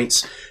you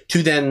points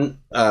to then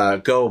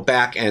go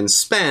back and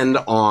spend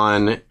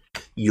on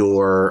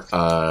your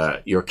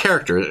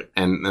character.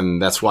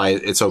 And that's why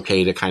it's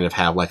okay to kind of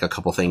have like a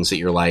couple things that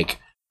you're like,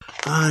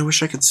 I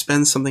wish I could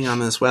spend something on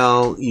this.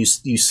 Well, you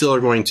still are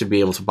going to be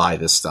able to buy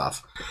this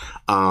stuff.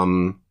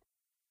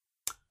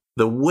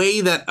 The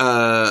way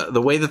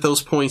that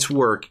those points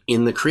work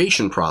in the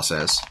creation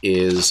process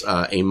is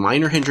a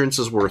minor hindrance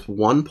is worth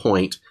 1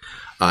 point,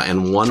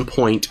 and 1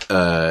 point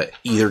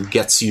either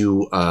gets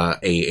you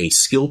a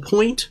skill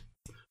point,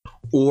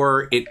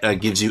 or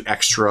it gives you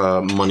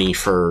extra money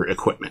for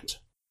equipment.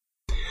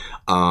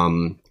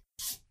 A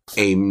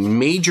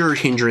major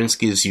hindrance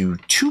gives you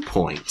 2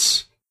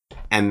 points,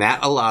 and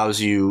that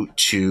allows you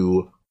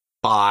to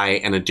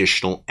buy an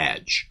additional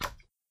edge.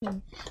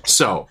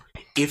 So,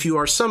 if you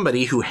are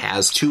somebody who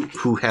has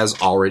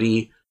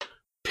already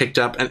picked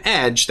up an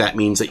edge, that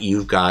means that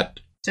you've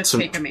got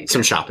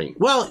some shopping.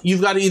 Well,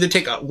 you've got to either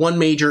take 1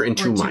 major and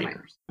 2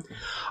 minors.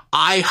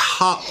 I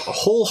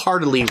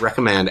wholeheartedly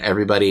recommend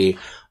everybody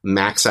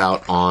max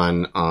out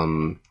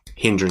on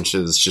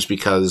hindrances, just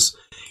because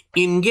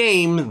in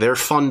game they're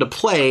fun to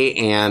play,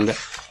 and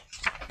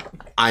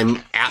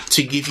I'm apt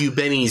to give you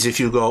bennies if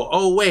you go,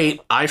 oh wait,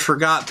 I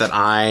forgot that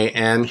I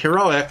am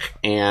heroic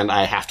and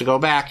I have to go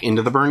back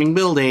into the burning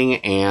building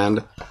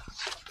and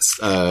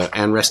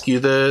rescue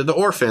the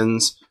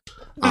orphans.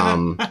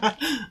 I'm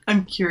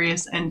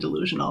curious and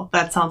delusional.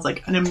 That sounds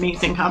like an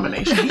amazing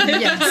combination.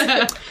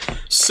 Yes.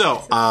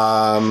 So,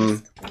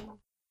 I'm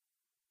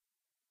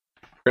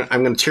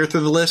going to tear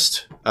through the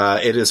list.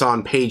 It is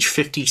on page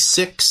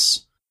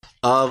 56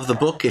 of the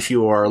book if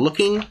you are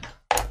looking.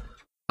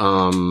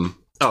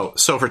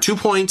 So for 2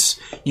 points,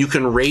 you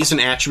can raise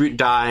an attribute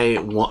die.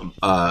 You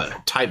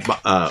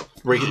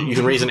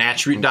can raise an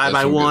attribute die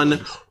by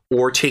 1,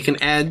 or take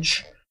an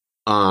edge.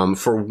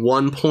 For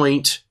 1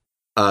 point,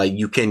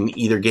 you can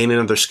either gain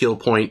another skill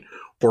point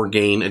or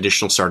gain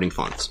additional starting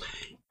funds.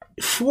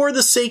 For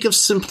the sake of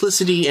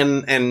simplicity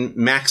and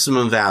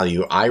maximum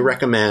value, I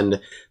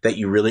recommend that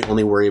you really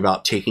only worry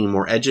about taking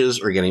more edges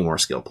or getting more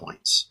skill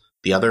points.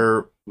 The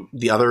other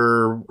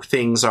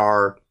things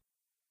are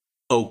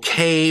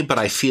okay, but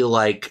I feel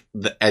like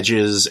the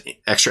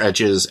extra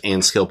edges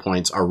and skill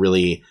points are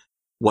really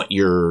what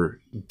you're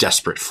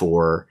desperate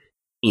for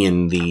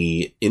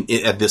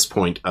at this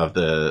point of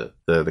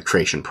the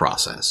creation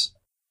process.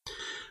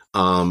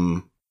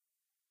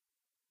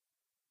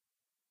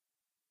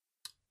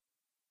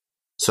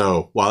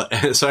 So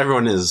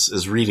everyone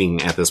is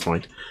reading at this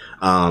point.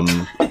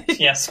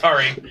 Yeah,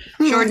 sorry.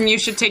 Jordan, you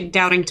should take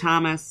Doubting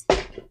Thomas.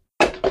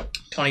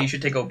 Tony, you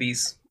should take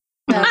Obese.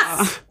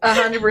 That's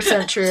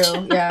 100%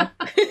 true. Yeah.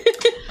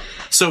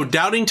 So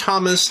Doubting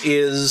Thomas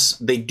is,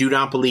 they do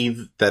not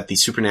believe that the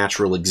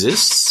supernatural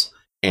exists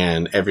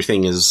and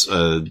everything is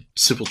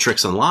simple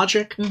tricks and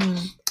logic.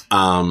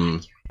 Mm-hmm.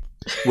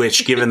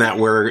 Which, given that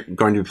we're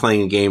going to be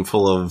playing a game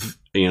full of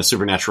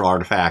supernatural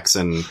artifacts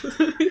and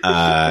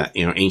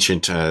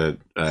ancient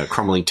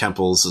crumbling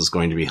temples, is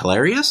going to be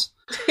hilarious.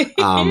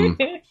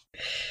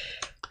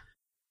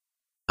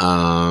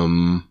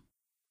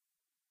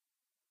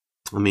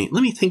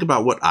 Let me think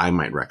about what I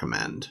might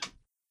recommend.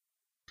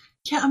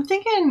 Yeah, I'm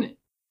thinking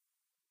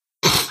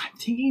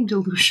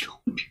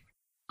delusional.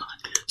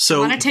 So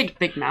I want to take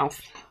Big Mouth.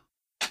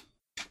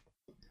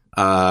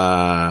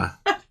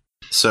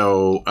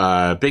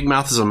 Big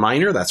Mouth is a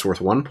minor. That's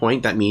worth 1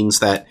 point. That means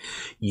that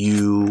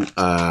you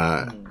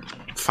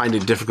find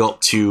it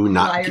difficult to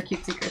not lie or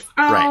keep secrets.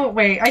 Oh, right.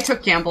 Wait, I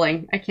took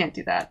gambling. I can't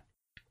do that.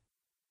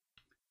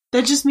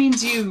 That just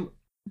means you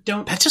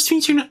don't. That just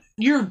means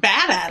you're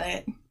bad at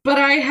it. But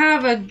I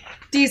have a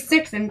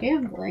D6 in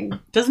gambling.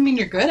 Doesn't mean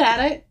you're good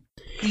at it.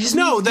 You just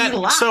no, need to do it a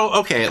lot. So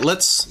okay,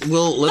 let's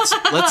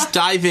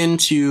dive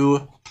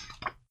into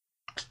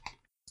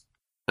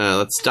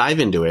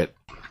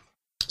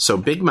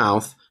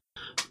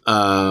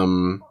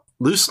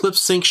Loose lips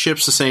sink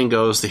ships, the saying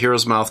goes. The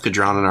hero's mouth could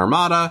drown an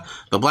armada.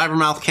 The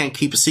blabbermouth can't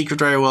keep a secret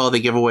very well.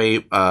 They give away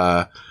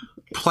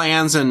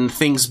plans and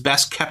things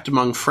best kept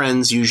among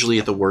friends, usually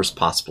at the worst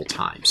possible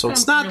time. So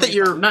it's not that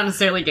you're not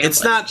necessarily gambling.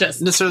 It's not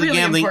just necessarily really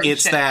gambling. important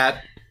It's shit.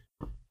 that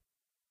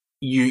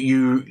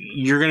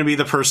you're going to be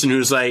the person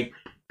who's like,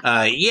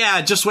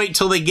 yeah, just wait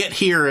till they get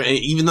here,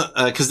 even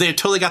because they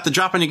totally got the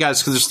drop on you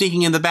guys because they're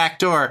sneaking in the back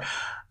door.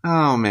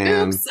 Oh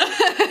man. Oops.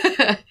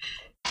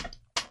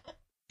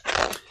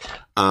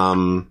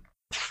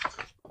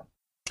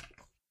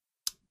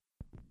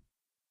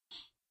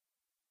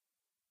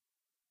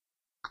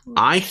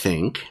 I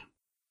think,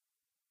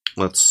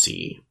 let's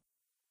see.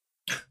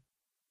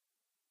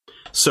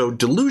 So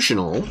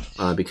delusional,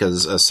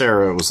 because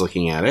Sarah was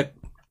looking at it,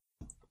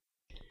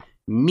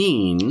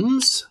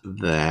 means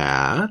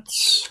that.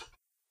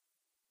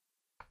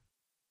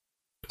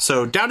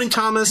 So Doubting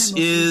Thomas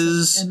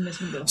is.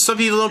 Some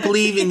people don't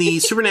believe in the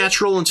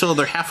supernatural until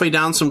they're halfway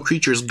down some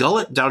creature's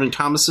gullet. Doubting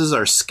Thomases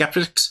are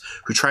skeptics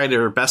who try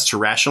their best to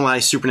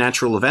rationalize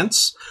supernatural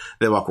events.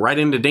 They walk right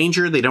into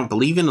danger they don't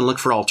believe in and look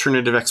for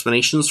alternative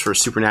explanations for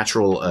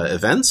supernatural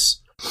events.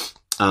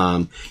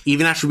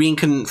 Even after being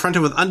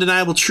confronted with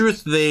undeniable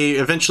truth, they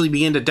eventually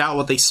begin to doubt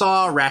what they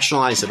saw,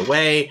 rationalize it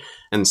away,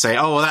 and say,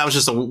 oh, well, that was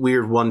just a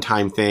weird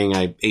one-time thing.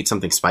 I ate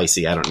something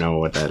spicy. I don't know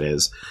what that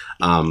is.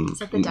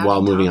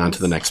 While moving on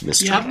to the next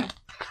mystery. Yep.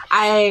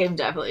 I am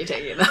definitely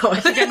taking that one.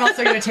 I think I'm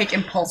also going to take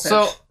impulsive.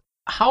 So,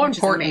 how which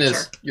is a important major.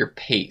 is your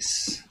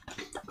pace?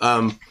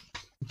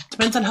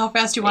 Depends on how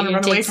fast you want to You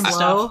run away take from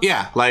slow? stuff.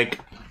 Yeah, like,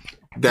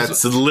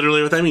 that's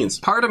literally what that means.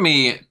 Part of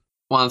me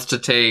wants to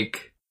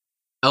take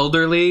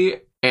elderly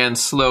and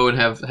slow and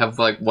have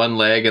like one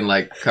leg and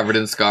like covered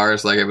in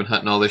scars, like I've been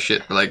hunting all this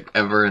shit for like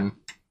ever, and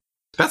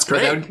That's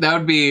great. that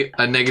would be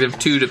a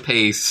 -2 to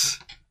pace.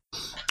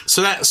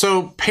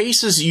 So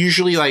pace is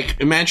usually like,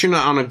 imagine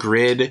on a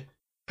grid,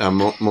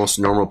 most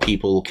normal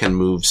people can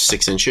move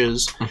 6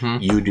 inches.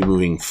 Mhm. You'd be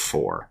moving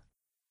 4.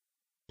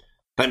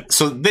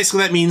 So basically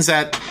that means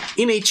that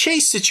in a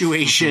chase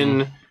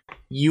situation,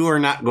 you are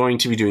not going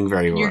to be doing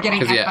very well. You're getting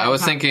Because hit by I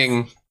was the zombies.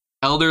 thinking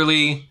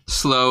elderly,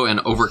 slow, and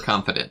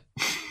overconfident.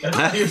 That's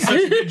why you're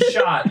such a good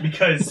shot,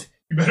 because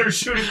you better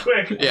shoot it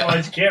quick, Yeah.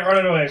 otherwise you can't run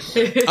it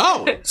away.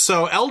 Oh,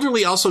 so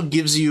elderly also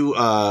gives you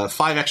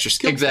 5 extra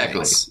skill Exactly.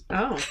 points.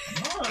 Oh.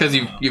 Because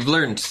you've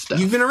learned stuff.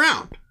 You've been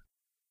around.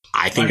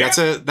 I think that's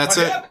a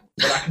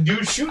What I can do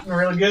is shooting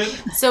really good.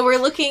 So we're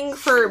looking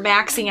for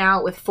maxing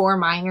out with 4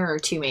 minor or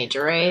 2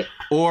 major, right?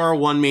 or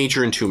 1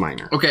 major and 2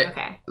 minor. Okay,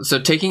 Okay. so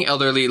taking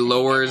elderly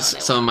lowers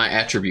some of my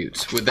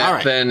attributes. Would that All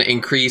right. then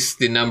increase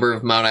the number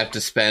of amount I have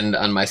to spend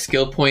on my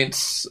skill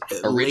points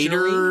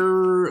originally?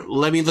 Later,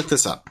 let me look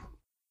this up.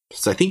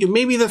 So I think you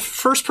may be the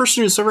first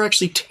person who's ever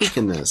actually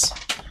taken this.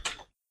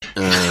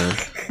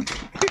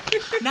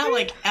 Not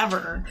like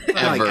ever.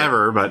 Not like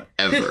ever, but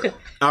Ever.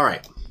 all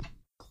right.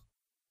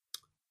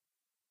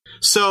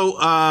 So,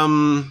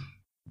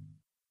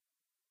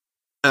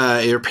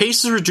 your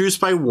pace is reduced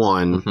by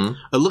 1. Mhm.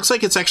 It looks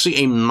like it's actually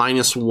a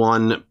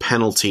 -1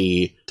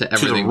 penalty To to the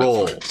everything but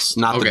rolls,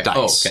 not the Okay.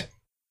 dice.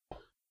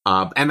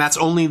 Oh, okay. And that's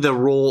only the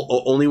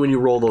roll, only when you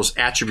roll those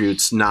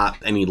attributes, not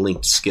any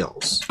linked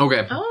skills.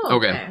 Okay. Oh,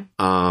 Okay.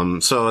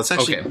 So it's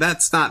actually Okay.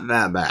 that's not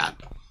that bad.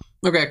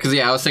 Okay, because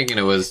I was thinking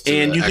it was. to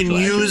And the you can actual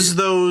use attribute.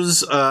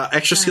 those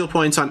extra skill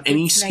points on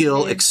any It's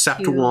skill -2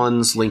 except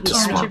ones linked to each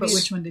smarts. But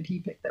which one did he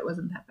pick that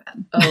wasn't that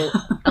bad? Oh,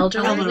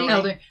 elderly.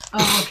 Elder.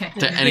 Oh, okay.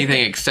 To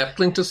anything except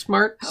linked to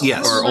smart?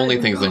 Yes. Or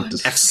only things linked to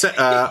smart? Except,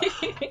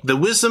 the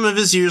wisdom of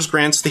his years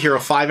grants the hero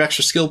 5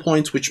 extra skill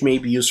points, which may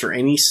be used for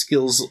any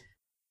skills.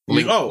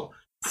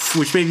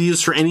 Which may be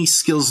used for any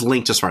skills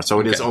linked to smart.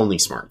 So it is Okay. only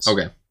smarts.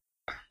 Okay.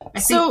 I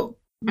think So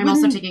I'm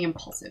also taking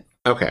impulsive.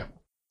 Okay.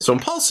 So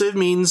impulsive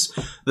means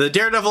the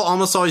daredevil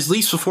almost always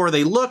leaps before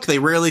they look. They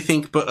rarely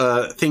think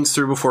things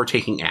through before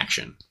taking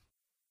action.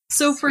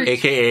 So for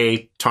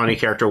AKA Tawny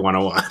Character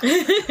 101.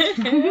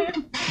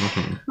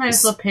 Might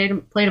as well play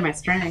to my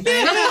strength.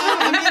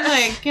 I mean,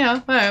 like, you know,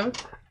 whatever.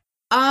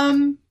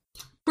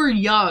 For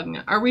young,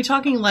 are we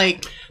talking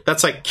like?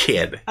 That's like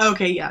kid.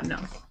 Okay, yeah, no.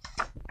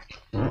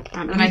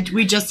 And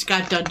We just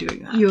got done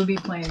doing that. You'll be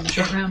playing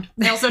short round.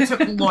 I also took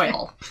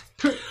loyal.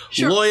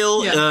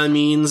 Loyal Yeah.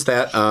 means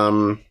that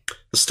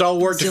the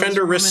stalwart Conceals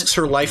defender your risks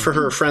her life for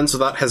her friends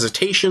without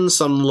hesitation.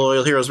 Some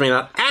loyal heroes may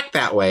not act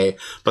that way,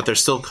 but they're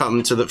still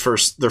coming to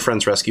their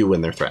friend's rescue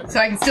when they're threatened. So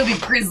I can still be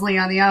grizzly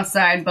on the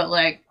outside, but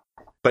like,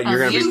 But you're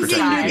going to be inside.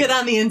 protected. You get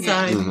on the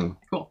inside. Mhm.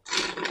 cool.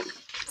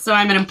 So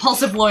I'm an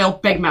impulsive, loyal,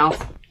 big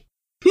mouth.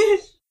 I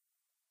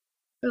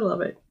love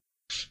it.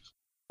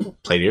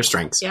 Play to your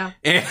strengths. Yeah.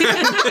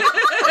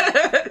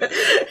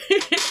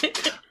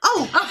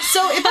 Oh,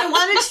 so if I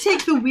wanted to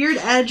take the weird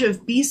edge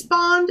of Beast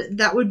Bond,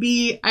 that would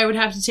be I would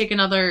have to take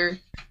another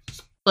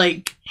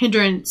like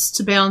hindrance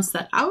to balance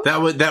that out.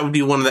 That would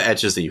be one of the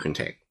edges that you can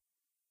take.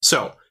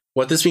 So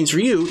what this means for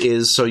you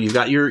is, so you've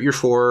got your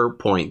 4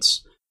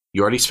 points.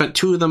 You already spent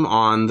 2 of them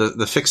on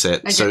the fix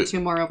it. I get 2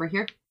 more over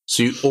here.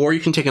 Or you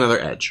can take another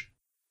edge.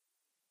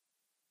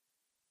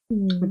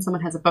 When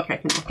someone has a book I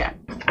can look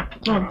at.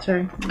 Oh,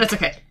 sorry. That's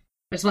okay.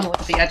 I just want to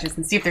look at the edges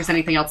and see if there's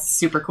anything else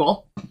super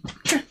cool.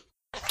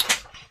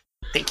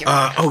 Thank you.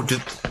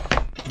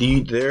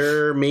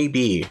 There may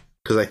be,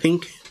 because I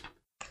think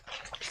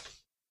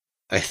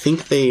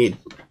they.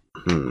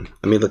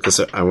 Let me look this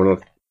up. I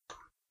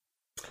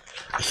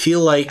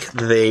feel like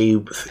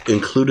they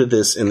included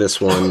this in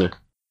this one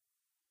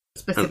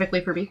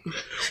specifically for me.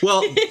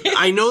 Well,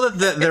 I know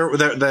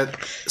that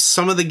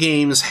some of the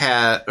games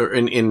had, or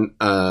in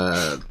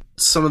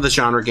some of the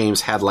genre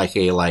games had like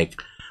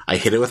I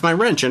hit it with my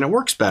wrench and it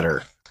works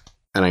better.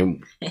 And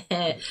I'm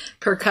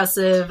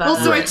percussive. Well,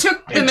 so I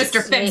took the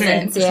Mr.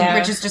 Fix-It,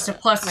 which is just a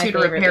 +2 to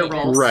repair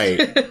rolls. Right.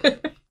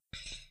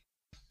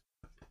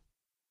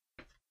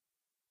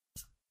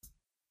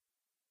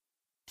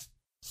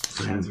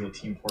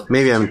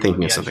 Maybe I'm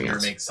thinking of something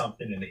else. Make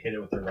something and hit it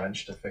with a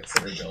wrench to fix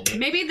it or build it.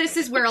 Maybe this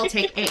is where I'll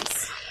take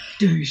Ace.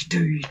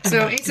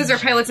 So Aces are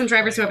pilots and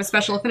drivers who have a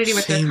special affinity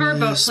with their car,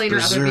 boat, plane, or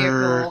other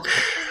vehicle.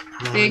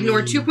 They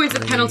ignore 2 points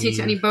of penalty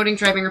to any boating,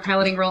 driving, or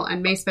piloting roll,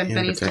 and may spend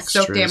pennies to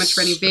soak damage for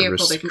any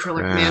vehicle they control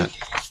or command,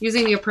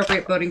 using the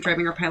appropriate boating,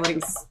 driving, or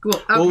piloting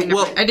school. Okay,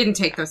 never mind. I didn't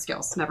take those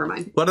skills. Never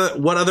mind. What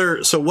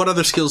other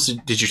skills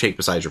did you take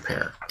besides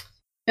repair?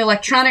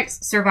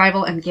 Electronics,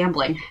 survival, and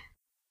gambling.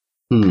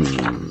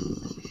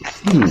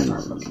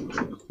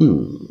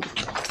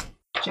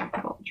 Jack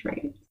of all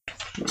trades.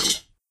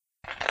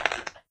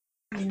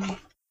 Yeah.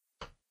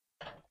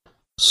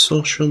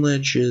 Social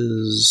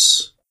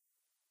edges.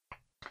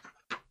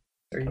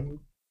 I'm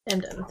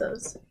done with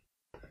those.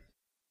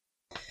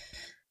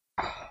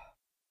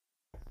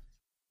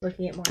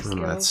 Looking at more skills.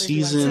 That's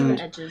seasoned.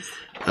 Edges.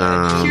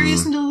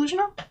 Curious and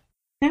delusional?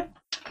 Yeah.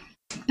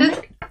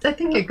 I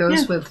think it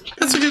goes with.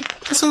 That's a good.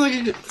 That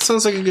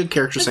sounds like a good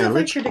character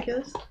sandwich. That's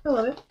ridiculous. I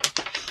love it.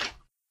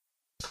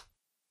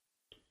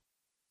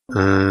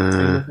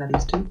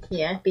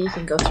 Yeah, but you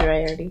can go through.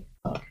 I already.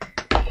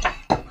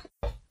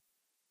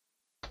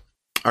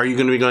 Are you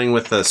going to be going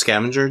with the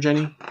scavenger,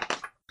 Jenny?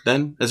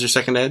 Then as your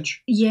second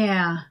edge?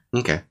 Yeah.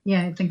 Okay.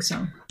 Yeah, I think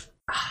so.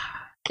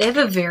 They have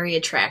a very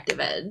attractive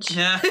edge.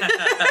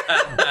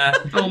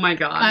 Oh my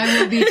god!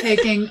 I will be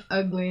taking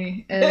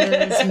ugly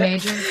as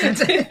major.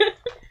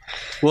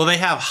 Well, they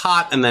have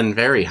hot and then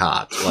very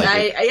hot.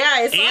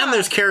 I saw. And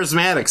there's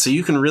charismatic, so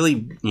you can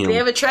really, They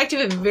have attractive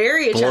and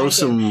very attractive. Blow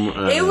some.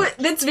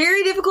 That's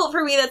very difficult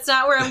for me. That's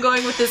not where I'm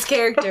going with this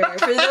character.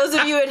 For those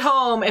of you at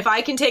home, if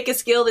I can take a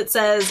skill that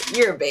says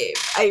you're a babe,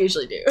 I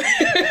usually do.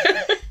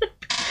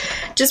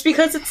 Just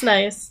because it's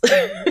nice.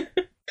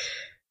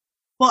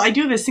 Well, I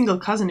do have a single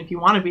cousin if you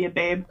want to be a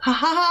babe. Ha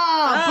ha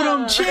ha!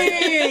 Ba-dum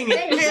ching!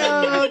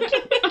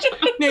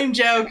 Name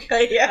joke.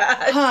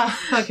 Yeah.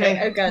 Okay,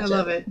 I gotcha. I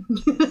love it.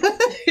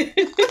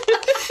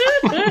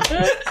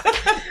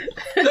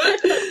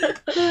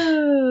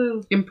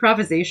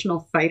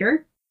 Improvisational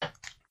fighter.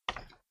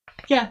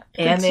 Yeah.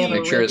 And they have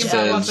Make sure it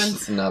says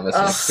weapons. novice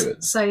next to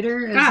it.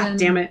 Cider is in...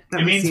 Damn it.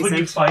 It means when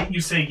you fight,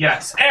 you say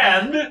yes,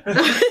 and... yes, and.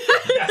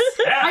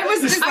 I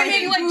was just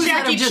thinking like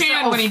Jackie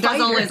Chan when he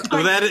does all his...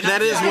 Well, that is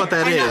what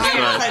that is.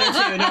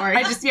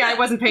 I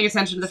wasn't paying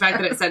attention to the fact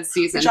that it said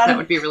seasoned. That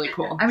would be really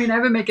cool. I mean,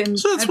 I've been making...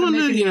 So that's one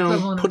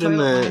to, put in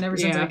the... ever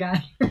since I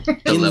got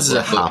in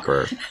the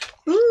hopper.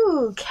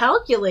 Ooh,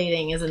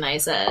 calculating is a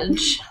nice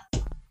edge.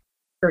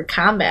 For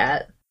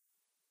combat.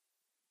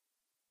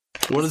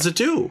 What does it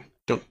do?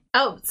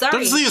 Oh, sorry.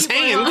 Don't just leave us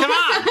hanging. Come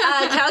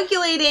on.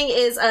 Calculating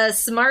is a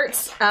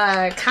smart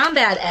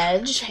combat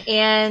edge,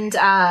 and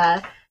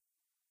a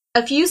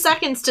few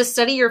seconds to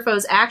study your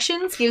foe's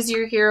actions gives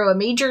your hero a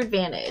major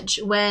advantage.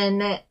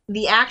 When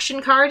the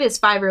action card is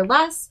 5 or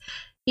less,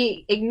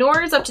 he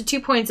ignores up to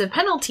 2 points of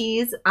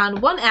penalties on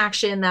one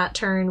action that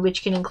turn,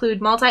 which can include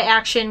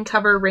multi-action,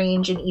 cover,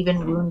 range, and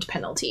even wound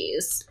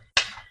penalties.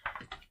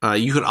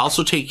 You could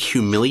also take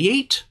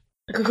Humiliate.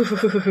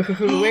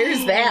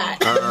 Where's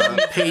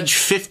that? Page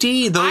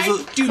 50.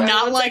 I do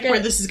not like where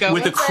this is going.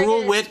 With a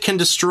cruel wit can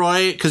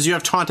destroy, because you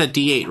have taunt at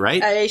D8,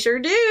 right? I sure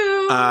do.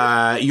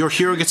 Your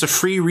hero gets a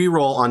free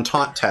reroll on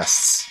taunt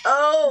tests.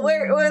 Oh,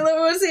 where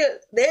was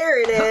it?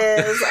 There it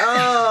is.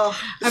 Oh.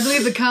 I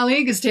believe the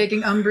colleague is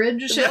taking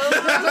umbrage. Those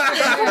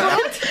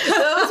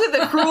with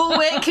a cruel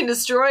wit can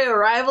destroy a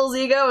rival's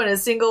ego in a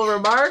single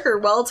remark or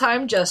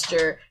well-timed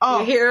gesture.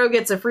 Your hero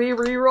gets a free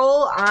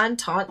reroll on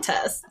taunt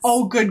tests.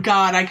 Oh, good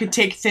God. I could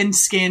take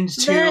thin-skinned,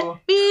 too. Let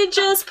me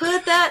just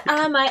put that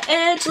on my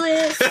edge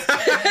list.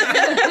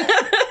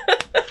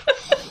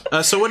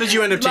 So what did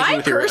you end up taking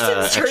with your extra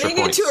points? My person's turning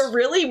into a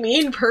really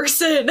mean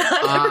person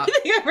on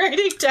everything I'm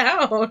writing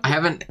down.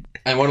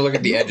 I want to look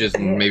at the edges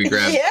and maybe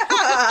grab. Yeah.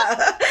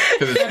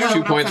 Because it's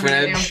 2 points for an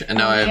edge, and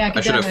now I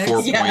should have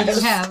 4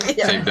 points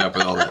saved up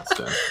with all that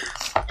stuff.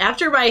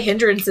 After my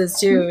hindrances,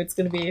 too, it's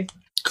going to be...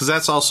 Because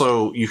that's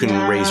also, you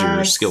can raise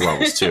your skill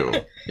levels, too.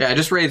 Yeah, I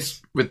just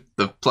raised with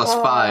the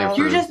 +5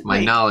 for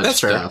my knowledge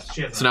stuff.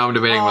 So now I'm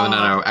debating whether or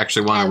not I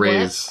actually want to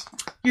raise.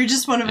 You're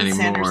just one of the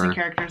anymore. Sanderson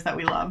characters that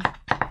we love.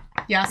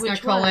 Yes,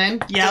 Which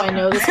Colin. Yeah, I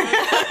know this one.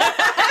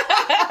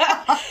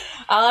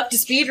 I'll have to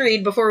speed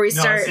read before we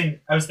No, start.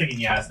 I was thinking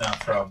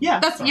Yasna from. Yeah.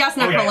 That's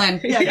Yasna Okay.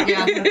 Krillin.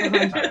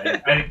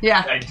 I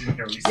Yeah. didn't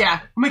hear what you said. Yeah.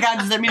 Oh my god,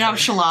 does that mean I'm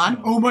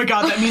Shalon? Oh my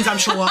god, that means I'm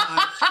Shalon.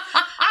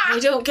 I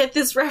don't get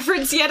this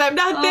reference yet. I'm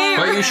not there.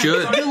 But you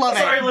should. You'll love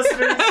Sorry, it. listeners.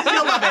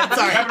 You'll love it.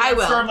 Sorry. I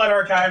will. Stormlight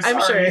Archives. I'm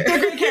sorry. sure. They're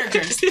good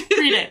characters.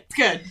 Read it. It's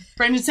good.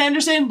 Brandon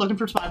Sanderson, looking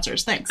for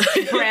sponsors. Thanks.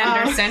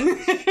 Branderson.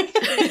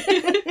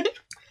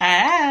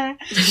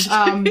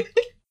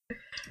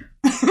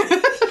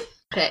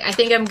 Okay, I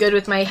think I'm good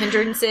with my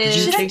hindrances.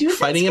 Did you take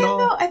fighting at all?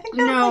 I think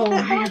No,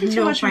 that I might have be too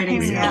no much of a fighting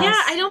pain in the skills. Yeah,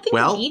 ass. I don't think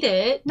Well, you need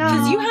it No.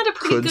 because you had a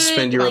pretty Could good.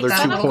 spend your like, other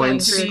 2 setup going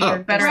points. through Oh. your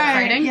Better at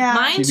Right, fighting? yeah.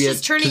 Mine's Maybe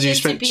just turning 'cause you into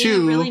spent being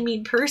 2, a really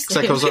mean person. So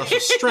that goes off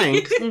of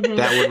strength.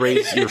 That would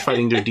raise your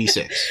fighting to a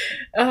D6.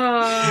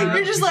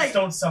 You're just like,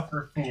 don't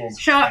suffer fools.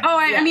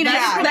 I mean, that's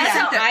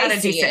how I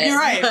see it. you're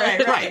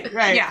right.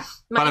 Right.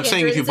 But I'm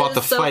saying if you bought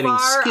the fighting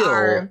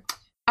skill,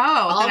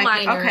 all then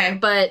minor, okay.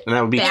 but and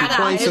that would be 2 Bad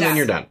points, and eyes. then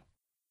you're done.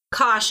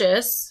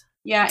 cautious,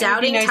 Yeah,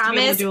 doubting it'd be nice to be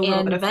able to Thomas, do a little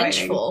and bit of fighting.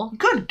 vengeful.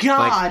 good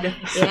God.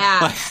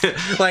 Yeah.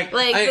 like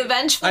The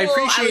vengeful. I was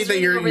appreciate that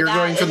reading you're over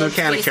going that, for the and it's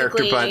mechanic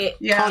character, but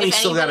basically, Yeah. Tawny's if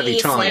still got to be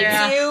anybody Tawny.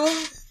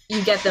 slights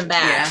you get them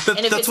back. Yeah. That-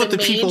 And if that's it's what a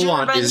the people major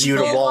want, is you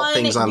to vengeful wall one,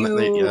 things on the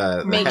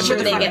you make head sure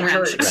of they the get dragon.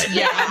 hurt. Right.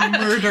 Yeah.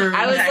 Murder.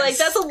 I was Nice. like,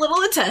 that's a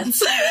little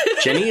intense.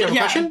 Jenny, you have a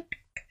Yeah. question?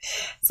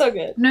 So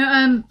good.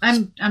 No,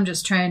 I'm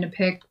just trying to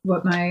pick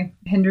what my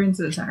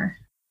hindrances are.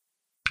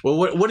 Well,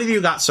 what have you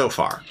got so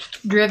far?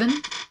 Driven.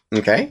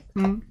 Okay.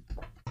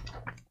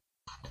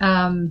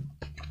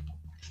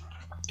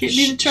 Get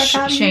me the truck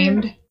out of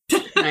Shamed.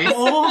 Nice.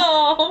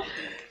 Oh.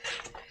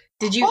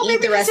 Did you Oh, eat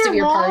maybe the rest because of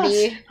you're your lost.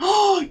 party?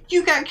 Oh,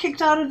 you got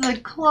kicked out of the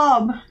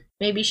club.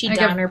 Maybe she I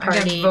down her got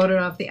party. voted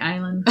off the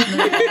island.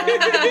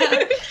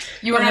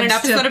 You were But on I'm an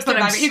episode still- of but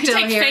I'm Survivor. You could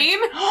still take here. fame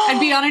and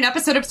be on an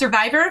episode of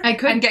Survivor. I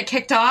could. and get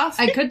kicked off.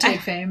 I could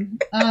take fame.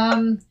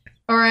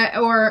 Or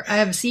I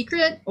have a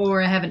secret,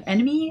 or I have an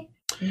enemy.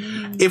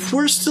 If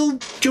we're still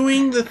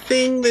doing the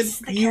thing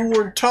that you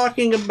were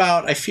talking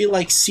about, I feel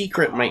like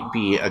secret might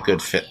be a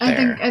good fit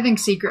there. I think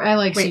secret. I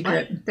like Wait,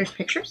 secret. what? There's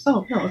pictures?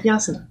 Oh, no,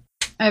 Yasna.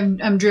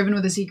 I'm driven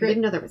with a I secret.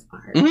 didn't know there was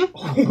art.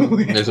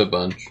 There's a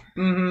bunch.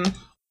 Mm-hmm.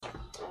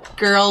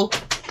 Girl,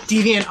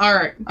 deviant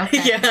art.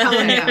 Okay. Yeah.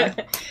 Telling ya.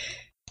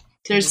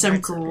 There's some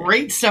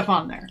great stuff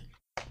on there.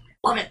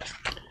 Love it.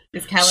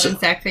 Is Kaladin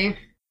sexy?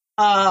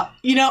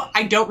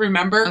 I don't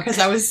remember because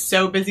I was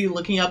so busy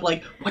looking up,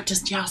 like, what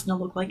does Yasna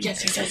look like?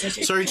 Yes.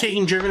 So are you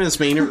taking driven as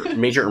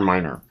major or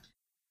minor?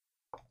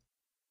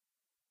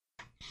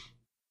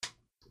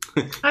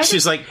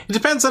 She's like, it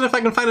depends on if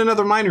I can find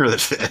another minor that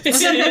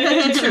fits.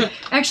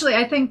 Actually,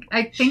 I think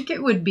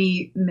it would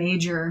be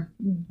major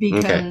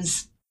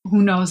because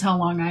who knows how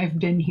long I've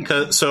been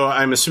here. So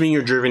I'm assuming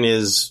your driven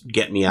is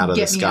get me out of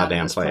Get this me out of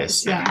goddamn this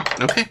place. Yeah.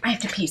 Okay. I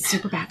have to pee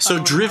super bad. So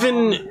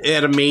driven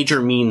at a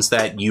major means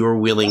that you're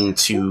willing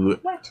to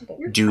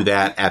do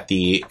that at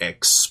the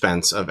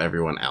expense of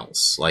everyone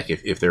else. Like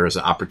if there is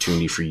an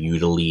opportunity for you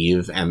to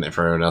leave and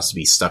for everyone else to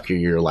be stuck here,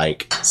 you're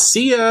like,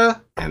 see ya,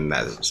 and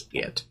that's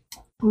it.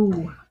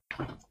 Ooh.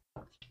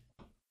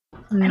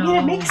 I mean, No.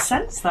 it makes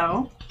sense,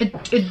 though.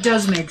 It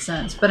does make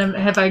sense, but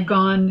have I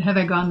gone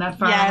that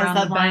far Yeah, around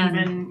has that the line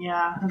bend? been,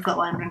 has that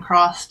line been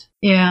crossed?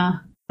 Yeah,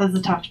 That's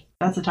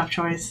a tough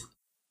choice.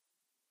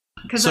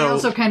 because So- I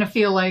also kind of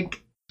feel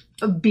like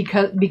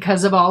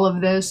because of all of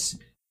this,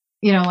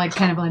 like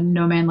kind of a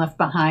No Man Left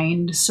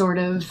Behind sort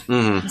of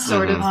Mm-hmm.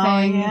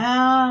 thing. Oh,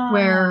 yeah.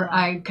 Where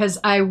because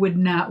I would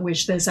not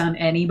wish this on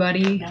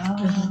anybody.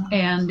 Yeah.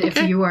 And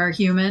if you are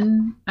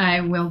human,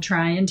 I will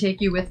try and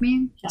take you with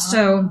me.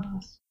 So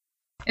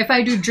if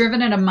I do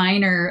driven at a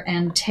minor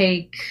and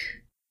take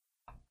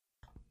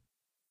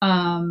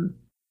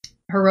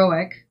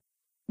heroic,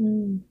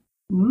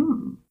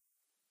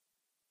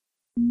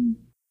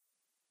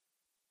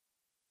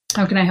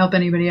 how can I help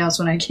anybody else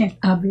when I can't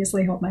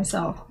obviously help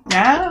myself?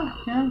 Yeah.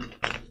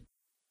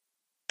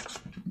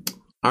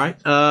 All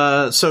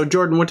right. So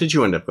Jordan, what did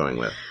you end up going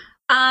with?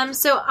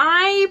 So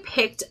I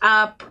picked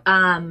up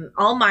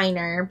all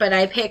minor, but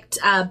I picked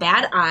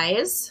Bad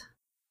Eyes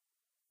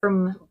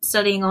from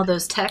studying all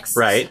those texts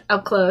Right.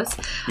 up close.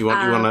 You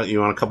want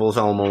a couple of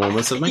elemental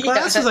moments of my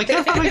glasses? I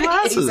can't find my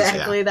glasses.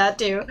 Exactly, Yeah. that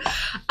too.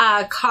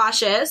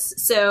 Cautious,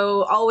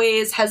 so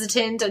always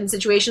hesitant in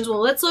situations. Well,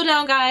 let's slow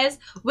down, guys.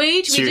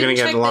 Wait, So you're going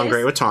to get along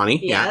great with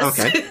Tawny. Yes.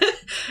 Yeah.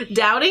 Okay.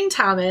 Doubting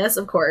Thomas,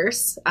 of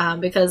course,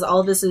 because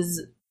all this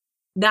is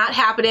not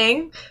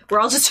happening. We're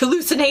all just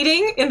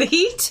hallucinating in the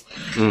heat.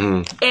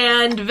 Mm-hmm.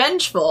 And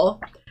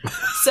vengeful.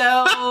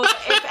 So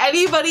if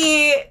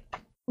anybody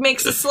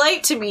makes a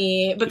slight to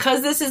me,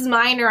 because this is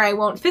minor, I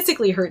won't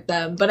physically hurt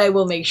them, but I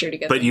will make sure to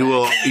get But them you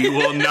back.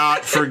 will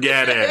not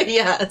forget it.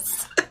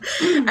 Yes.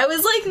 I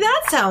was like,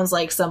 that sounds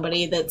like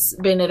somebody that's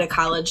been at a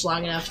college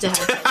long enough to have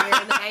a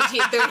career in the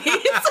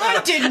 1930s.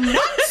 I did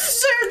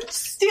not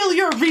steal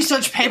your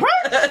research paper.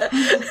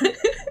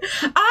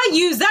 I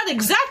use that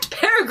exact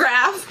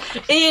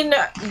paragraph in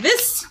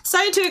this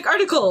scientific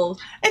article.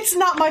 It's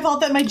not my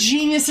fault that my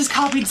genius is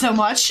copied so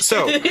much.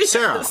 So,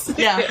 Sarah,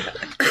 Yeah.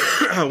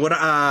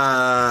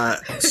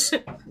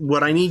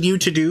 what I need you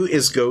to do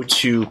is go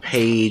to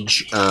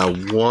page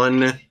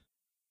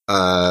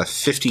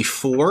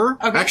 154.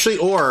 Okay. Actually,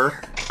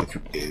 or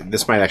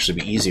this might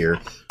actually be easier.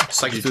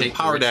 Cycle You through the take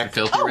power the deck.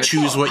 filter it?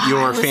 Choose what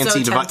your was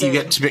fancy so device. You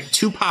tempted. get to pick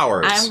 2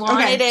 powers. I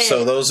wanted it.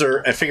 So those are,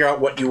 and figure out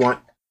what you want.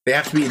 They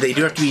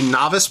do have to be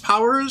novice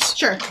powers,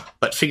 Sure.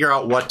 but figure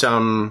out what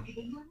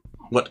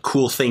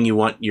cool thing you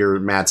want your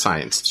mad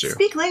science to do.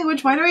 Speak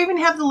language. Why do I even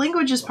have the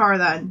languages power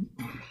then?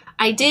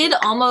 I did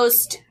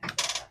almost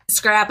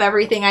scrap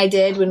everything I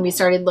did when we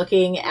started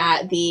looking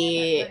at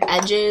the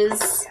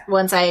edges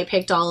once I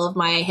picked all of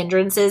my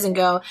hindrances and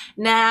go,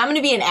 nah, I'm going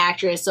to be an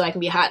actress so I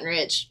can be hot and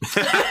rich.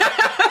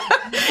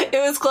 It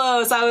was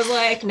close. I was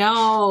like,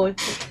 no,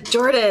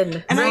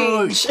 Jordan. And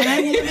rage.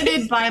 I'm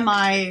limited by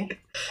my.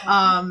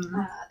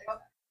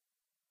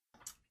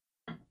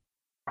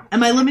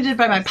 Am I limited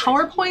by my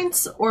power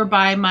points or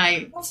by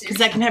my?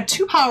 Because I can have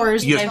 2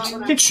 powers. You I have-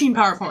 have 15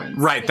 power points.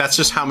 Right, that's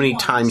just how many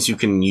times you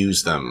can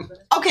use them.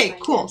 Okay,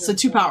 cool. So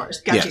 2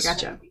 powers. Gotcha. Yes.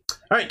 Gotcha.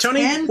 All right,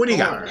 Tony, And what do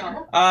you four.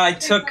 got? I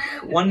took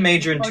 1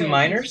 major and 2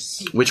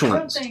 minors. Which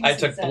ones? I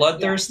took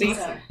Bloodthirsty,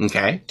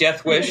 Okay.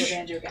 Death Wish,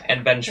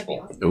 and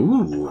Vengeful.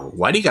 Ooh,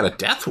 why do you got a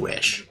death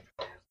wish?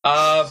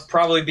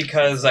 Probably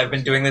because I've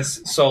been doing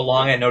this so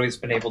long and nobody's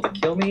been able to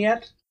kill me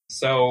yet.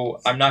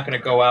 So I'm not going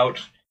to go out.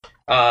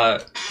 I'm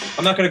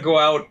not going to go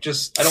out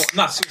just. I'm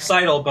not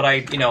suicidal, but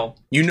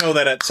You know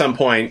that at some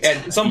point.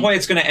 at some point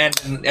it's going to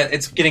end, and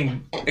it's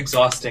getting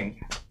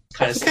exhausting.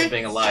 Kind of still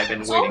being alive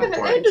and waiting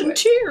for it.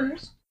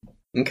 tears.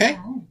 Okay.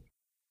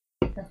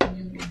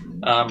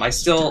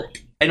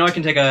 I know I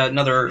can take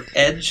another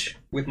edge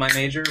with my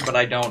major, but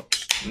I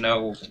don't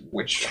know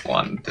which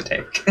one to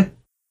take.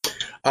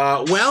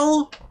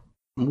 Well,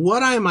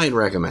 what I might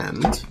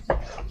recommend.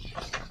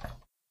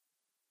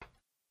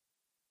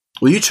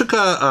 Well, you took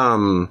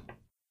a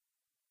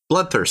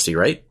Bloodthirsty,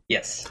 right?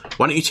 Yes.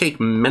 Why don't you take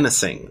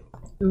Menacing?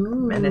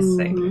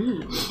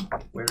 Menacing.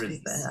 Where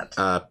is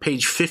that?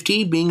 Page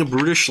 50, being a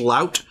brutish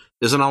lout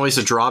isn't always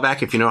a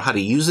drawback if you know how to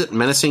use it.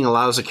 Menacing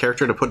allows a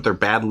character to put their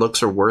bad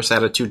looks or worse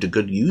attitude to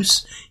good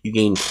use. You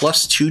gain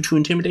 +2 to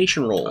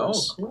intimidation Oh,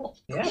 rolls. cool.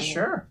 Yeah,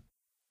 sure.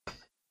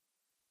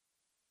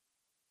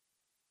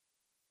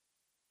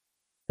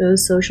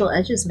 Those social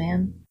edges,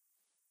 man.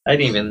 I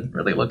didn't even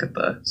really look at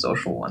the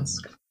social ones.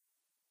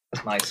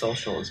 My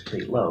social is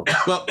pretty low.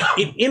 Well,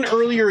 in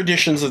earlier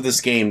editions of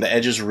this game, the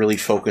edges really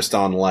focused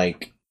on,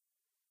 like,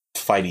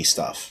 fighty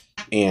stuff.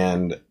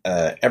 And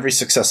every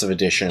successive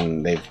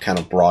edition, they've kind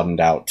of broadened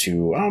out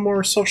to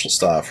more social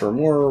stuff or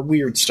more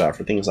weird stuff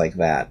or things like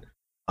that.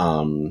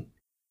 And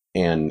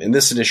in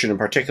this edition in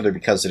particular,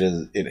 because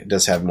it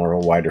does have more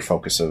of a wider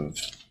focus of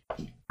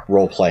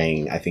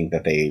role-playing, I think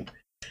that they...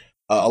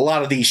 a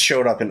lot of these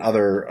showed up in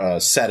other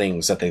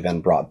settings that they then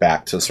brought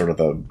back to sort of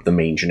the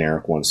main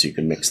generic ones so you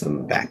can mix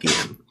them back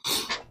in.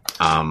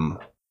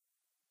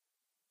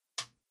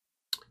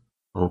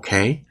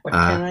 Okay. What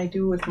can I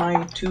do with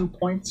my 2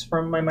 points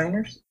from my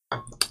minors? So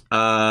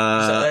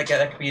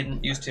that could be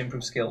used to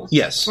improve skills.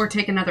 Yes. Or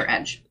take another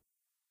edge.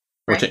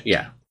 Or right?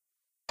 yeah.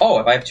 Oh,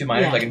 if I have 2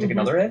 minors, Yeah. I can take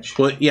another edge?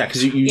 Well, yeah,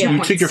 because you Yeah.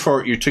 took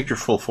you took your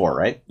full 4,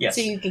 right? Yes.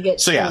 So you could get.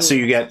 So yeah, two. so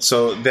you get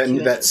then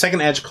Two that edges.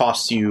 second edge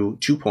costs you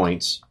 2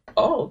 points.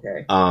 Oh,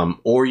 okay.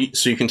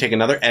 So you can take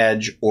another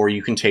edge, or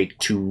you can take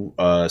 2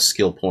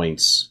 skill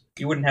points.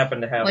 You wouldn't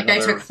happen to have Like I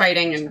another took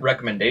fighting and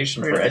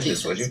recommendation for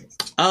edges, would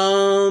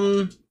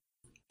you?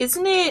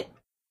 Isn't it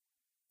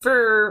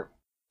for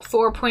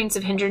 4 points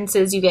of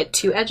hindrances you get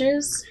 2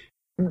 edges?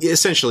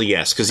 Essentially,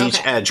 yes, because each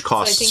Okay. edge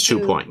costs So I think 2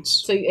 you-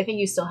 points. So I think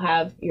you still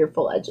have your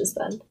full edges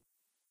then.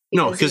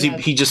 No, because you have-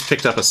 he just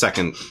picked up a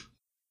second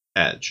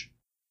edge.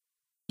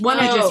 one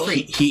edge is Oh.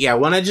 free. He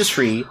 1 edge is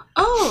free.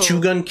 Oh.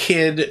 2-gun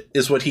kid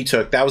is what he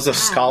took. That was a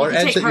scholar you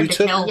can edge take that you hard to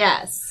took. kill.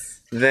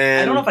 Yes.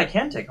 Then I don't know if I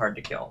can take hard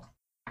to kill.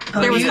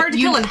 There was you- hard to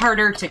you- kill and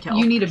harder to kill.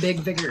 You need a big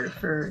vigor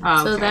for.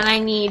 Oh, So okay. then I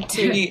need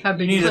to You need, How you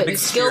big need a put big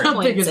skill spirit.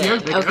 How big points is your in.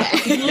 vigor?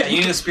 Okay. Yeah, you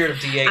need a spirit of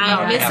D8. I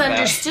have that.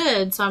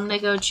 misunderstood, so I'm gonna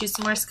go choose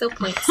some more skill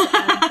points.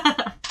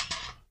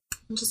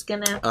 I'm just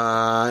gonna.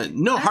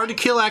 No, hard to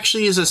kill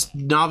actually is a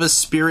novice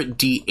spirit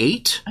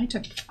D8. I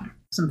took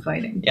some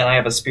fighting. Yeah, and I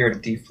have a spirit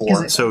of Is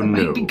D4. it- So that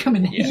might no. be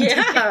coming in.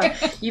 Yeah,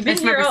 you've been I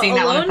just here remember seeing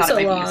that one and alone thought so it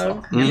might be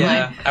long. useful.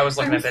 Yeah, I was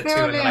looking at that too,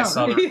 and then I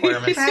saw the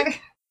requirements.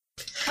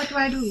 What do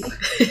I do?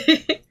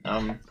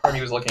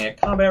 Party was looking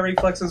at combat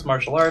reflexes,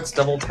 martial arts,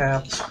 double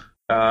tapped.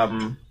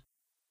 Oh,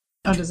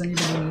 does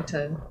anybody need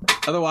to?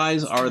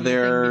 Otherwise, are Before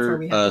there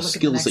we have to look at the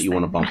skills next that you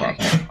want to thing. bump up?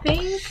 I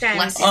think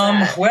that's.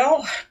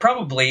 Well,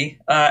 probably.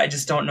 I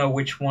just don't know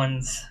which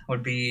ones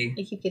would be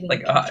I keep getting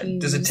like.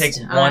 Does it take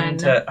confused one on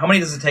to? How many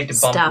does it take to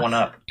bump stuff. one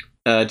up?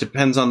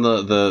 Depends on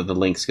the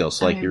link skill.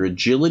 So, like Okay. your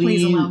agility.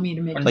 Please allow me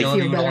to make Like, me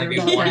agility feel would better only be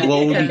about one. that.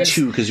 Well, it would be Because-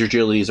 2 because your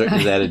agility is at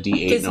a D8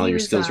 Because and all he your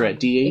was, skills are at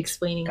D8.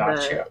 Explaining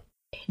Gotcha.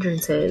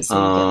 hindrances, so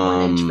you get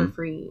one edge for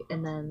free,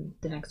 and then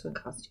the next one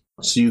costs 2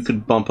 points. So you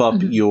could bump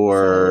up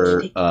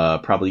your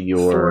probably 4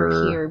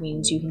 your here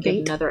means you can get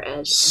another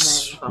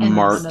edge, and then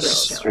bump another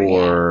smarts edge.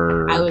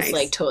 or I was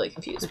like totally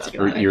confused about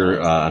or that.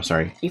 your I'm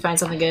sorry, You find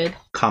something good?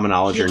 common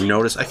knowledge or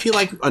notice. I feel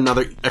like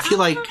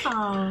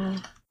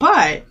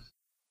But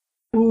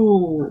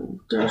ooh,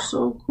 they're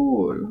so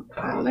cool.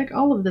 I like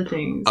all of the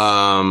things.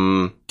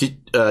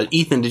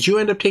 Ethan, did you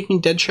end up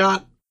taking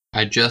Deadshot?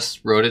 I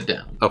just wrote it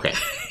down. Okay.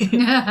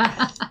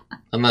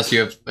 Unless you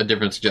have a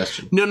different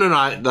suggestion. No.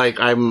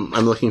 I'm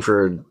looking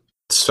for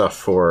stuff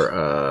for.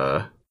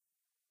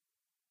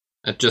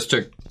 I just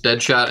took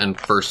Deadshot and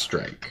First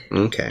Strike.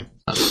 Okay.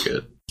 Sounds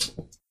good.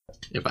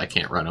 If I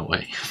can't run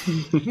away.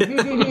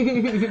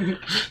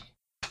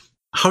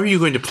 How are you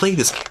going to play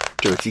this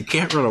character if you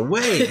can't run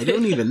away? I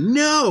don't even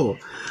know.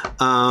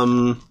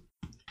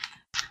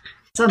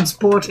 It's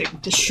unsporting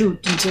to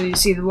shoot until you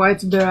see the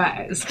whites of their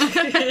eyes.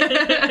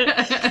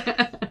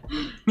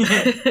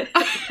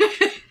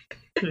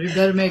 So you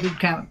better make it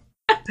count.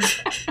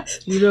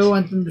 You don't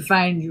want them to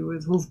find you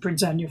with hoof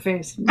prints on your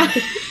face and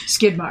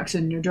skid marks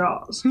in your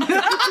drawers.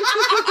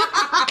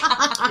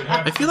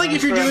 I feel like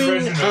if you're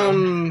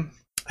doing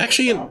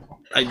actually,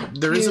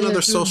 there is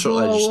another social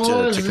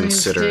edge to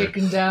consider.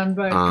 Taken down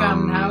by a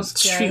common house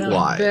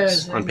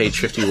Streetwise on page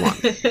 51.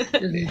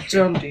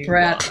 Total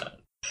brat.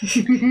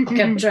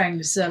 Kept trying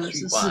to sell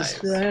us a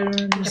sister. I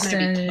don't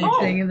understand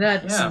anything of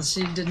that since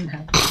she didn't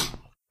have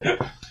it.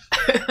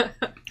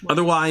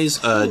 Otherwise,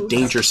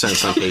 danger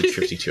sense on page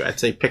 52. I'd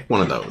say pick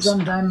one of those.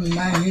 Sometimes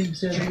my head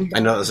said, I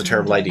know that's a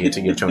terrible idea to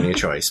give Tony a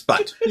choice,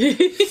 but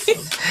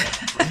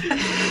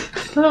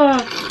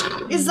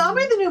Is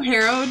Zombie the new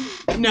Harrowed?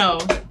 No,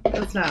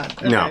 that's not.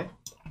 Okay. No.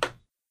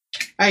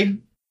 I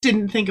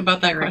didn't think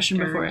about that question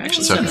before,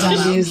 actually. It's okay.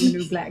 Zombie is the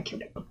new Black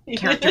Kiddo.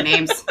 Character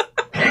names.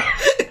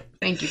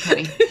 Thank you,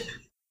 Penny.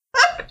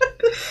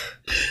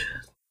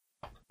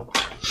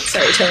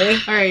 Sorry, Tony.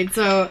 All right,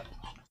 so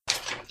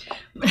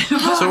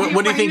so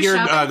what do you think you're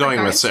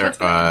going with,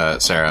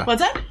 cards? Sarah?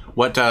 what's that?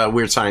 What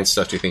weird science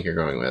stuff do you think you're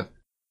going with?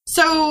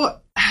 So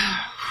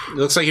It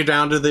looks like you're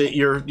down to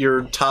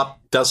your top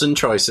dozen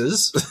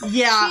choices.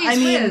 yeah, Jeez I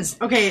mean, whiz.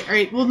 okay, all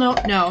right. Well, no.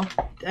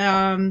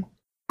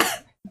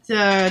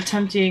 It's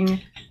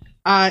tempting.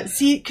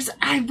 See, because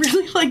I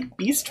really like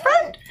Beast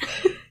Friend.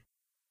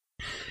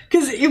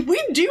 Because if we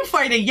do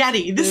fight a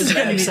Yeti, this is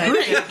going to be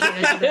great.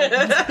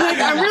 Like,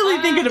 I'm really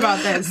thinking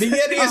about this. The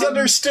Yeti is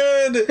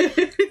understood.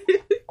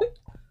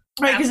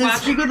 Right, because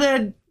it's speak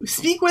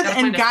with Gotta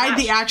and find a guide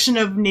the flash. action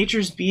of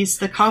nature's beasts.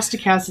 The cost to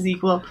cast is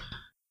equal to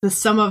the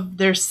sum of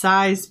their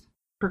size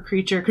per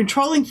creature.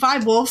 Controlling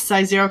 5 wolves,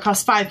 size 0,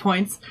 costs 5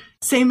 points.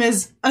 Same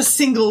as a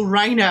single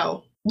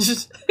rhino.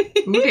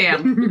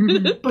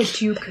 Damn.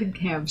 But you could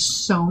have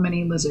so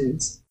many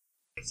lizards.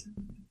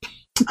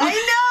 I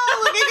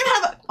know! Like, I could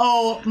have...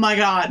 Oh, my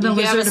God. The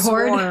You have a lizard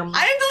horde. swarm.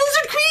 I am the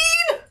lizard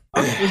queen!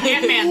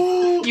 Ant-Man.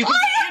 You can I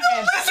am the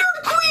lizard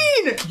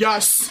queen!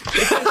 Yes!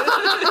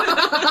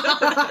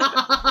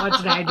 What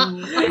did I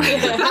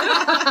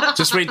do?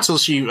 Just wait till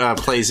she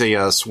plays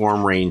a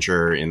swarm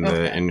ranger in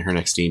her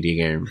next D&D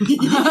game. So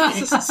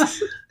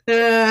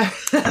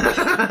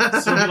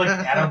it'd be like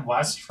Adam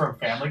West from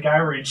Family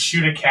Guy, where he'd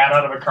shoot a cat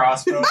out of a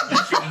crossbow and then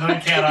shoot another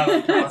cat out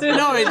of a crossbow.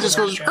 No, it just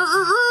goes.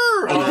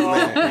 Oh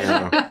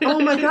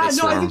my God, It's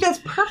no, I swarm. think that's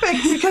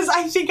perfect because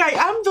I think I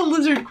am the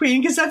lizard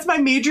queen because that's my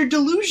major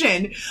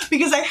delusion.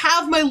 Because I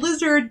have my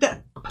lizard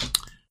that...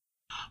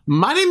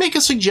 Might I make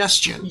a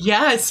suggestion?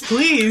 Yes,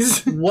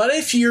 please. What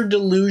if your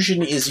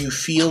delusion is you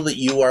feel that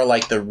you are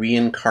like the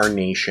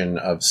reincarnation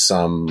of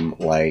some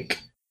like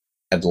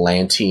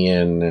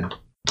Atlantean,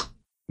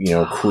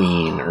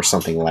 queen or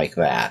something like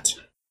that?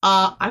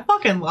 I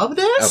fucking love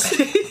this.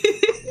 Okay.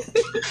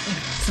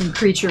 Some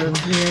creature of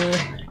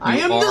the I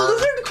am the are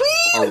lizard queen.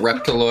 A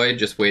reptiloid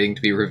just waiting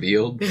to be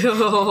revealed.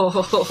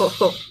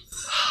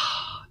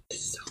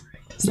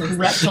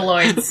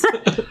 Reptiloids.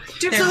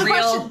 Dude, They're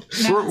real.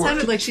 We're- It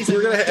sounded like she said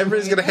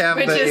Everybody's gonna have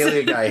the Witches.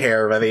 alien guy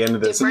hair by the end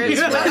of this. Different. Okay,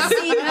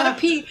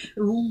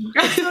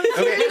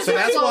 so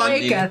that's one.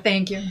 Wicca,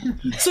 thank you.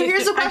 So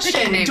here's a I'm picking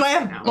question: names do I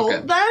have now. bolt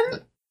Okay.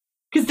 then?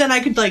 Because then I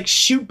could like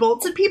shoot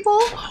bolts at people,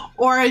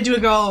 or I do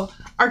go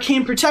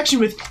arcane protection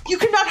with "You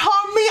cannot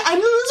harm me. I'm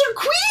the lizard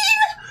queen,"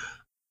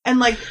 and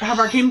like have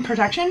arcane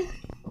protection,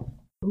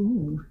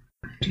 Ooh,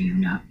 do you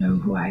not know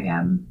who I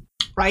am?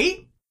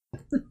 right?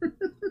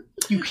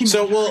 You can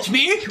So well,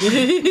 me.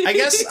 I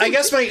guess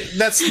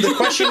that's the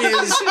question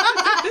is,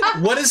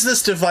 what is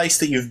this device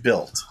that you've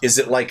built? Is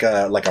it like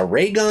a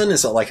ray gun?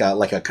 Is it like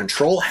a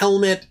control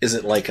helmet? Is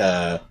it like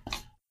a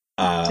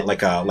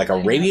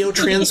radio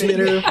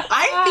transmitter?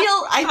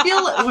 I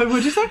feel. What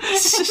would you say? No,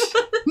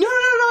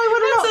 I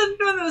wouldn't know. That's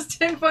one of those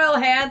tinfoil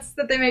hats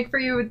that they make for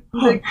you with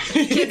the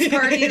kids'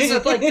 parties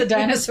with like the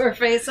dinosaur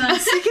face on.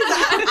 Because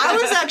I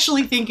was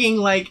actually thinking,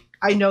 like,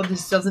 I know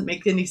this doesn't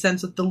make any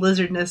sense with the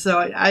lizardness, so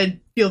I'd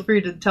feel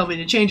free to tell me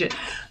to change it.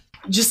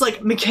 Just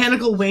like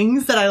mechanical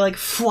wings that I like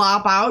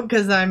flop out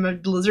because I'm a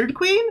lizard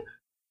queen.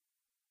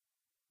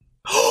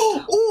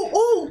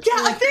 Oh,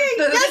 Yeah, a thing.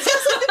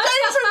 Yes, like the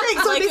dinosaur thing.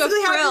 So Like I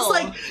basically a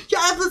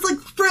frill. have this like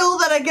frill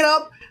that I get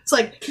up. It's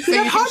like, So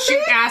you can shoot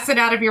acid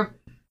out of your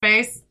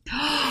face.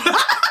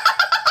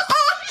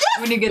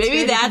 When you get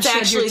Maybe scared, you can that's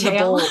shed actually your the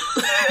tail. bolt.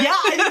 Yeah,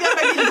 I think that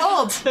might be the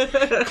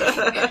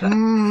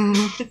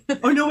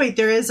bolt. Oh no, wait,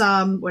 there is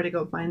where to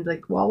go find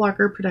like wall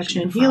walker,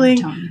 protection and healing,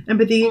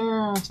 empathy,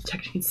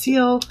 detect and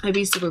conceal. That'd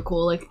be super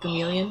cool, like a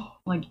chameleon.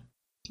 Like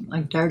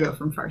Dargo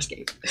from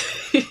Farscape.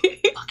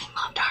 Fucking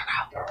love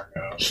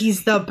Dargo.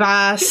 He's the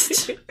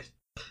best.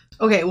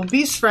 Okay, well,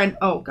 Beast's friend.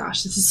 Oh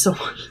gosh, this is so.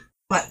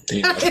 What?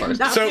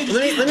 So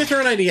let me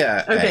throw an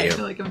idea Okay. at I you.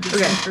 feel like I'm just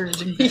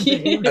encouraging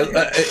campaign.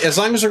 As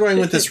long as we're going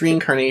with this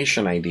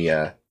reincarnation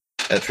idea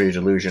for your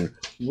delusion,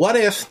 what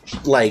if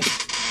like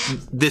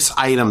this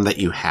item that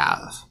you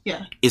have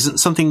isn't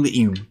something that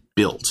you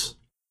built,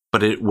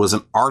 but it was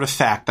an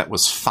artifact that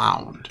was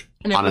found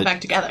And then put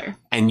back together.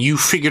 and you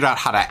figured out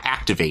how to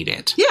activate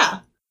it?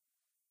 Yeah.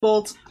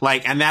 Bolt.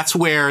 Like, and that's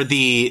where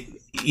the,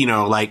 you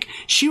know, like,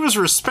 she was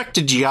a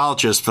respected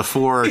geologist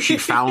before she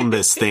found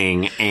this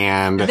thing,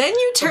 and Then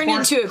you turned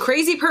into a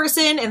crazy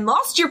person and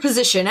lost your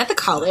position at the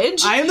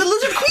college. I am the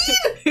lizard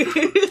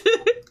queen.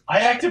 I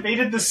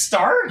activated the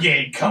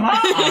Stargate. Come on.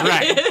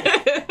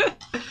 right.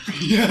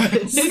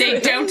 They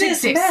don't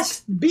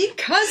exist.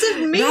 Because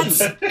of me.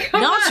 That's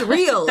not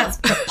real.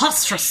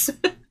 Preposterous.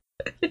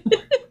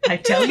 I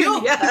tell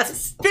you,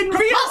 Yes. been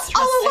real all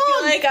I along.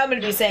 feel like I'm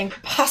going to be saying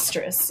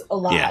preposterous a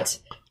lot. Yeah.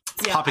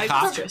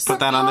 Poppycock, put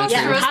that on there too.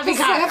 Yeah,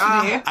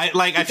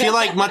 Poppycock. I feel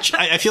like much.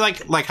 I feel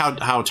like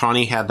how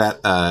Tawny had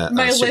that My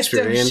list of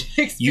Shakespearean.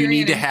 Shakespearean You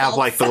need to have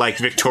insults. like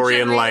the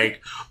Victorian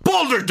like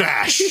boulder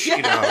dash,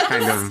 you know,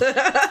 kind of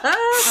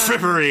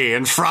frippery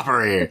and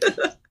froppery.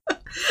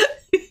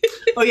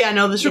 Oh yeah,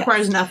 no, this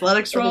requires an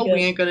athletics That'd be roll. good.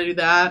 We ain't gonna do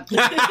that.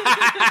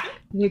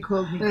 You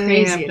called me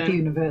crazy Yeah, at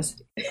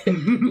university.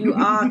 You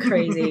are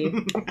crazy.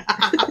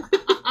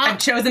 I've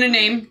chosen a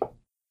name.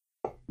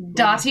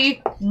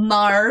 Dottie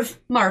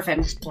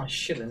Marvin. Oh,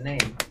 shit, a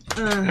name.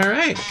 All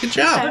right, good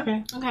job.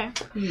 Okay. Okay.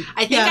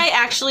 I think I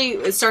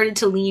actually started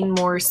to lean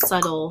more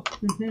subtle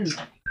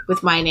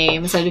with my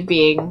name instead of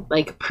being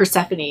like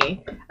Persephone.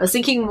 I was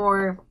thinking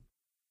more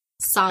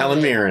solid.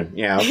 Helen Mirren,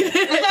 yeah.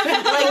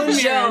 Like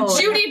Joan.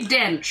 Judi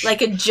Dench.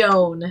 Like a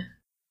Joan.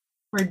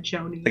 Or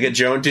Joni. Like a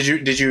Joan.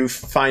 Did you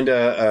find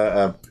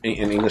an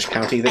English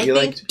county that I you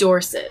think liked?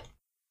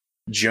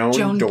 Joan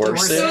Joan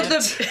Dorset.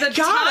 so the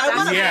God, I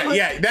top, wanna-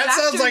 Yeah, that Dr.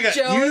 sounds like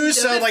Joan you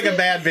sound like a Dorset.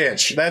 bad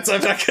bitch. That's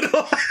I'm not gonna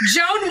lie.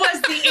 Joan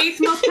was the 8th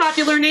most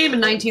popular name in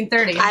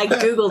 1930. I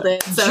googled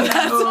it, so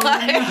that's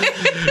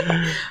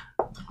why.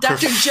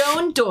 Dr.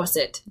 Joan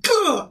Dorset.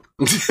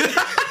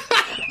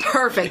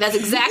 Perfect. That's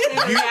exactly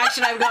the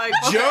reaction I'm going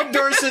for. Joan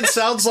Dorset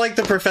sounds like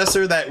the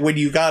professor that when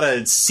you got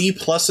a C+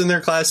 in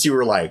their class, you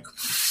were like,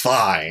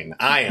 "Fine,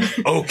 I am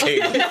okay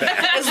with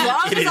that." As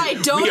long It as is- I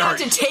don't we have are-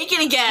 to take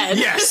it again.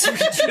 Yes,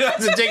 you don't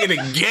have to take it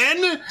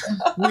again.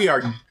 We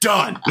are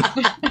done.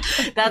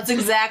 That's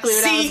exactly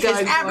what I C was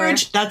going is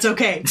average. for. That's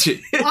okay. On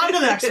to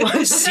the next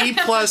one. C+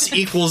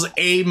 equals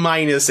A-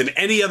 in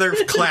any other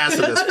class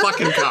in this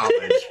fucking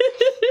college.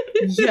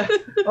 Yeah.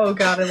 Oh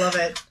god, I love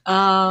it.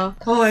 Uh,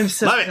 Oh, I'm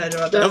so Love it. excited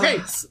about that. Okay,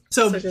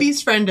 So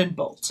Beast Friend and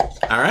Bolt.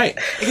 all right.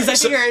 Because I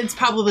figure it's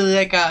probably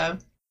like a,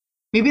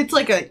 maybe it's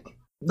like a,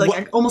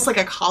 almost like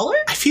a collar.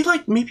 I feel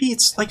like maybe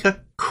it's like a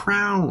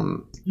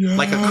crown.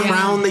 Like a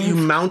crown that you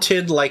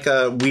mounted like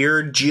a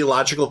weird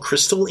geological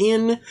crystal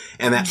in,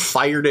 and that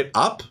fired it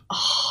up.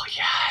 Oh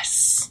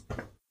yes.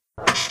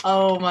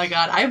 Oh my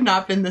god, I have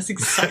not been this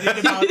excited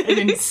about an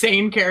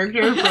insane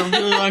character for a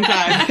really long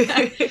time.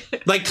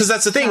 Like, because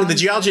that's the thing with the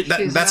geology.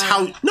 That's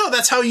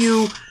how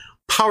you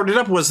powered it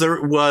up.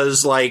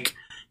 Was like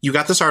you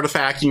got this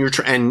artifact and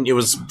and it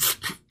was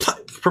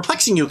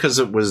perplexing you because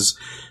it was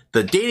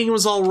the dating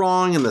was all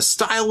wrong and the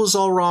style was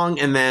all wrong,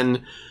 and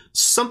then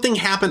something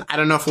happened. I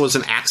don't know if it was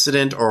an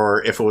accident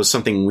or if it was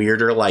something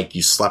weirder, like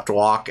you slept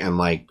walk and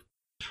like.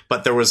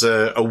 But there was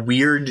a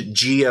weird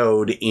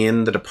geode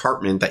in the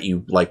department that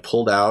you like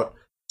pulled out,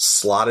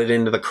 slotted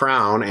into the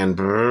crown,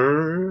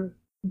 and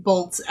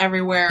Bolts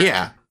everywhere.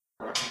 yeah,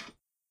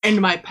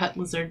 And my pet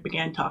lizard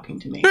began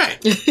talking to me. right.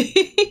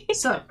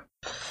 So,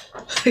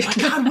 oh my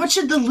god, what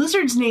should the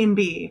lizard's name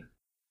be?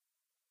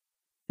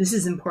 This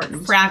is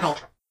important. Fraggle.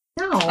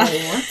 No,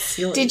 that's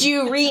silly. did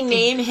you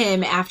rename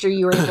him after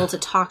you were able to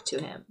talk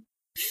to him?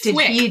 Did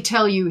Quick. he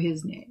tell you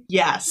his name?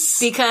 Yes.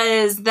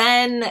 Because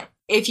then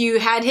if you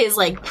had his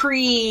like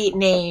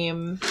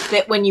pre-name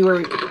that when you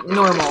were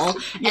normal,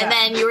 Yeah. and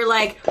then you were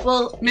like,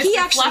 well, he Mr.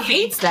 actually Fluffy.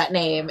 hates that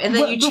name, and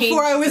then you changed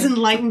Before I was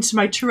enlightened to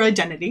my true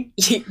identity.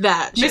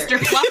 that. Sure. Mr.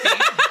 Fluffy.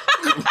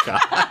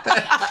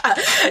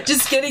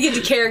 Just getting into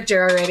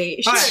character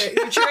already. Sure,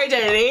 your true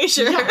identity.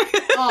 Sure.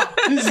 Oh,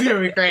 this is gonna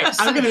be great.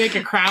 I'm gonna make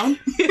a crown.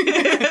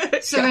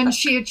 So when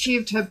she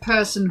achieved her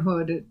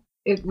personhood,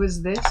 it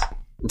was this?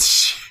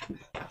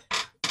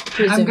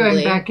 I'm going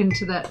Presumably. back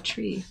into that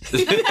tree.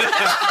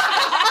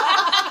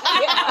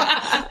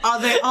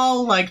 they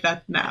all like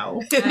that now.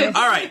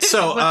 All right,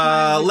 so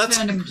let's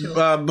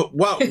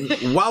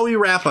while we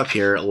wrap up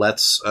here,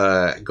 let's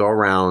go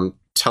around.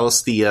 Tell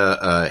us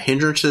the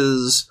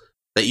hindrances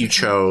that you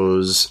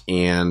chose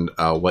and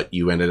what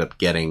you ended up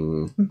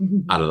getting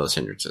out of those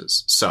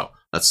hindrances. So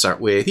let's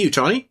start with you,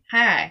 Tony.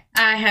 Hi,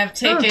 I have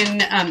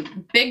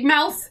taken Big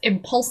Mouth,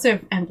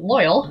 Impulsive, and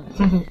Loyal.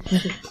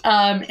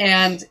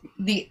 And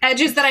the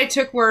edges that I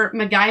took were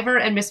MacGyver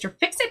and Mr.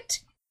 Fix-It.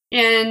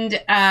 And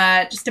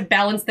just to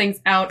balance things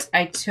out,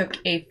 I took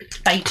a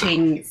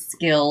fighting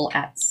skill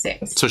at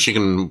 6. So she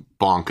can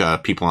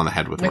bonk people on the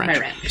head with With wrench. my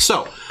wrench.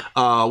 So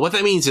what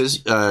that means is,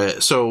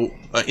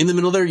 in the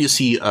middle there you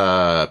see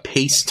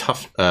pace,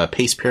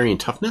 parry, and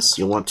toughness.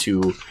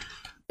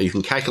 You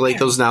can calculate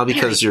those now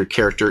because your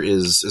character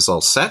is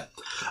all set.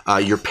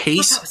 Your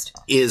pace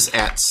is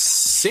at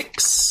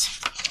 6.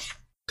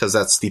 Because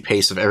that's the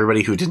pace of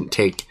everybody who didn't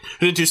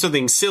do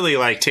something silly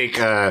like take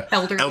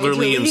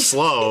elderly and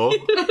slow.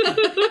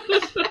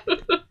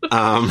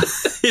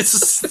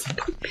 It's if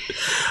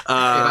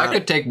I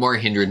could take more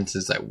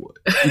hindrances, I would.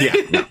 Yeah,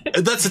 no.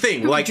 That's the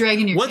thing. Like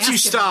once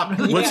you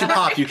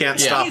pop, you can't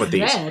stop with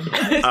these.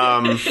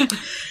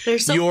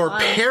 Your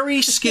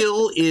parry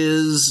skill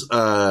is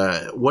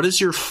what is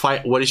your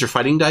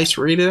fighting dice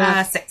rated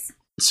at? 6.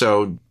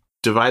 So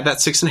divide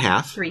that 6 in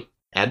half. 3.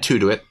 Add 2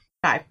 to it.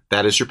 5.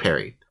 That is your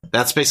parry.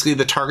 That's basically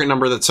the target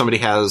number that somebody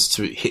has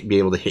to be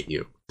able to hit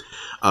you.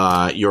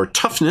 Your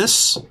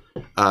toughness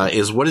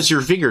is what is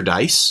your vigor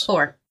dice?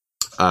 4.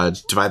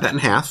 Divide that in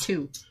half.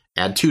 2.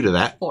 Add 2 to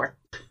that. 4.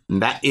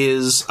 And that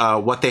is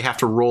what they have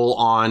to roll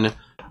on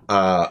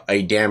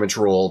a damage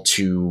roll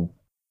to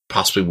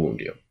possibly wound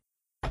you.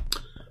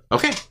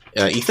 Okay,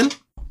 Ethan?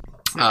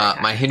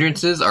 My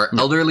hindrances are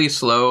elderly,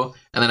 slow,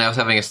 and then I was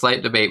having a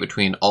slight debate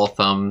between all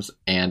thumbs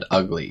and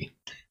ugly.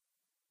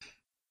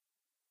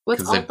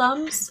 What's all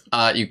thumbs?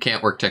 You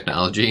can't work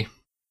technology.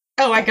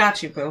 Oh, I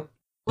got you, boo.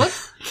 Wait,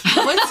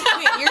 you're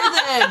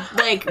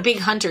the big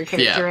hunter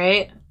character,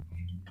 right?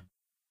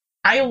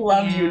 I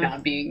love you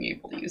not being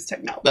able to use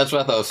technology. That's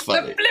what I thought was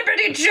funny. The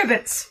Liberty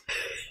Gibbets!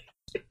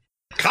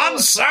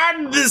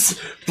 Concern this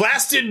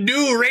blasted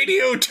new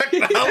radio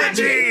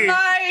technology.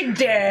 My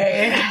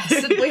day.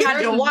 We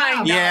had to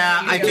wind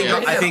Yeah, I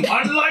think.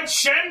 Unlike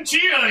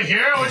Chantia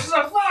here, which is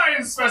a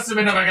fine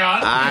specimen of a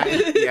gun.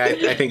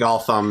 I think all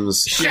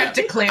thumbs.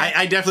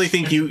 I definitely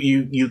think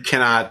you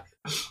cannot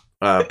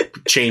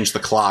change the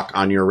clock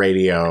on your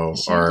radio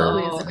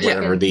or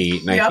whatever the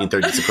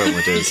 1930s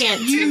equivalent is. You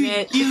can't tune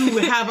it. You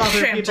have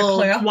other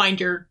people wind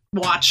your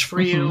watch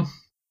for you.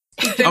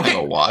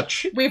 Okay,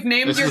 watch. We've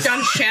named your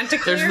gun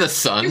Chanticleer. There's the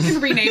sun. You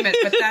can rename it,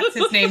 but that's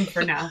his name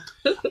for now.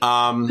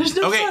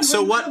 Okay,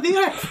 so what?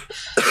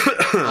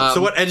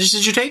 So what edges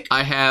did you take?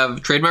 I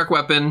have trademark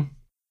weapon,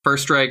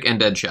 first strike, and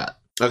dead shot.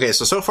 Okay,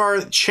 so far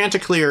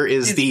Chanticleer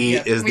is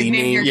the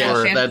name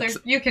for. That's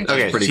you can.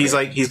 Okay,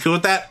 he's cool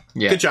with that.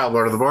 Yeah. Good job,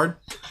 Lord of the Board.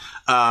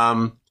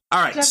 All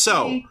right,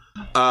 so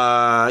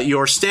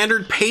your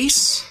standard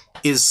pace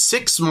is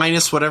 6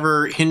 minus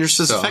whatever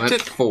hindrances affect I'm at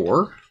it.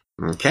 4.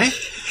 Okay.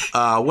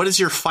 What is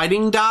your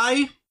fighting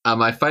die?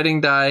 My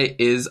fighting die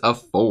is a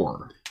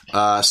 4.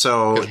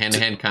 So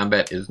hand-to-hand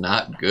combat is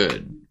not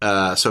good.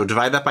 So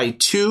divide that by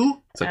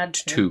 2. It's a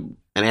 2.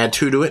 And add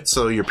 2 to it,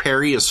 so your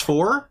parry is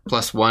 4.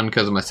 Plus 1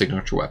 because of my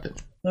signature weapon.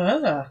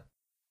 Oh,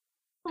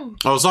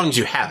 as long as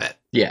you have it.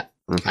 Yeah.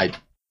 Okay.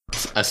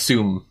 I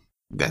assume.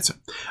 That's it.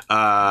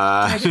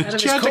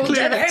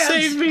 Chanticleer,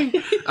 save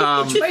me.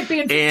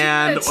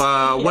 And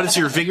what is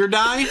your vigor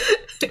die?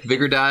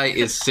 Vigor die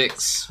is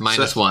 6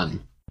 minus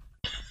 1.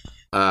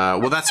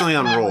 Well, that's only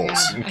on rolls.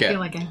 Okay. I feel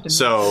like I have to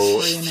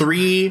So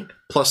 3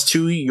 plus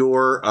 2,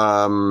 your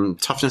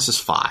toughness is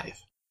 5.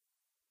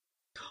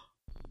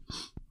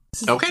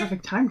 This is the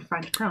perfect time to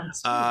find a crown.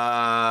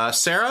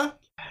 Sarah?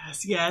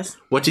 Yes.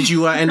 What did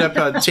you end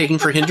up taking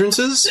for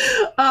hindrances?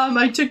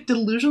 I took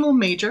Delusional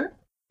Major.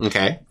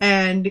 Okay.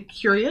 And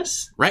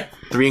Curious. Right.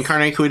 The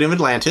Reincarnate Queen of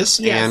Atlantis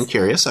and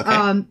Curious.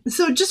 Okay.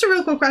 So just a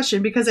real quick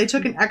question, because I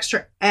took an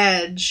extra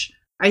edge,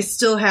 I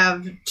still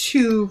have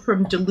 2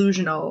 from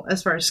Delusional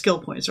as far as skill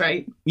points,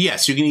 right?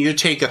 Yes, you can either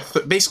take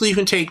basically you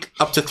can take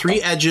up to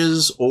 3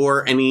 edges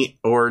or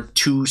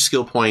 2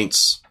 skill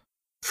points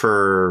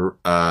for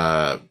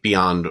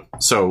beyond.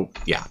 So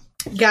yeah.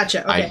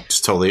 Gotcha. Okay. I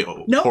just totally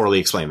poorly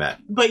explained that.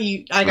 But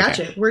I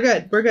gotcha. Okay. We're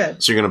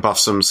good. So you're gonna buff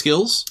some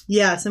skills?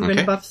 Yes, I'm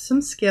gonna buff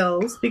some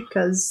skills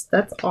because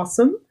that's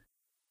awesome.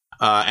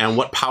 And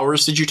what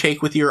powers did you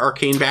take with your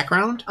arcane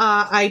background?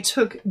 I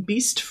took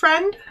Beast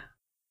Friend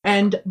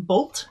and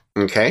Bolt.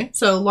 Okay.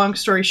 So long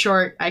story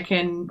short, I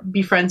can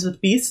be friends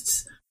with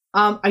beasts.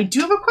 I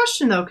do have a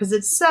question though, because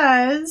it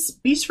says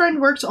Beast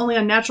Friend works only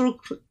on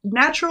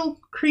natural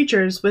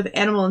creatures with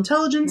animal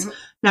intelligence,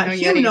 not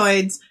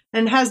humanoids,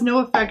 and has no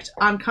effect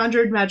on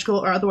conjured, magical,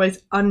 or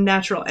otherwise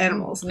unnatural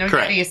animals. No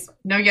Yetis.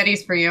 No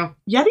Yetis for you.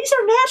 Yetis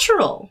are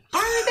natural.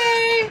 Are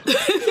they?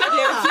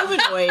 They're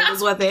humanoid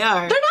is what they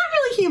are. They're not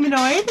really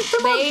humanoid.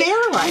 They're more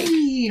bear-like.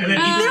 mean. And then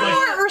he They're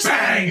just more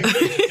bang!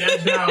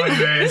 Dead now,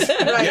 anyways.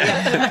 Right,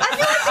 yeah.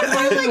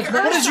 I feel like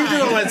What did you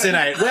do on Wednesday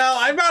night? Well,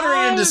 I'm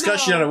moderating a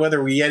discussion on whether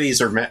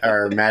Yetis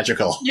are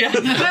magical.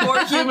 Yeah.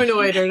 Or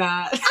humanoid or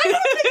not.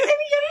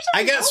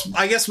 I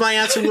guess my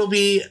answer will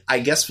be, I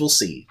guess we'll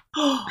see.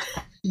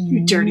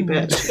 You dirty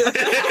bitch.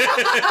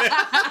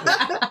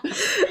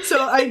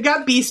 So I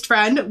got Beast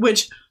Friend,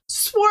 which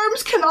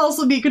swarms can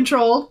also be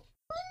controlled.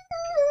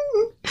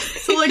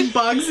 So like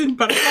bugs and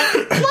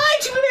butterflies. Fly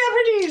to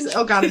Mavericks!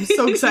 Oh god,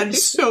 I'm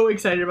so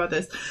excited about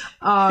this.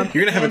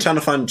 You're gonna have a ton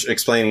of fun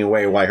explaining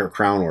away why her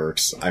crown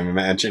works, I'm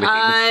imagining.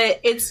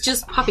 It's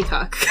just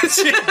poppycock.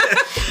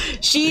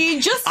 She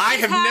just I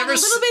have had never a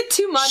little bit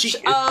too much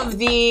of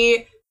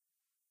the.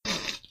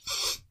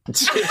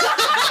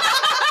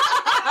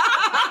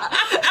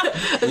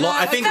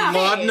 I think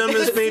laudanum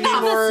is maybe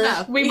more.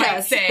 We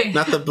might say.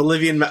 Not the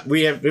Bolivian.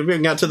 We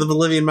haven't got to the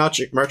Bolivian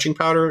marching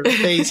powder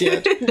phase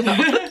yet.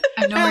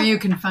 I know where you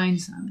can find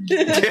some. In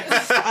the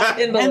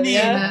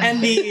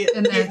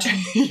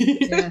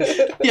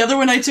other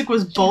one I took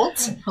was Bolt.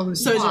 So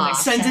it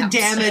sends a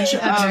damage.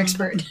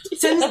 Expert.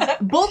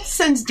 Bolt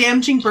sends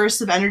damaging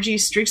bursts of energy,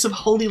 streaks of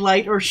holy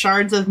light, or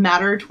shards of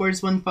matter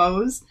towards one's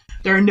foes.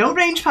 There are no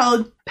range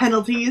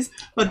penalties,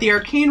 but the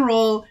arcane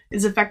roll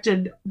is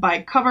affected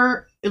by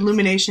cover,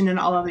 illumination, and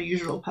all other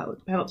usual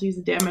penalties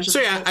of damage.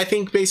 So yeah, I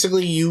think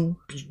basically you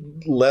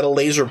let a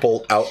laser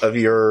bolt out of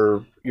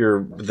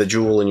the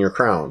jewel in your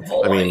crown.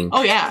 I mean,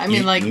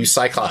 you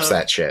Cyclops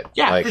that shit.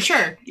 Yeah, like, for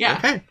sure. Yeah,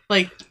 okay.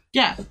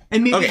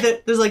 And maybe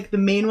there's like the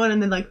main one,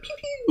 and then like pew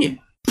pew. Yeah.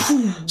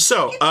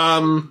 So,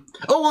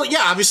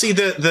 obviously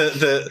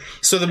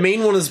the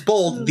main one is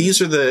Bolt.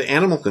 These are the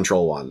animal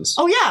control ones.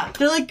 Oh yeah,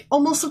 they're like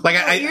almost like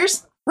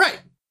ears. Right.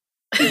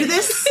 Look at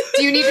this.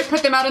 Do you need to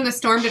put them out in the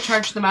storm to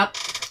charge them up?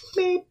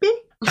 Maybe.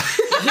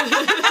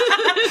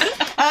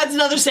 That's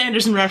another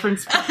Sanderson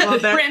reference.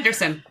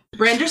 Branderson.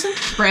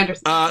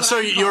 So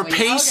your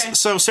pace. Okay.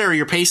 So Sarah,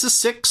 your pace is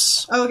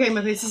 6. Oh, okay,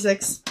 my pace is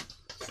 6.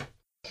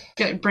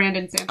 Good,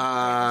 Brandon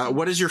Sanderson.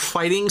 What is your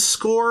fighting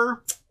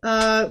score?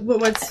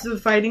 What's the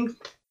fighting?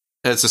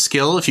 It's a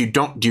skill. If you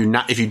don't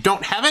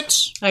have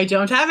it, I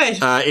don't have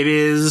it. It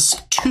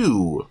is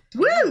 2.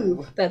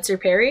 Woo! That's your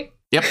parry?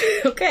 Yep.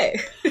 Okay.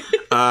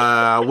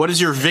 What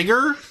is your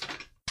vigor?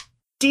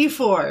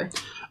 D4.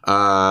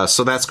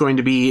 So that's going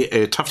to be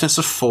a toughness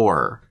of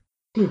 4.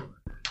 Yeah.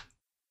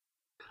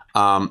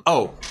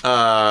 We'll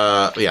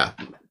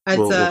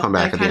come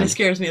back. That kind of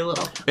scares me a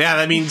little. Yeah,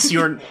 that means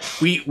your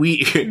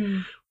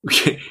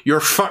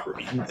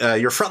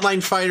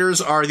frontline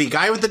fighters are the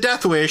guy with the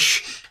death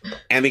wish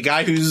and the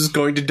guy who's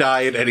going to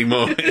die at any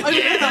moment. Hold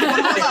on.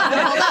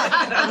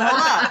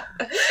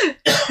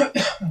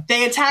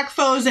 They attack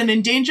foes and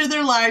endanger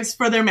their lives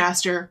for their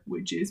master,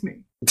 which is me.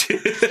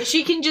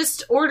 She can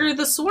just order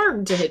the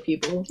swarm to hit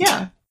people.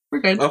 Yeah,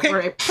 we're good. Okay.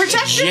 Right.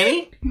 Protection.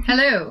 Jenny?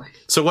 Hello.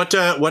 So what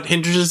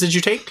hindrances did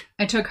you take?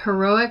 I took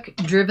heroic,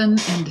 driven,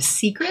 and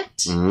secret.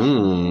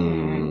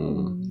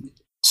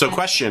 So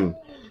question,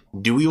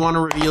 do we want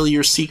to reveal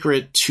your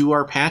secret to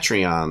our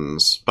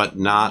Patreons, but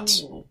not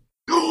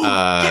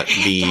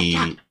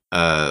the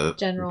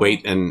General.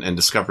 wait and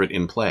discover it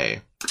in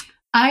play?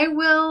 I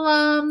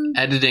will,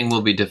 Editing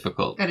will be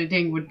difficult.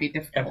 Editing would be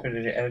difficult.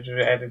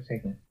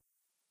 Editing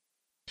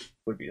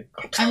would be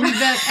difficult. I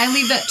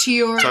leave that to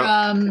your,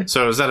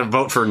 So is that a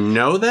vote for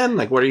no then?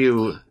 Like, what are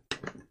you...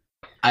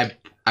 I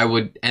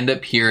would end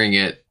up hearing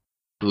it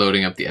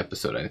loading up the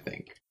episode, I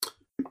think.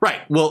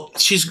 Right. Well,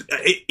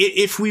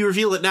 if we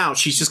reveal it now,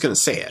 she's just going to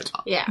say it.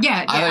 Yeah.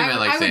 Yeah. I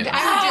would just say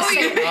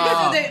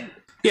it.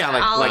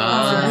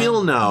 Yeah,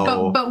 we'll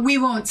know. But we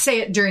won't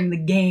say it during the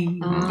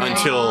game.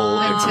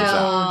 Until it comes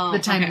out. The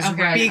time is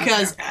right.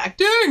 Because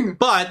acting!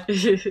 But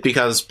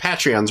because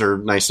Patreons are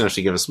nice enough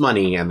to give us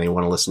money and they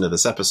want to listen to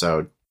this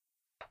episode.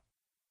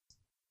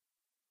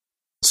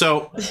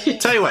 So,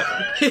 tell you what,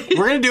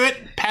 we're going to do it.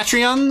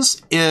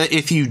 Patreons,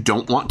 if you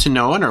don't want to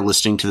know and are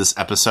listening to this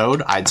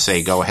episode, I'd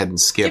say go ahead and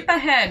skip. Skip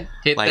ahead.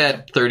 Hit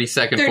that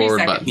 30-second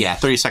forward button. Yeah,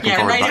 30-second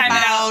forward button. Time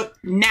it out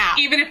now.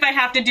 Even if I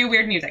have to do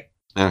weird music.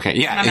 Okay,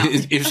 yeah,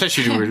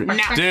 especially do weird.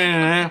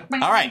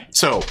 All right,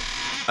 so,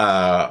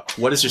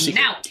 what is your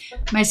secret? Now.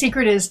 My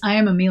secret is I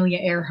am Amelia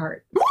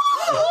Earhart.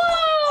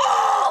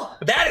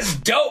 That is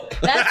dope.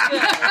 That's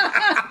good.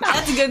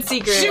 That's a good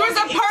secret. She was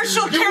a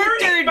partial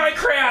character. My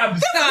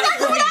crabs.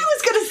 That's what I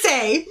was going to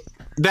say.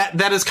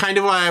 That is kind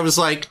of why I was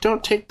like,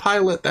 don't take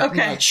Pilot that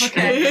much.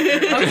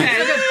 Okay.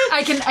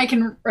 I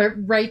can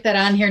write that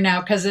on here now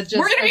because it just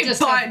We're gonna be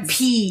just buds.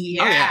 P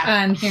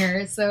on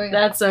here. So yeah.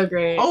 That's so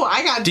great. Oh,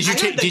 I got. Did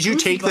you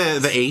take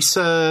the Ace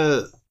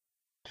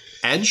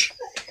Edge?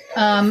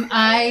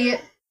 I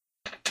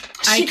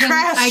She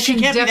crashed. I She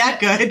can can't be that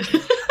good.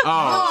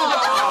 Oh.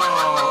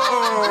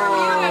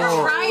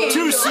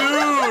 Too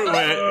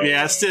soon.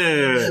 Yes,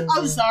 too.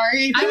 I'm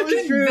sorry. I'm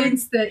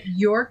convinced that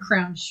your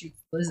crown shoots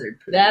lizard.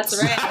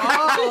 That's right.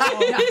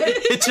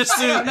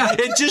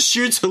 It just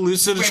shoots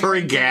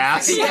hallucinatory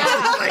gas.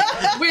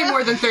 Yeah. Way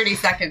more than 30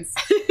 seconds.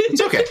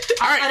 It's okay.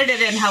 All right.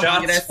 Edited in how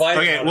long it Shots is. fired.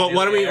 Okay. Well,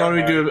 why don't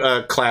we do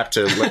a clap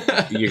to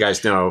let you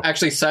guys know?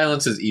 Actually,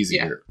 silence is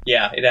easier.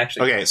 Yeah, it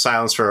actually. Okay,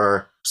 silence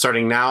for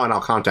starting now, and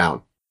I'll count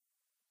down.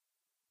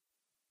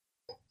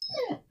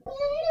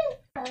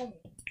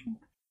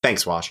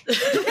 Thanks, Wash.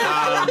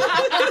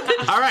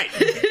 All right.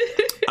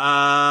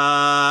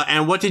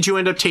 And what did you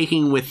end up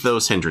taking with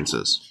those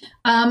hindrances?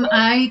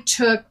 I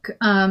took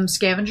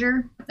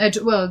Scavenger.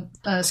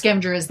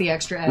 Scavenger is the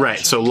extra edge. Right.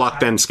 So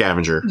luck, then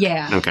scavenger.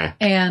 Yeah. Okay.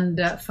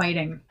 And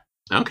fighting.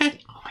 Okay.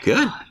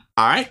 Good.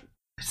 All right.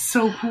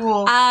 So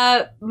cool.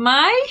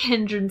 My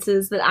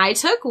hindrances that I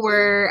took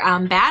were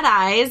Bad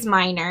Eyes,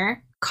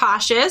 Minor,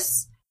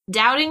 Cautious,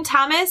 Doubting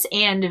Thomas,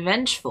 and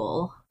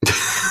Vengeful.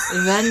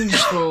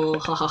 Vengeful.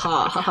 Ha ha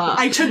ha ha ha.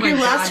 I took your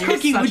last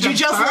cookie. Would you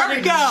just let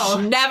it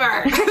go?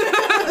 Never.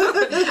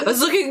 I was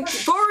looking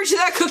forward to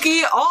that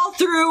cookie all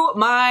through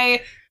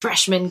my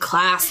freshman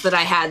class that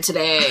I had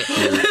today.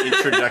 Your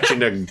introduction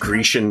to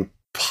Grecian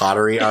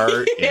pottery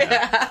art.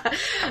 Yeah.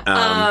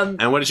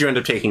 And what did you end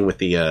up taking with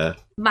the?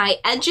 My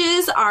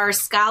edges are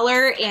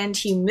Scholar and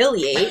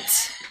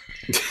Humiliate.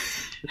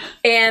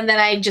 And then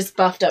I just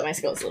buffed up my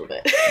skills a little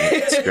bit.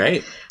 That's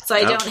great. So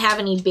I don't have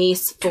any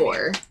base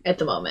 4 at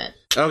the moment.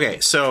 Okay,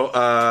 so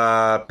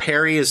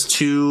parry is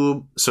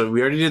 2. So we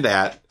already did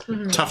that.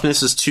 Mm-hmm.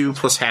 Toughness is 2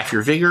 plus half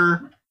your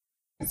vigor.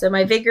 So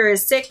my vigor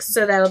is 6,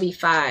 so that'll be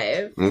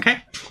 5.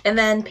 Okay. And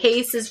then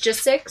pace is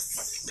just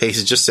 6. Pace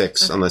is just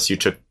 6, okay. unless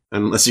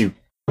you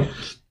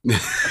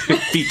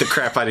beat the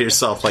crap out of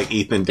yourself like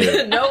Ethan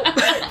did. Nope.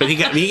 But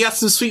he got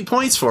some sweet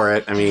points for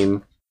it. I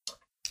mean,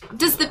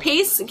 does the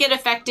pace get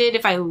affected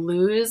if I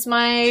lose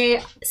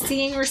my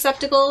seeing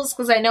receptacles?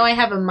 Because I know I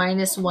have a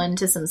 -1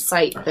 to some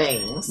sight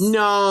things.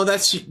 No,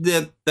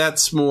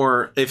 that's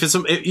more. If it's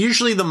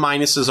usually the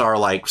minuses are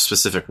like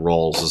specific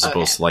rolls as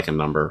opposed to like a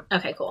number.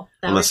 Okay, cool.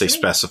 Unless they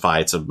specify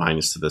it's a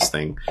minus to this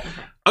thing.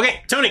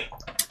 Okay, Tony.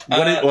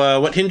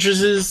 What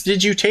hindrances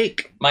did you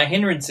take? My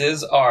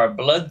hindrances are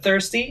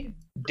Bloodthirsty,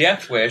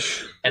 Death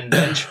Wish, and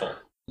Vengeful.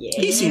 Yeah.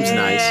 He seems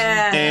nice.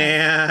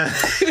 And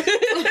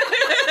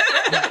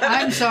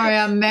I'm sorry,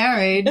 I'm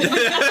married.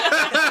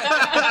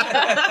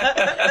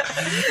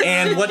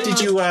 And what did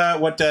you?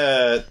 What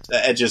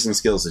edges and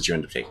skills did you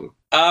end up taking?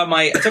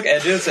 I took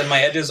edges, and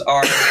my edges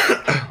are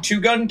Two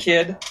Gun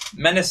Kid,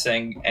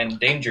 Menacing, and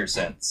Danger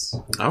Sense.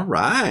 All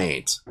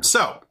right.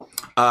 So,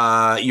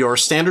 your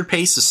standard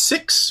pace is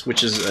 6,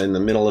 which is in the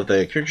middle of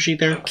the character sheet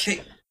there.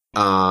 Okay.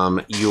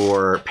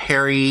 Your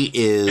parry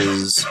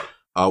is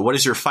what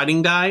is your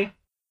fighting die?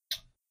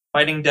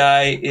 Fighting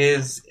die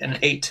is an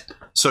 8.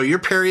 So your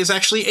parry is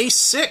actually a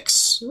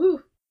 6.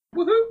 Woo.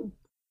 Woohoo!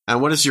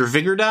 And what is your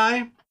vigor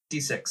die?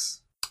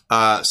 D6.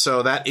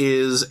 So that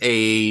is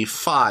a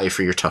 5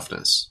 for your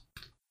toughness.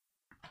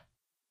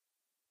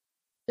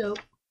 Dope.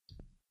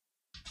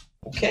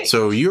 Okay.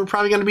 So you're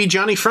probably going to be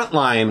Johnny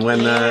Frontline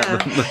when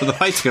the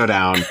fights go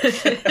down.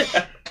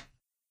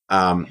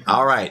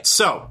 All right.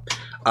 So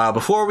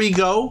before we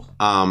go,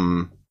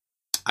 I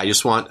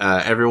just want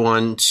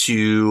everyone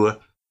to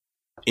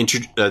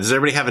does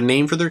everybody have a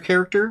name for their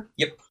character?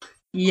 Yep.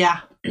 Yeah.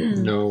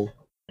 No.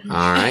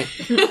 All right.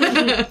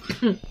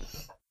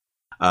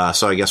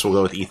 So I guess we'll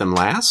go with Ethan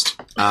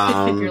last.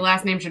 Your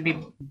last name should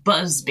be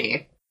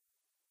Busby.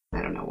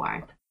 I don't know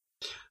why.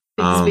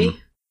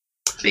 Bigsby.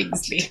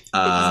 Bigsby.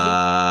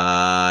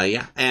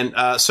 Yeah. And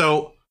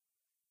so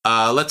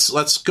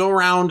let's go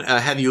around.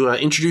 Have you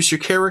introduce your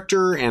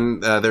character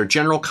and their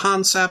general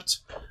concept.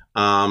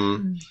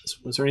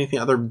 Was there anything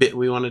other bit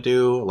we want to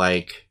do?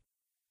 Like,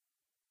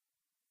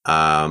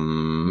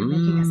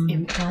 Making us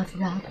improv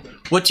that.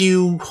 what do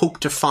you hope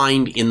to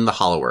find in the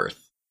Hollow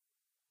Earth?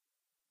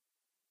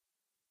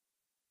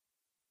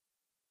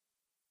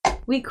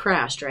 We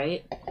crashed,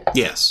 right?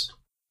 Yes.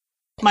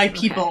 My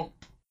people.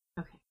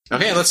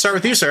 Okay, let's start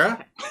with you,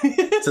 Sarah.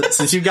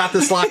 Since you got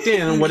this locked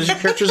in, what is your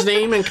character's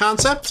name and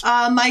concept?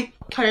 My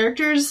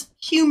character's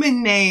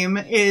human name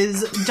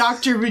is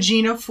Dr.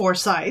 Regina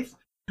Forsyth.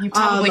 You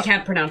probably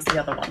can't pronounce the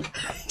other one.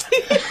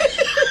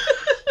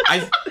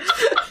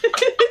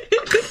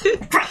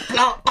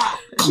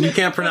 You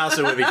can't pronounce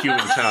it with a human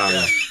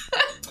tongue.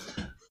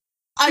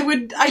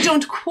 I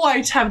don't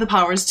quite have the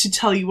powers to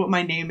tell you what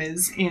my name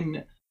is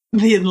in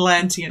the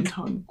Atlantean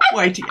tongue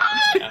quite yet.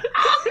 Yeah.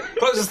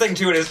 Closest thing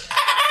to it is.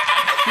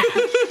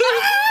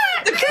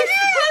 The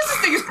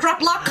closest thing is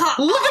crap lock cop.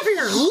 Look up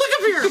here! Look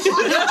up here!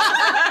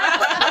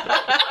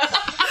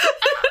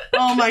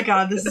 Oh my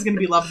god, this is going to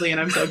be lovely, and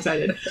I'm so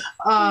excited.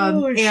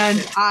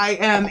 And I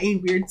am a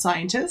weird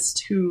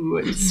scientist who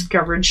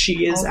discovered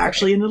she is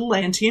actually an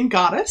Atlantean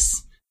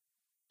goddess.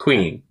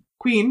 Queen.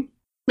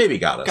 Maybe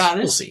goddess.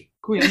 Goddess. We'll see.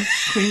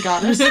 Queen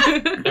goddess.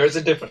 There's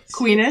a difference.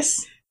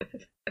 Queeness.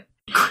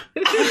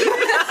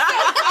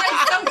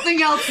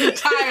 Something else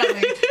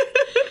entirely.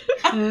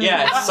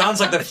 Yeah, it sounds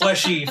like the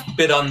fleshy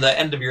bit on the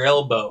end of your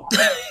elbow.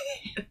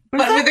 but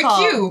that with a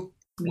called? Q.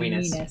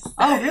 Weenus.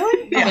 Oh,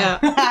 really? Yeah.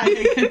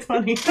 It's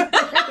funny.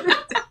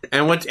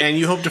 And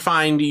you hope to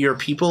find your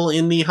people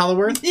in the Hollow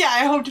Earth? Yeah,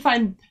 I hope to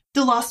find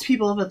the lost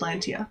people of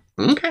Atlantia.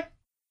 Okay.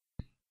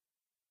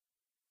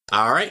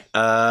 All right.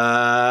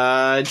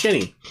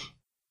 Jenny.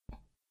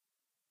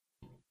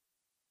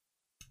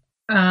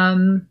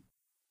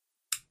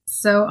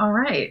 So, all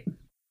right.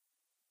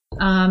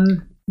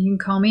 You can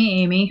call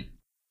me Amy.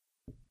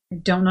 I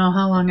don't know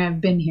how long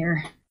I've been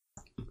here.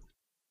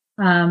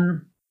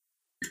 I've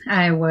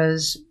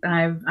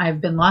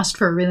been lost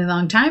for a really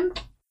long time,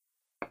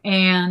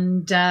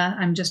 and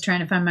I'm just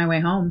trying to find my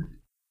way home.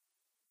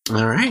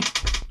 All right.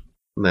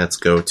 Let's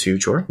go to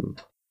Jordan.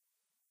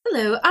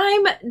 Hello,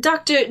 I'm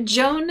Dr.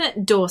 Joan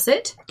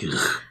Dorset.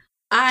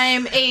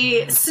 I'm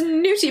a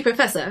snooty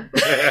professor.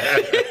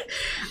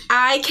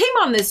 I came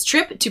on this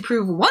trip to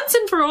prove once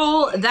and for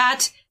all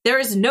that there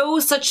is no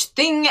such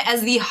thing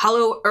as the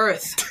Hollow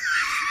Earth.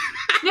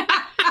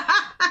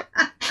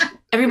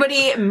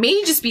 Everybody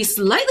may just be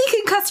slightly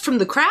concussed from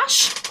the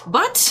crash,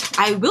 but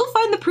I will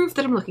find the proof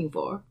that I'm looking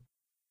for.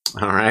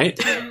 All right.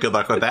 Good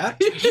luck with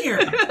that. Here,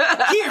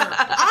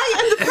 I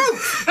am the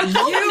proof.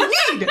 All you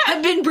need.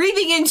 I've been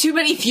breathing in too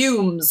many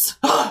fumes.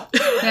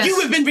 Yes. You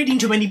have been reading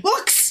too many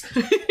books.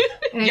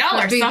 It Y'all could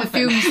are be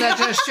something. the fumes that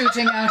are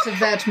shooting out of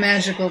that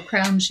magical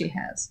crown she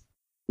has.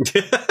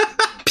 It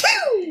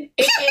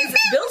is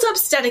built up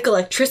static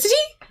electricity.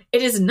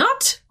 It is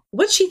not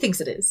what she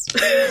thinks it is.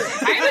 I've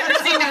never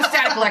seen no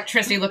static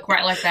electricity look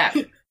quite like that.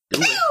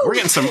 We're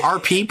getting some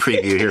RP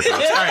preview here,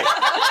 folks. All right.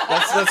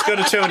 Let's go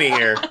to Tony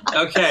here.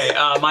 Okay,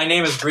 my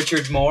name is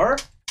Richard Moore.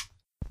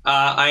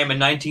 I am a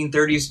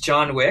 1930s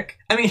John Wick.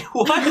 I mean,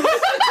 what?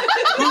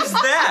 Who's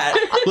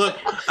that? Look,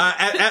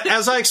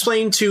 as I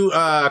explained to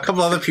a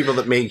couple other people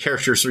that made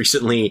characters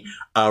recently,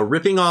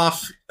 ripping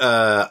off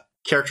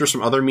characters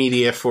from other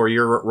media for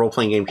your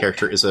role-playing game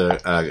character is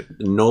a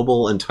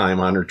noble and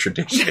time-honored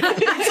tradition.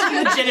 It's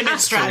a legitimate My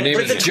strategy. name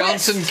is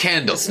Johnson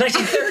Candle.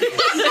 1930s.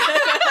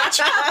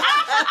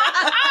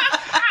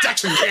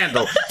 Jackson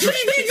Candle.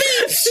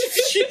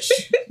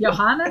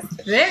 Johannes?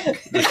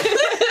 Rick?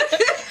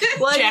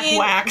 Well, Jack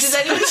Wax. Does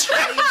anybody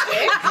call you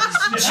Dick?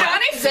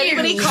 Johnny Does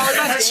anybody Fuse. call you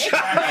Dick?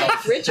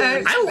 It's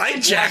Richard. I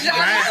like Jack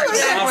Wax.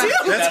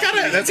 That's kind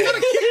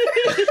of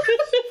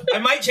I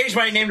might change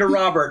my name to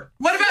Robert.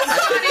 What about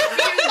Johnny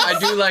Fuse? I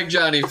do like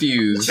Johnny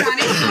Fuse.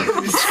 Johnny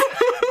Fuse.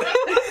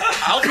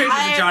 I'll change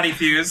it to Johnny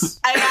Fuse.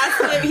 I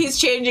asked him, he's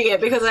changing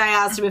it because I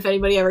asked him if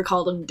anybody ever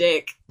called him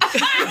Dick.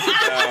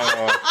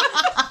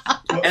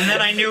 And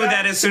then I knew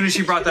that as soon as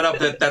she brought that up,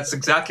 that's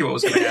exactly what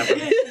was going to happen.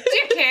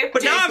 Dickhead.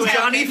 But now I'm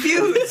Johnny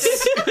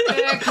Fuse.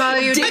 Did I call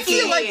you I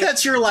feel like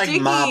that's your mob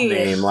Dickie.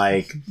 name.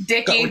 Like,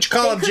 Dickie. what you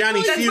call him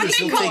Johnny That's what Fuse?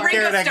 they He'll called take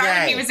care Ringo of that Starr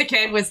when he guy. was a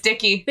kid, was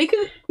Dickie. We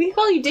can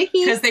call you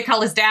Dickie. Because they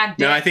call his dad Dick.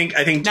 No, I think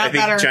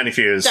better. Johnny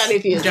Fuse. Johnny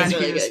Fuse Johnny is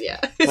really Fuse. good, yeah.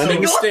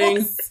 Lending a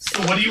sting.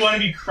 So what do you want to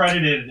be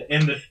credited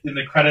in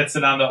the credits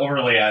and on the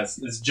overlay as?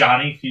 Is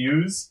Johnny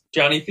Fuse?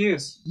 Johnny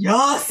Fuse.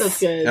 Yes. That's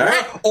good. All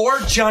right. Or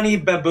Johnny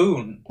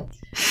Baboon.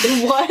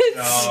 What?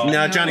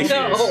 No, Johnny Fuse.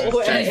 No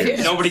way.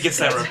 Nobody gets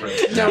that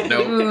reference. No.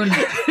 Moon.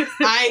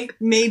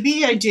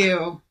 Maybe I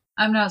do.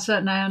 I'm not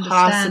certain I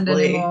understand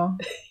Possibly. anymh.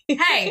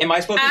 Hey, Am I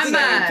supposed to I'm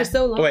say? For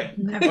so long. Oh, wait.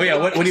 Oh, yeah.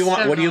 What do you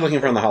want? What are you looking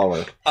for in the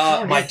Hollow?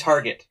 My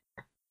target.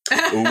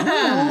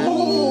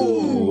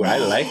 Ooh, I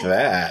like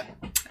that.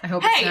 I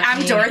hope Hey, it's not I'm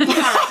me. Dorothy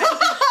Marvin.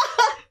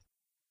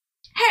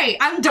 Hey,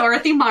 I'm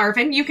Dorothy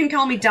Marvin. You can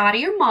call me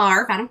Dottie or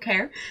Marv. I don't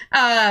care.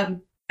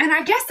 And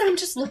I guess I'm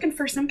just looking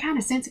for some kind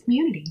of sense of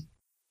community.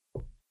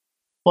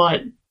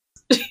 What?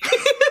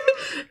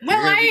 Well,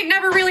 I ain't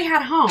never really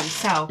had a home,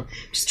 so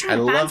just trying I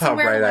to find love how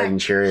somewhere bright-eyed to and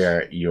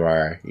cheery you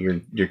are.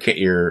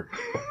 You're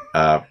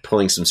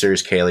pulling some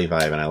serious Kaylee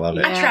vibe, and I love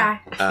it. I try.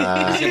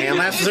 And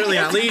last but certainly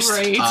not least,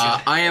 Great.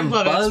 I am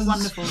Love it. Buzz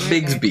Wonderful.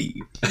 Bigsby.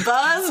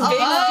 Buzz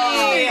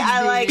Bigsby.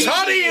 I like it.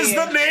 Toddy is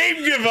the name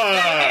giver.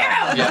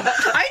 Yeah.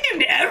 I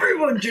named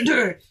everyone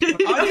today.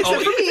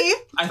 Except for me.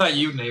 I thought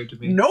you named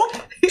me. Nope,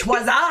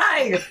 'twas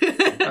I.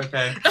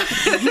 Okay.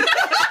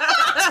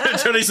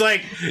 Tony's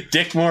like,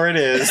 Dick Moore it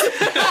is. Dick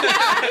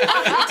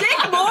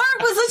Moore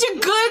was such a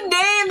good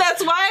name.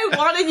 That's why I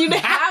wanted you to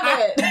have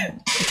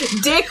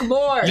it. Dick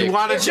Moore. You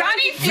wanted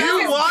Johnny Fuse You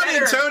is wanted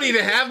better. Tony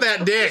to have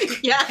that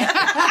dick. Yeah.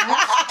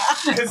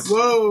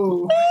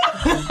 Whoa.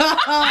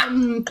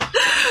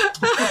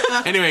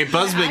 Anyway,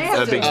 Buzz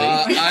Bigsby.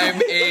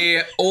 I'm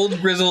a old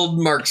grizzled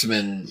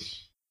marksman.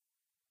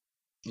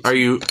 Are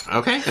you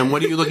okay? And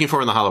what are you looking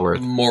for in the Hollow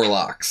Earth?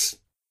 Morlocks.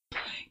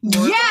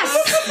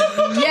 Yes!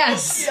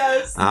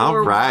 Yes! All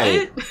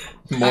right.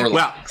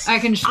 Morlocks. Well, I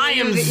can show I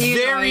am you the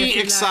email very if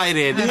you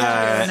excited like.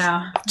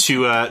 Now.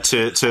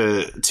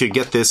 to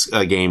get this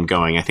game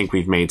going. I think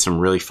we've made some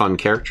really fun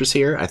characters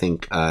here. I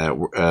think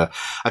I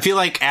feel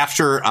like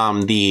after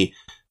the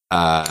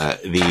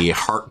the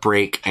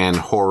heartbreak and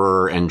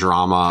horror and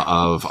drama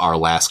of our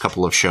last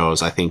couple of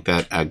shows. I think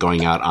that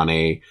going out on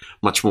a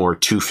much more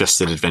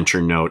two-fisted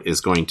adventure note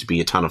is going to be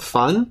a ton of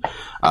fun.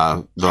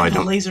 Though I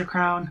don't. Laser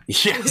crown.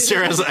 Yeah,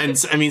 Sarah's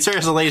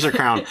a laser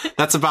crown.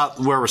 That's about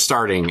where we're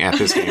starting at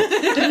this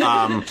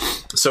game.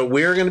 So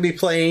we're going to be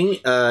playing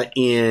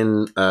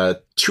in 3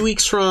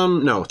 weeks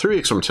from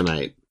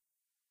tonight.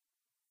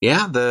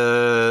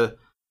 Yeah,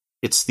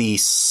 it's the.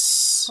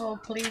 Oh,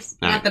 please.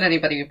 Not that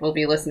anybody will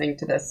be listening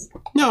to this.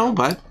 No,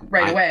 but.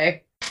 Right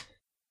away.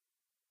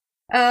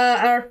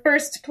 Our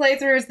first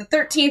playthrough is the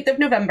 13th of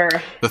November.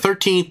 The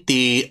 13th,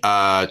 the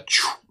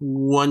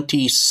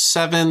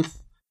 27th,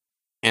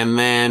 and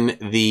then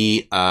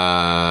the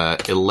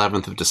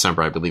 11th of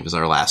December, I believe, is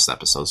our last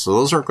episode. So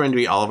those are going to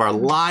be all of our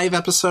live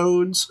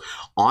episodes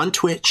on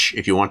Twitch.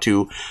 If you want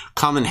to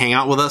come and hang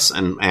out with us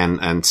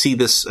and see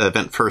this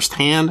event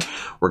firsthand,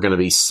 we're going to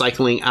be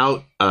cycling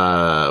out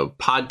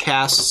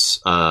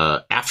podcasts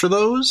after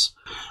those.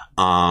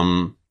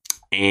 And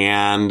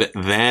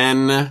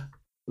then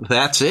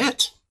that's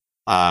it.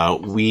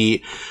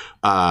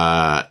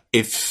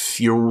 If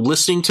you're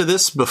listening to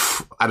this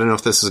I don't know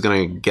if this is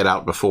going to get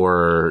out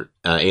before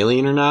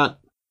Alien or not.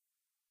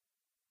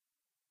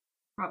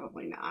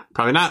 Probably not.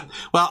 Probably not.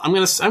 Well, I'm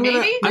gonna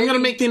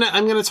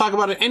talk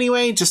about it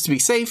anyway, just to be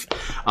safe.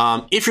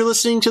 If you're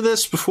listening to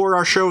this before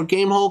our show at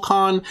Gamehole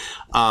Con,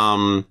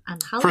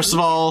 first of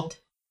all,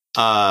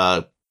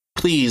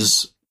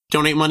 please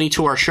donate money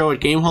to our show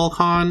at Gamehole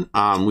Con.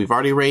 We've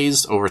already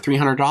raised over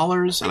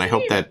 $300, and I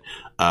hope that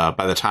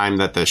by the time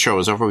that the show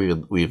is over,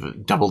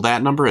 we've doubled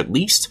that number at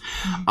least.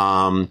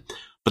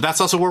 But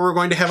that's also where we're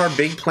going to have our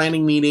big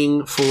planning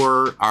meeting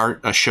for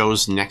our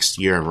shows next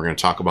year. And we're going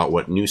to talk about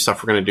what new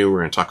stuff we're going to do. We're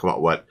going to talk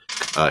about what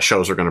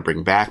shows we're going to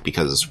bring back,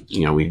 because,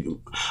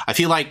 I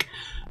feel like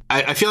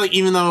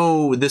even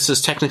though this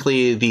is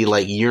technically the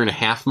year and a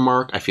half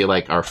mark, I feel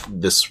like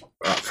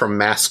from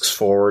Masks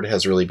Forward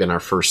has really been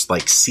our first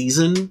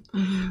season.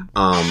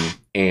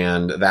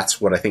 And that's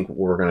what I think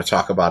we're going to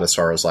talk about as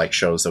far as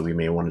shows that we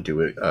may want to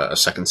do a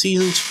second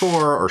season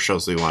for, or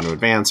shows that we want to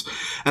advance.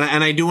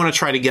 And I do want to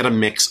try to get a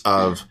mix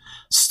of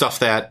stuff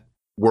that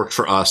worked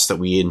for us, that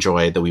we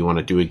enjoyed, that we want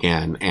to do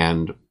again,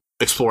 and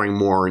exploring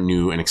more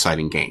new and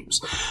exciting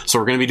games. So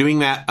we're going to be doing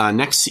that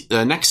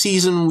next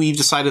season. We've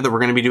decided that we're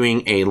going to be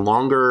doing a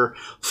longer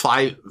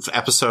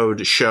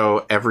 5-episode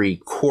show every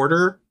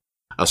quarter.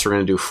 So we're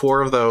going to do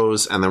 4 of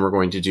those, and then we're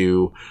going to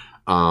do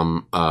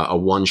a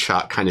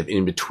one-shot kind of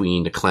in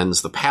between to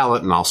cleanse the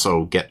palate and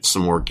also get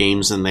some more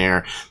games in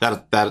there.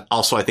 That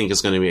also, I think,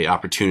 is going to be an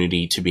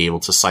opportunity to be able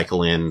to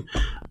cycle in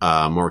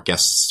more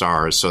guest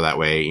stars, so that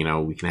way,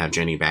 we can have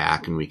Jenny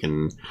back, and we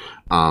can,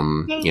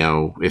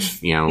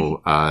 if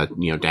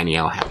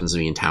Danielle happens to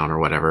be in town or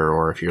whatever,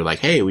 or if you're like,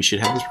 hey, we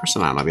should have this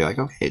person on, I'll be like,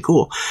 okay,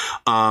 cool.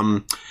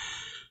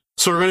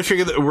 So we're going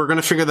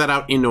to figure that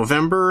out in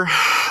November.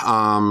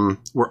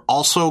 We're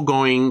also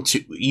going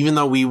to, even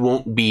though we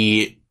won't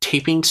be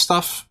taping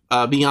stuff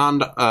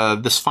beyond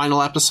this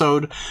final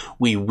episode,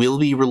 we will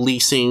be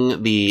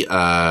releasing the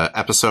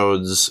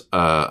episodes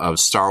of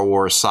Star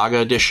Wars Saga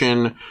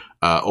Edition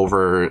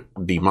over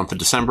the month of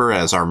December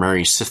as our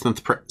Merry Merry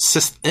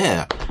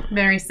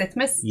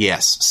Sithmas?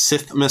 Yes,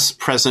 Sithmas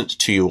present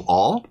to you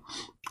all.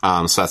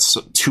 So that's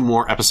 2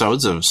 more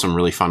episodes of some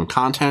really fun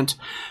content.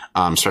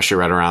 Especially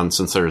right around,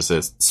 since there's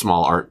this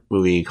small art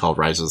movie called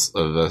Rises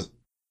of the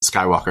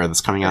Skywalker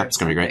that's coming out. It's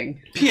going to be great.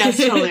 Yes,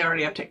 totally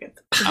already have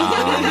tickets.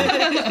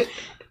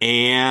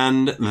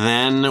 And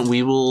then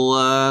we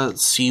will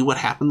see what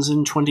happens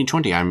in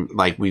 2020.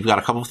 We've got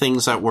a couple of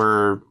things that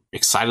we're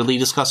excitedly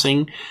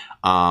discussing.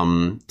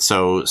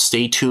 So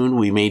stay tuned.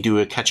 We may do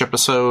a catch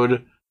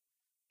episode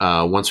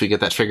once we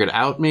get that figured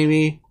out,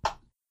 maybe.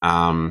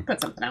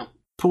 Put something out.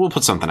 We'll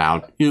put something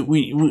out.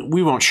 We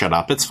won't shut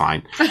up. It's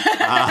fine.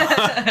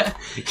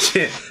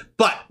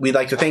 But we'd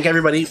like to thank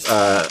everybody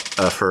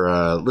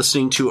for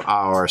listening to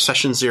our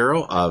Session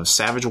 0 of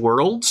Savage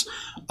Worlds,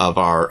 of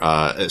our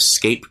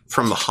Escape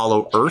from the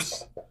Hollow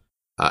Earth.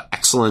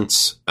 Excellent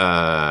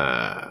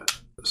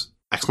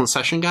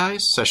session,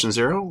 guys. Session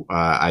 0.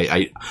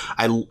 I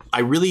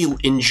really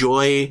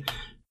enjoy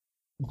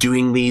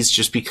doing these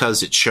just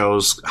because it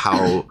shows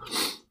how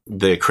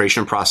the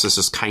creation process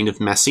is kind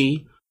of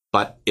messy.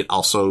 But I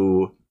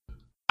also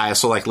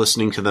like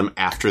listening to them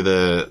after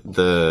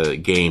the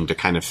game to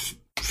kind of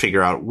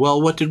figure out, well,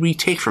 what did we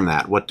take from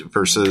that?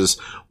 Versus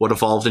what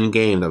evolved in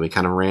game that we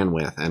kind of ran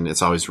with. And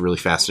it's always really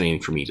fascinating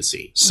for me to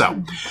see.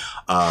 So,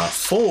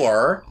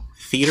 for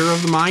Theater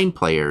of the Mind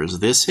players,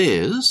 this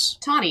is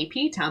Tawny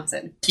P.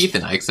 Thompson,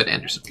 Ethan Eichset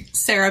Anderson,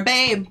 Sarah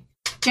Babe,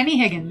 Jenny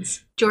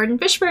Higgins, Jordan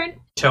Fishburne,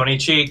 Tony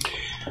Cheek,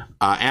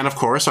 and of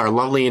course our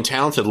lovely and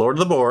talented Lord of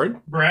the Board,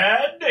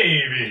 Brad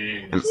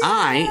Davies. And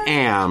I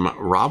am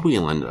Rob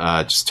Whelan,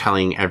 just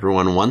telling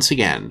everyone once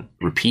again,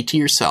 repeat to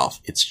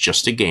yourself, it's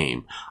just a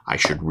game. I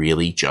should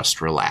really just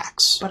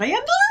relax. But I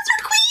am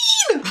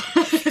the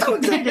Lizard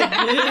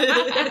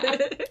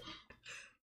Queen!